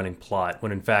this long running plot,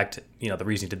 when in fact, the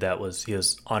reason he did that was he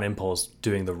was on impulse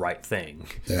doing the right thing,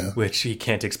 which he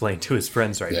can't explain to his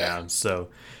friends right now. So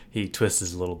he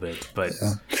twists a little bit, but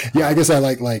yeah, I guess I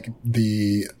like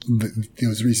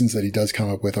those reasons that he does come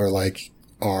up with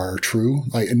are true.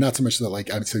 Like, and not so much that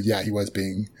like, I would say, yeah, he was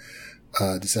being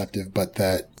deceptive, but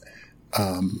that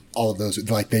all of those,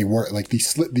 like they were like the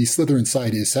Slytherin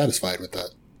side is satisfied with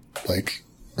that. Like,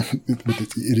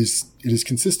 it is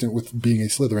consistent with being a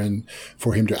Slytherin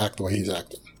for him to act the way he's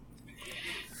acting.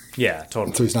 Yeah, totally.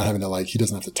 And so he's not having to he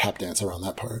doesn't have to tap dance around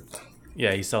that part.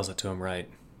 Yeah, he sells it to him right.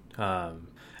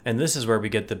 And this is where we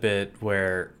get the bit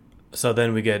where, so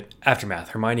then we get Aftermath,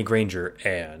 Hermione Granger,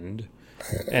 and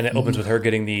it opens with her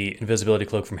getting the invisibility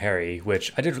cloak from Harry,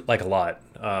 which I did like a lot.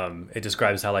 It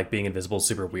describes how like being invisible is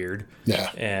super weird.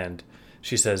 Yeah. And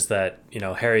she says that,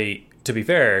 Harry, to be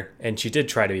fair, and she did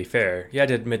try to be fair, you had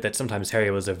to admit that sometimes Harry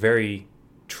was a very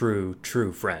true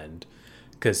friend.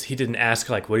 Because he didn't ask,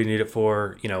 like, what do you need it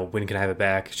for? When can I have it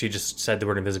back? She just said the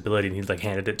word invisibility and he, like,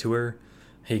 handed it to her.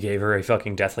 He gave her a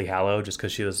fucking Deathly Hallow just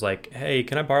because she was like, hey,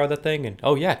 can I borrow that thing? And,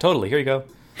 oh, yeah, totally. Here you go.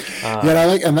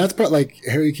 And that's part, like,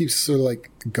 Harry keeps sort of,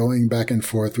 like, going back and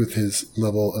forth with his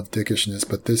level of dickishness.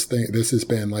 But this has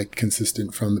been, like,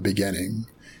 consistent from the beginning.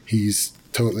 He's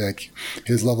totally, like,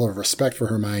 his level of respect for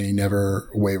Hermione never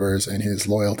wavers, and his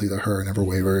loyalty to her never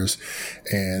wavers.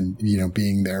 And,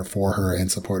 being there for her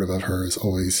and supportive of her is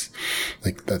always,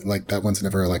 like, that one's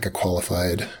never, like, a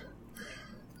qualified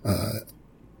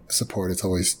support. It's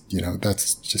always,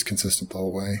 that's just consistent the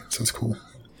whole way. So it's cool.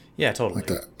 Yeah, totally. Like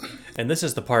that. And this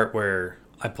is the part where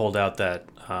I pulled out that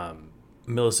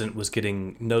Millicent was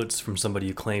getting notes from somebody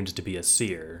who claimed to be a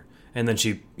seer. And then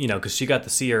she, because she got the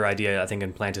seer idea, I think,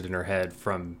 implanted in her head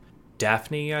from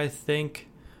Daphne, I think,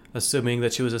 assuming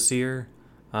that she was a seer.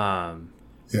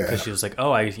 Because she was like,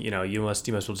 oh, you must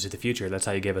be able to see the future. That's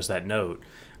how you gave us that note.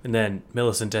 And then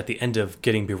Millicent, at the end of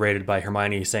getting berated by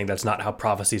Hermione, saying that's not how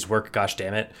prophecies work, gosh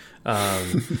damn it,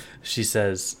 she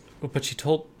says, but she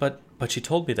told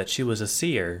me that she was a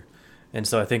seer. And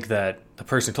so I think that the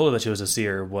person who told her that she was a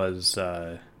seer was,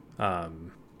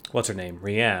 what's her name,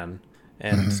 Rianne,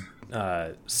 and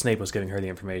Snape was giving her the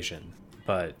information.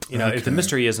 But, if the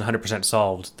mystery isn't 100%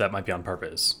 solved, that might be on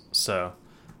purpose. So,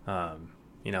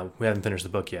 we haven't finished the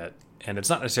book yet. And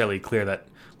it's not necessarily clear that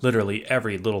literally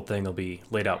every little thing will be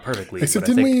laid out perfectly. Except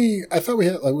I thought we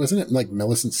had, like, wasn't it like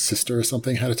Millicent's sister or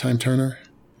something had a time turner?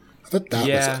 I think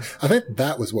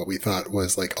that was what we thought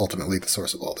was like ultimately the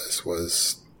source of all this,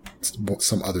 was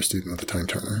some other student with a time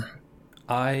turner.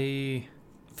 I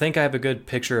think I have a good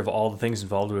picture of all the things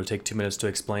involved. It would take 2 minutes to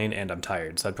explain, and I'm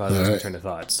tired, so I'd probably lose my train of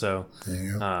thought. So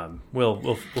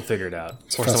we'll figure it out,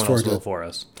 or someone else will for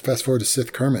us. Fast forward to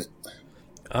Sith Kermit.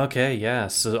 Okay, yeah.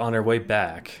 So on our way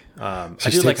back, I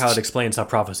do like how it explains how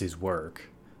prophecies work.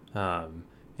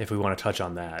 If we want to touch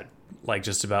on that, like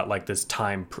just about like this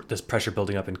time, this pressure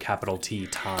building up in capital T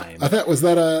time. I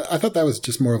thought that was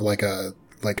just more of like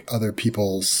other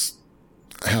people's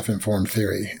half-informed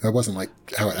theory. That wasn't like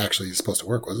how it actually is supposed to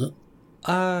work, was it?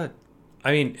 I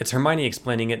mean, it's Hermione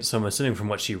explaining it, so I'm assuming from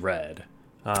what she read.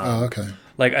 Okay.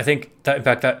 Like, I think that, in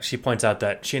fact, that she points out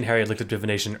that she and Harry had looked at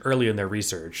divination early in their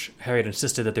research. Harry had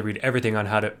insisted that they read everything on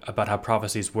about how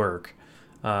prophecies work,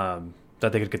 that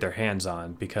they could get their hands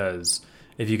on, because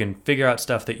if you can figure out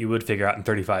stuff that you would figure out in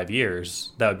 35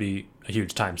 years, that would be a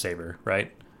huge time saver,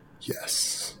 right?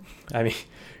 Yes. I mean,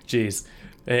 geez.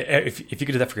 If you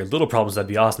could do that for your little problems, that'd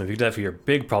be awesome. If you could do that for your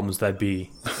big problems, that'd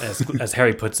be, as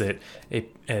Harry puts it,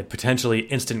 a potentially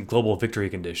instant global victory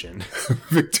condition.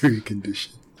 Victory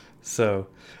condition. So,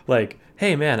 like,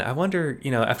 hey, man, I wonder,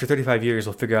 after 35 years,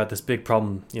 we'll figure out this big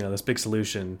problem, this big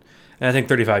solution. And I think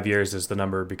 35 years is the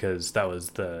number because that was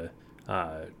the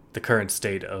current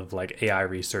state of, like, AI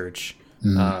research.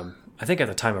 I think at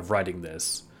the time of writing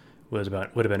this would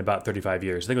have been about 35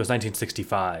 years. I think it was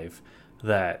 1965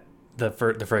 that the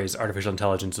phrase artificial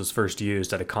intelligence was first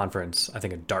used at a conference, I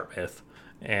think in Dartmouth,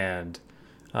 and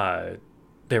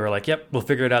they were like, yep, we'll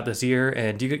figure it out this year,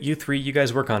 and you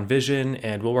guys work on vision,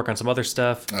 and we'll work on some other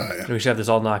stuff, and we should have this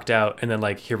all knocked out. And then,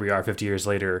 like, here we are 50 years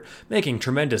later making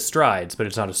tremendous strides, but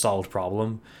it's not a solved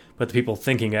problem. but the people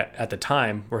thinking at the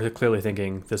time were clearly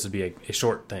thinking this would be a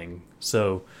short thing.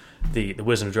 So the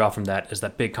wisdom to draw from that is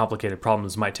that big complicated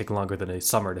problems might take longer than a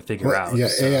summer to figure out. Yeah,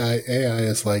 so. AI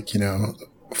is like,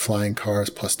 flying cars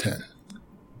plus 10.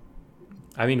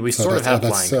 I mean, we sort of have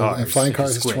flying cars. And flying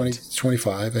cars is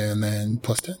 25 and then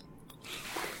plus 10.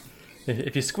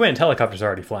 If you squint, helicopters are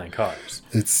already flying cars.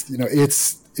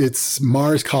 It's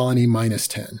Mars colony minus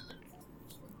 10.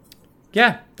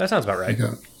 Yeah, that sounds about right.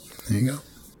 There you go.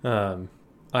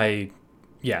 I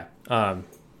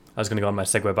was going to go on my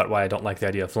segue about why I don't like the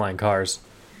idea of flying cars.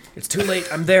 It's too late.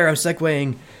 I'm there. I'm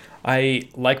segueing. I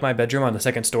like my bedroom on the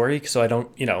second story, so I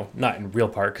don't, not in real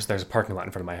park because there's a parking lot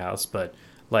in front of my house, but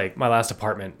like my last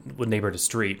apartment would neighbor to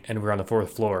street and we were on the 4th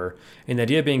floor. And the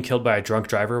idea of being killed by a drunk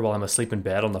driver while I'm asleep in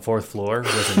bed on the 4th floor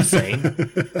was insane.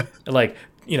 Like,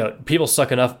 people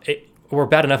suck enough. We're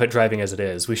bad enough at driving as it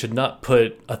is. We should not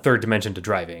put a third dimension to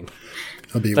driving.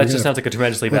 That just sounds like a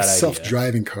tremendously bad idea.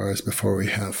 Self-driving cars before we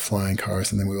have flying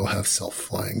cars, and then we will have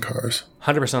self-flying cars.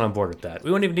 100% on board with that.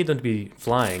 We won't even need them to be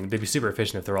flying. They'd be super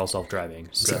efficient if they're all self-driving.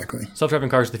 So, exactly. Self-driving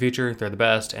cars are the future. They're the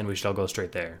best, and we should all go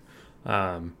straight there.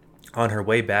 On her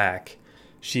way back,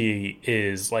 she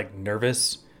is like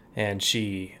nervous, and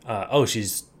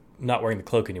she's not wearing the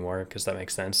cloak anymore because that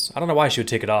makes sense. I don't know why she would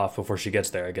take it off before she gets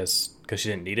there. I guess because she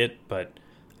didn't need it, but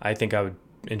I think I would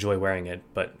enjoy wearing it.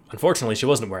 But unfortunately, she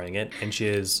wasn't wearing it, and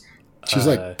she's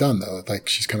like done though. Like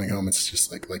she's coming home. It's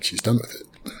just like she's done with it.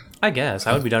 I guess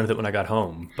I would be done with it when I got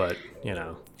home, but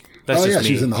that's just me.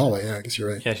 She's in the hallway. Yeah, I guess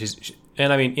you're right. Yeah,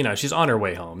 and I mean, she's on her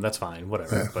way home. That's fine,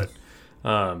 whatever. Yeah. But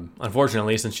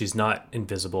unfortunately, since she's not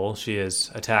invisible, she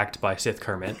is attacked by Sith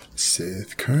Kermit.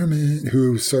 Sith Kermit,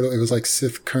 who it was like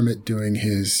Sith Kermit doing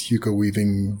his Hugo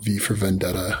Weaving V for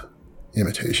Vendetta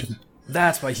imitation.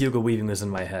 That's why Hugo Weaving was in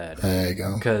my head. There you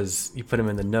go. Because you put him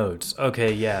in the notes.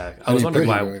 Okay, yeah. I was wondering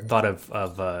why I thought of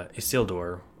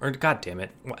Isildur, or goddammit,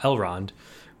 Elrond,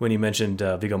 when you mentioned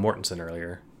Viggo Mortensen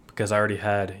earlier. Because I already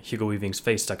had Hugo Weaving's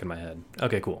face stuck in my head.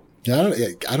 Okay, cool. Yeah,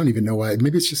 I don't even know why.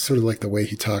 Maybe it's just sort of like the way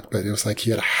he talked, but it was like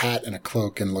he had a hat and a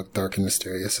cloak and looked dark and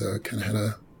mysterious, so it kind of had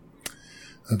a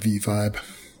V vibe.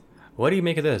 What do you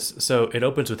make of this? So it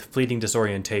opens with fleeting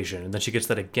disorientation, and then she gets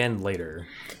that again later.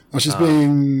 Oh, she's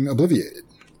being obliviated.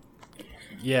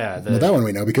 Yeah. Well, that one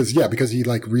we know because he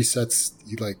like resets.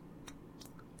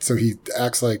 So he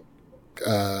acts like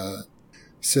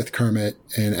Sith Kermit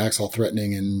and acts all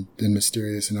threatening and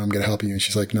mysterious, and I'm going to help you. And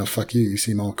she's like, no, fuck you. You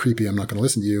seem all creepy. I'm not going to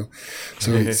listen to you.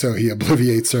 So he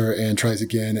obliviates her and tries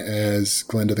again as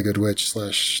Glinda the Good Witch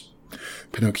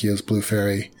 / Pinocchio's Blue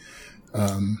Fairy.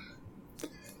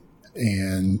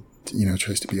 And,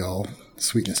 tries to be all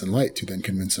sweetness and light to then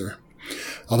convince her.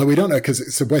 Although we don't know,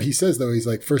 so what he says though, he's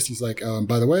like,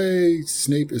 by the way,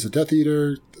 Snape is a Death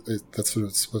Eater. That's what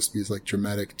it's supposed to be, is like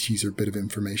dramatic teaser bit of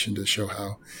information to show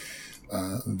how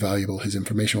valuable his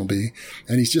information will be.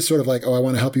 And he's just sort of like, oh, I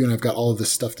want to help you and I've got all of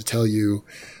this stuff to tell you.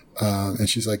 And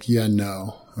she's like, yeah,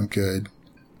 no, I'm good.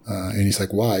 And he's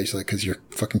like, why? She's like, because you're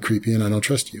fucking creepy and I don't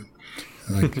trust you.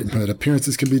 Like, but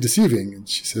appearances can be deceiving. And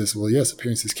she says, well, yes,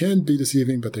 appearances can be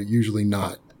deceiving, but they're usually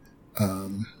not.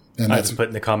 And I just put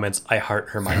in the comments, I heart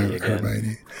Hermione again.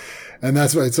 Hermione. And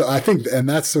that's why, so I think, and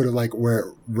that's sort of like where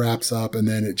it wraps up, and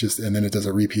then it does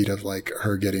a repeat of like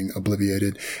her getting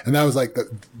obliviated. And that was like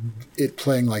it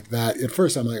playing like that. At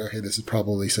first I'm like, okay, this is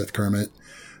probably Sith Kermit.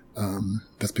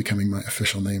 That's becoming my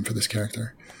official name for this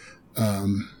character.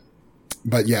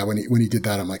 But yeah, when he did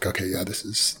that, I'm like, okay, yeah, this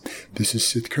is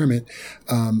Sith Kermit.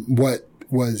 What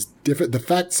was different, the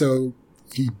fact, so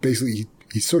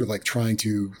he's sort of like trying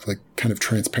to like kind of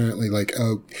transparently like,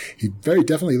 oh, he very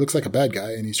definitely looks like a bad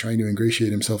guy and he's trying to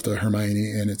ingratiate himself to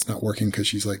Hermione and it's not working because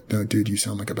she's like, no, dude, you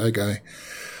sound like a bad guy.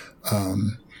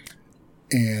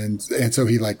 And so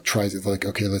he like tries it like,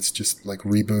 okay, let's just like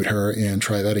reboot her and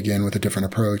try that again with a different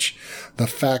approach. The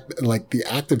fact, like the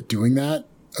act of doing that,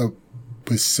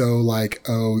 was so like,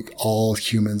 oh, all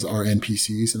humans are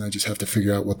NPCs and I just have to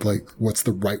figure out what's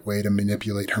the right way to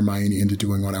manipulate Hermione into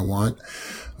doing what I want.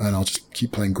 And I'll just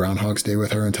keep playing Groundhog's Day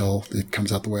with her until it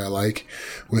comes out the way I like.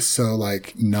 Was so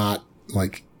like not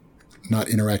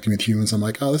interacting with humans. I'm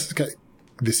like, oh,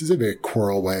 this is a very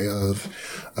Quirrell way of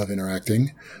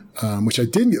interacting. Which I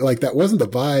didn't like, that wasn't the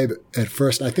vibe at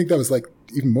first. And I think that was like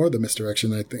even more the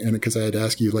misdirection. I think, and because I had to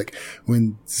ask you, like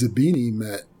when Zabini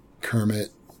met Kermit,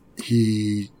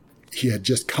 he had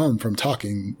just come from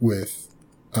talking with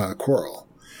Quirrell.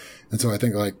 And so I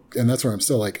think like, and that's where I'm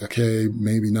still like, okay,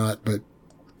 maybe not, but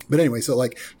anyway, so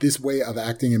like this way of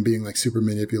acting and being like super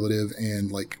manipulative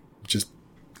and like just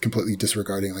completely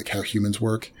disregarding like how humans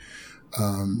work,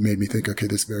 made me think, okay,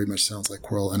 this very much sounds like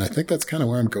Quirrell. And I think that's kind of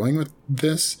where I'm going with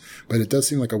this, but it does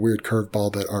seem like a weird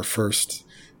curveball that our first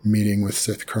meeting with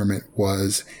Sith Kermit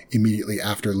was immediately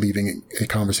after leaving a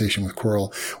conversation with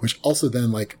Quirrell, which also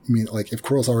then, like, I mean, like, if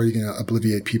Quirrell's already going to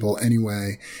obliviate people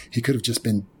anyway, he could have just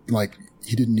been, like,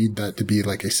 he didn't need that to be,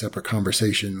 like, a separate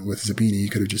conversation with Zabini. He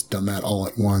could have just done that all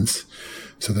at once.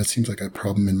 So that seems like a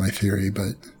problem in my theory,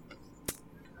 but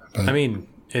I mean,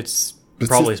 it's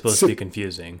probably supposed to be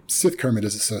confusing. Sith Kermit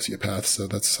is a sociopath, so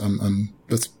that's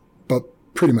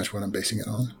but pretty much what I'm basing it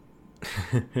on.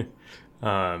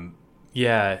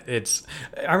 Yeah,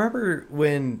 I remember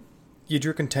when you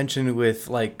drew contention with,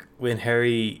 like, when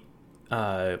Harry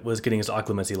was getting his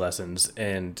occlumency lessons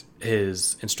and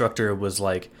his instructor was,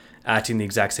 like, acting the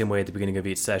exact same way at the beginning of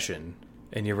each session,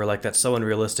 and you were like, that's so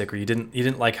unrealistic, or you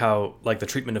didn't like how, like, the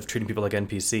treatment of treating people like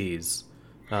NPCs.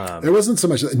 It wasn't so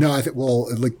much. No, I think. Well,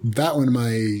 like that one,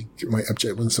 my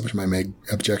wasn't so much my main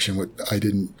objection. What I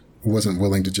wasn't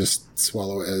willing to just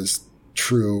swallow as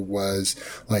true was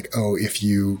like, oh, if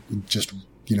you just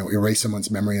erase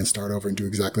someone's memory and start over and do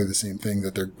exactly the same thing,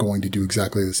 that they're going to do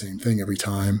exactly the same thing every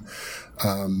time.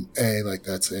 Like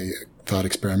that's a thought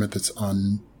experiment that's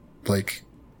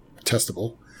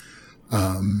testable.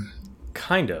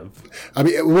 Kind of. I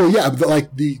mean, well, yeah, but like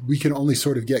we can only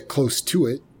sort of get close to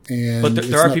it. But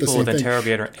there are people with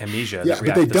interrogator amnesia that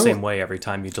react the same way every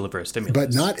time you deliver a stimulus.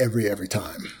 But not every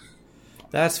time.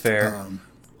 That's fair.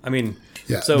 I mean,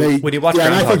 yeah. So when you watch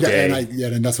Groundhog Day...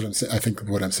 and that's what I'm saying. I think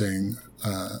what I'm saying,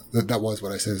 that was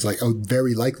what I said. It's like, oh,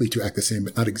 very likely to act the same,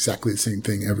 but not exactly the same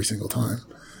thing every single time.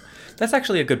 That's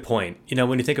actually a good point.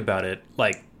 When you think about it,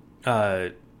 like,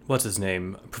 what's his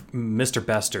name? Mr.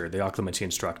 Bester, the occlumency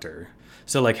instructor.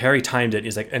 So, like, Harry timed it, and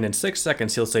he's like, and in 6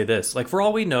 seconds, he'll say this. Like, for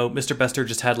all we know, Mr. Bester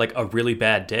just had, like, a really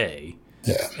bad day.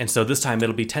 Yeah. And so this time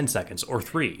it'll be 10 seconds or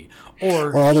 3.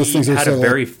 Or all those things had a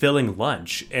very filling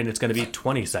lunch, and it's going to be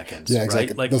 20 seconds. Yeah, exactly.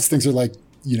 Right? Like, those things are, like,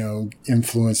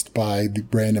 influenced by the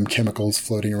random chemicals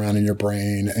floating around in your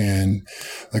brain. And,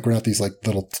 like, we're not these, like,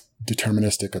 little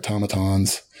deterministic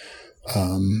automatons.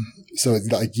 So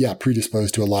it's like, yeah,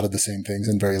 predisposed to a lot of the same things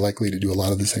and very likely to do a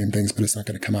lot of the same things, but it's not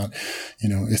going to come out,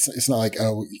 it's not like,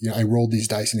 oh, I rolled these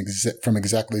dice from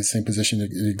exactly the same position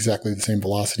at exactly the same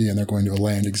velocity and they're going to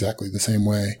land exactly the same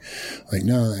way. Like,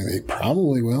 no, they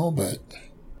probably will, but.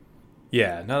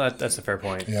 Yeah, no, that's a fair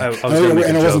point. Yeah. I was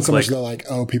and it wasn't so much like,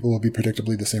 oh, people will be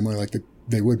predictably the same way, like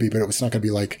they would be, but it was not going to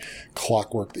be like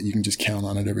clockwork that you can just count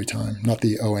on it every time. Not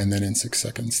the, oh, and then in 6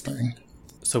 seconds thing.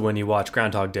 So when you watch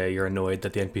Groundhog Day, you're annoyed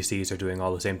that the NPCs are doing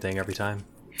all the same thing every time?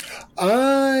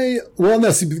 The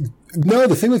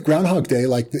thing with Groundhog Day,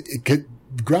 like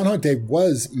Groundhog Day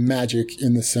was magic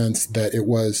in the sense that it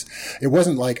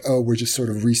wasn't like, oh, we're just sort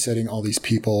of resetting all these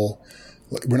people.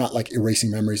 We're not like erasing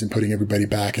memories and putting everybody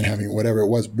back and having whatever. It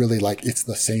was really like, it's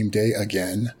the same day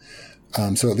again.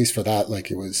 So at least for that, like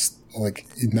it was like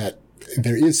in that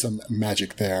there is some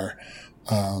magic there.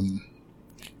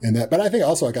 And that, but I think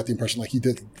also I got the impression like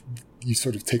you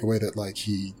sort of take away that like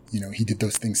he did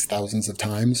those things thousands of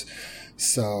times.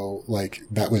 So like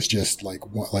that was just like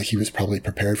he was probably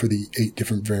prepared for the 8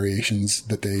 different variations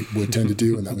that they would tend to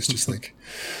do. And that was just like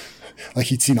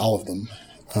he'd seen all of them.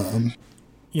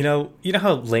 You know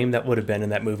how lame that would have been in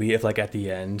that movie if like at the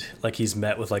end, like he's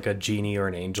met with like a genie or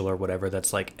an angel or whatever.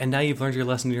 That's like, and now you've learned your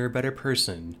lesson. You're a better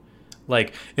person.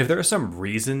 Like if there was some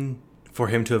reason for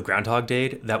him to have Groundhog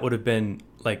Day'd, that would have been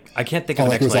like, I can't think of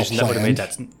an explanation that would have made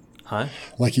that. Huh?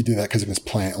 Like he did that because it was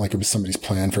planned, like it was somebody's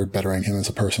plan for bettering him as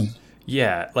a person.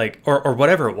 Yeah, like, or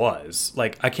whatever it was.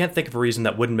 Like, I can't think of a reason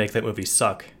that wouldn't make that movie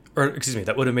suck. Or, excuse me,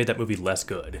 that would have made that movie less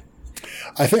good.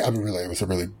 I think, it was a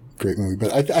really great movie,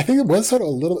 but I think it was sort of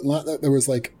a little bit, not that there was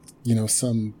like,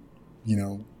 some,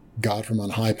 God from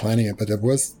on high planning it, but it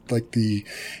was like the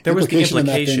implication in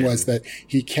that thing was that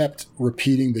he kept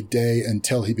repeating the day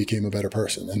until he became a better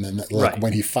person. And then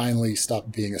when he finally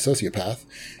stopped being a sociopath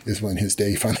is when his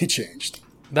day finally changed.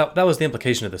 That was the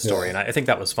implication of the story. Yeah. And I think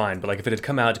that was fine. But like if it had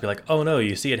come out to be like, oh no,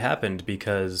 you see it happened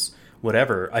because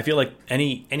whatever, I feel like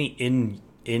any in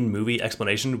movie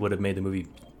explanation would have made the movie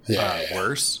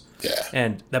worse. Yeah.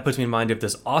 And that puts me in mind of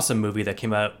this awesome movie that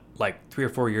came out like 3 or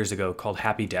 4 years ago called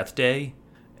Happy Death Day.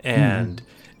 And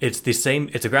it's the same,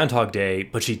 it's a Groundhog Day,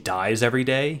 but she dies every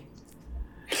day.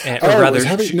 Or rather,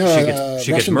 she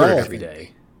gets murdered every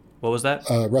day. What was that?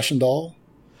 Russian Doll?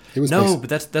 But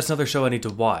that's another show I need to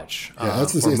watch. Yeah,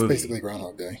 it's basically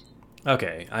Groundhog Day.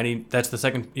 Okay, that's the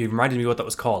second. You reminded me what that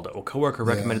was called. A coworker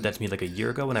recommended that to me like a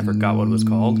year ago, and I forgot what it was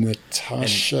called.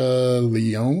 Natasha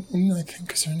Lyonne, I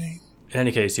think is her name. in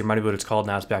any case, you reminded me what it's called.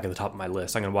 Now it's back at the top of my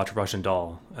list. I'm going to watch Russian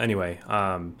Doll. Anyway,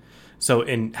 so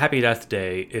in Happy Death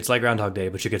Day, it's like Groundhog Day,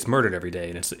 but she gets murdered every day.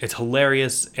 And it's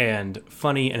hilarious and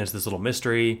funny, and it's this little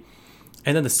mystery.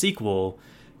 And then the sequel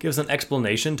gives an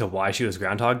explanation to why she was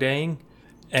Groundhog Daying.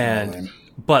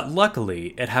 But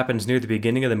luckily, it happens near the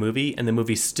beginning of the movie, and the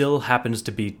movie still happens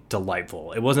to be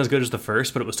delightful. It wasn't as good as the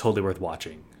first, but it was totally worth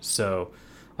watching. So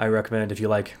I recommend, if you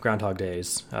like Groundhog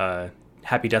Days,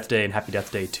 Happy Death Day and Happy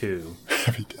Death Day 2.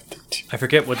 Happy Death Day 2. I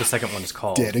forget what the second one is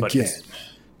called. Dead Again.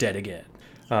 Dead Again.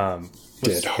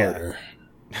 Dead Harder.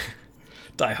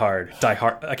 Die Hard. Die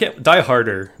Hard. I can't. Die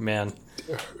Harder, man.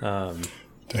 Die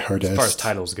Hardest. As far as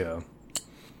titles go.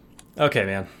 Okay,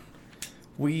 man.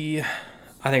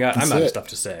 I'm out of stuff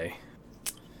to say.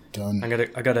 Done.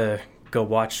 I gotta go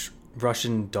watch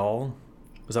Russian Doll.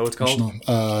 Was that what it's called?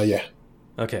 Yeah.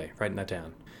 Okay, writing that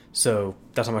down. So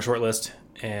that's on my short list,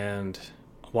 and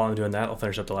while I'm doing that, I'll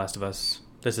finish up The Last of Us.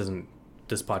 This isn't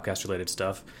this podcast related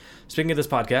stuff. Speaking of this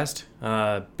podcast,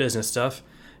 business stuff,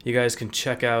 you guys can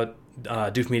check out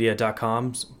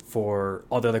doofmedia.com for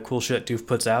all the other cool shit Doof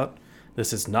puts out.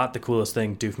 This is not the coolest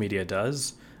thing Doof Media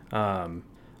does.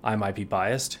 I might be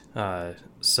biased.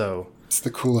 So it's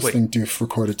the coolest thing Doof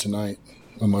recorded tonight,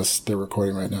 unless they're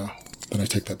recording right now. Then I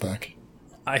take that back.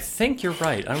 I think you're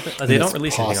right. They don't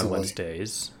release anything on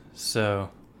Wednesdays,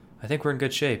 so I think we're in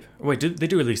good shape. Wait, they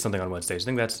do release something on Wednesdays. I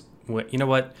think that's you know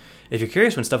what? If you're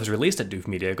curious when stuff is released at Doof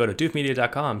Media, go to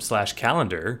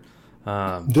doofmedia.com/calendar.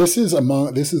 This is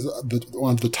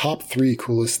one of the top 3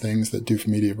 coolest things that Doof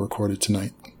Media recorded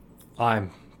tonight.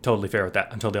 I'm totally fair with that.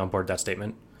 I'm totally on board with that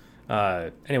statement.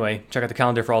 Anyway, check out the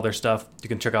calendar for all their stuff. You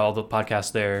can check out all the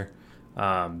podcasts there.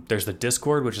 There's the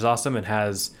Discord, which is awesome and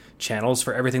has channels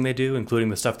for everything they do, including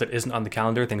the stuff that isn't on the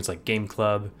calendar, things like Game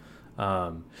Club.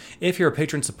 If you're a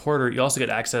patron supporter, you also get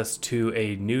access to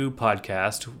a new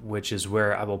podcast, which is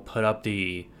where I will put up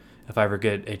if I ever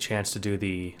get a chance to do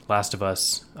the Last of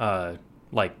Us,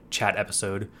 chat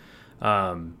episode.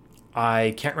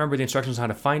 I can't remember the instructions on how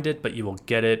to find it, but you will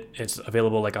get it. It's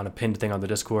available on a pinned thing on the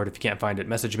Discord. If you can't find it,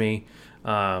 message me.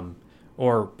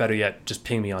 Or better yet, just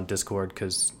ping me on Discord,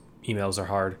 because emails are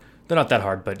hard. They're not that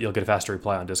hard, but you'll get a faster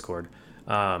reply on Discord.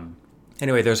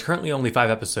 Anyway, there's currently only 5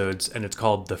 episodes, and it's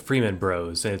called The Freeman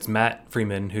Bros. And it's Matt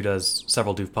Freeman, who does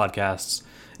several Doof podcasts,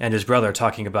 and his brother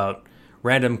talking about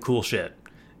random cool shit.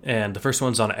 And the first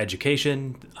one's on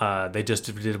education. They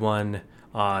just did one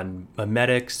on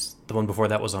medics. The one before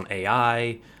that was on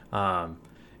AI.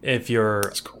 If you're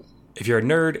a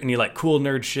nerd and you like cool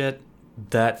nerd shit,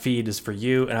 that feed is for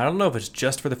you. And I don't know if it's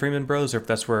just for the Freeman Bros or if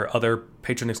that's where other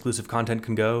patron exclusive content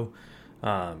can go.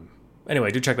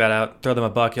 Anyway, do check that out. Throw them a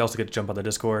buck. You also get to jump on the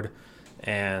Discord.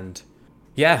 And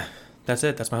yeah, that's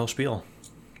it. That's my whole spiel.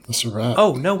 That's a wrap.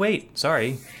 Oh, no, wait.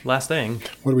 Sorry. Last thing.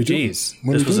 What are we doing?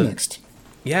 What are we doing next?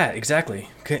 Yeah, exactly.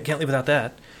 Can't leave without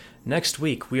that. Next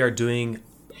week, we are doing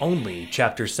only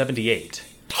Chapter 78,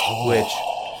 which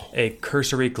a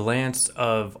cursory glance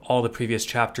of all the previous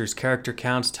chapters' character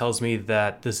counts tells me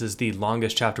that this is the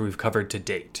longest chapter we've covered to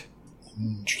date.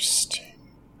 Interesting.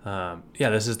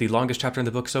 This is the longest chapter in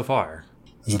the book so far.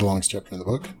 Is it the longest chapter in the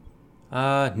book?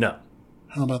 No.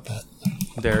 How about that?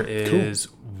 There is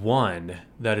one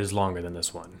that is longer than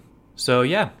this one. So,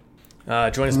 yeah.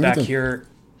 Join us back here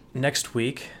next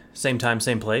week. Same time,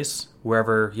 same place.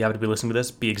 Wherever you happen to be listening to this,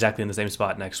 be exactly in the same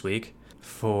spot next week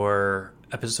for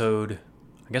episode...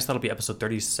 I guess that'll be episode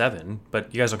 37,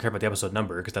 but you guys don't care about the episode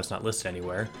number because that's not listed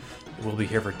anywhere. We'll be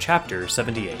here for Chapter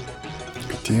 78.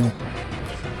 Good deal.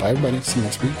 Bye, everybody. See you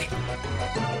next week.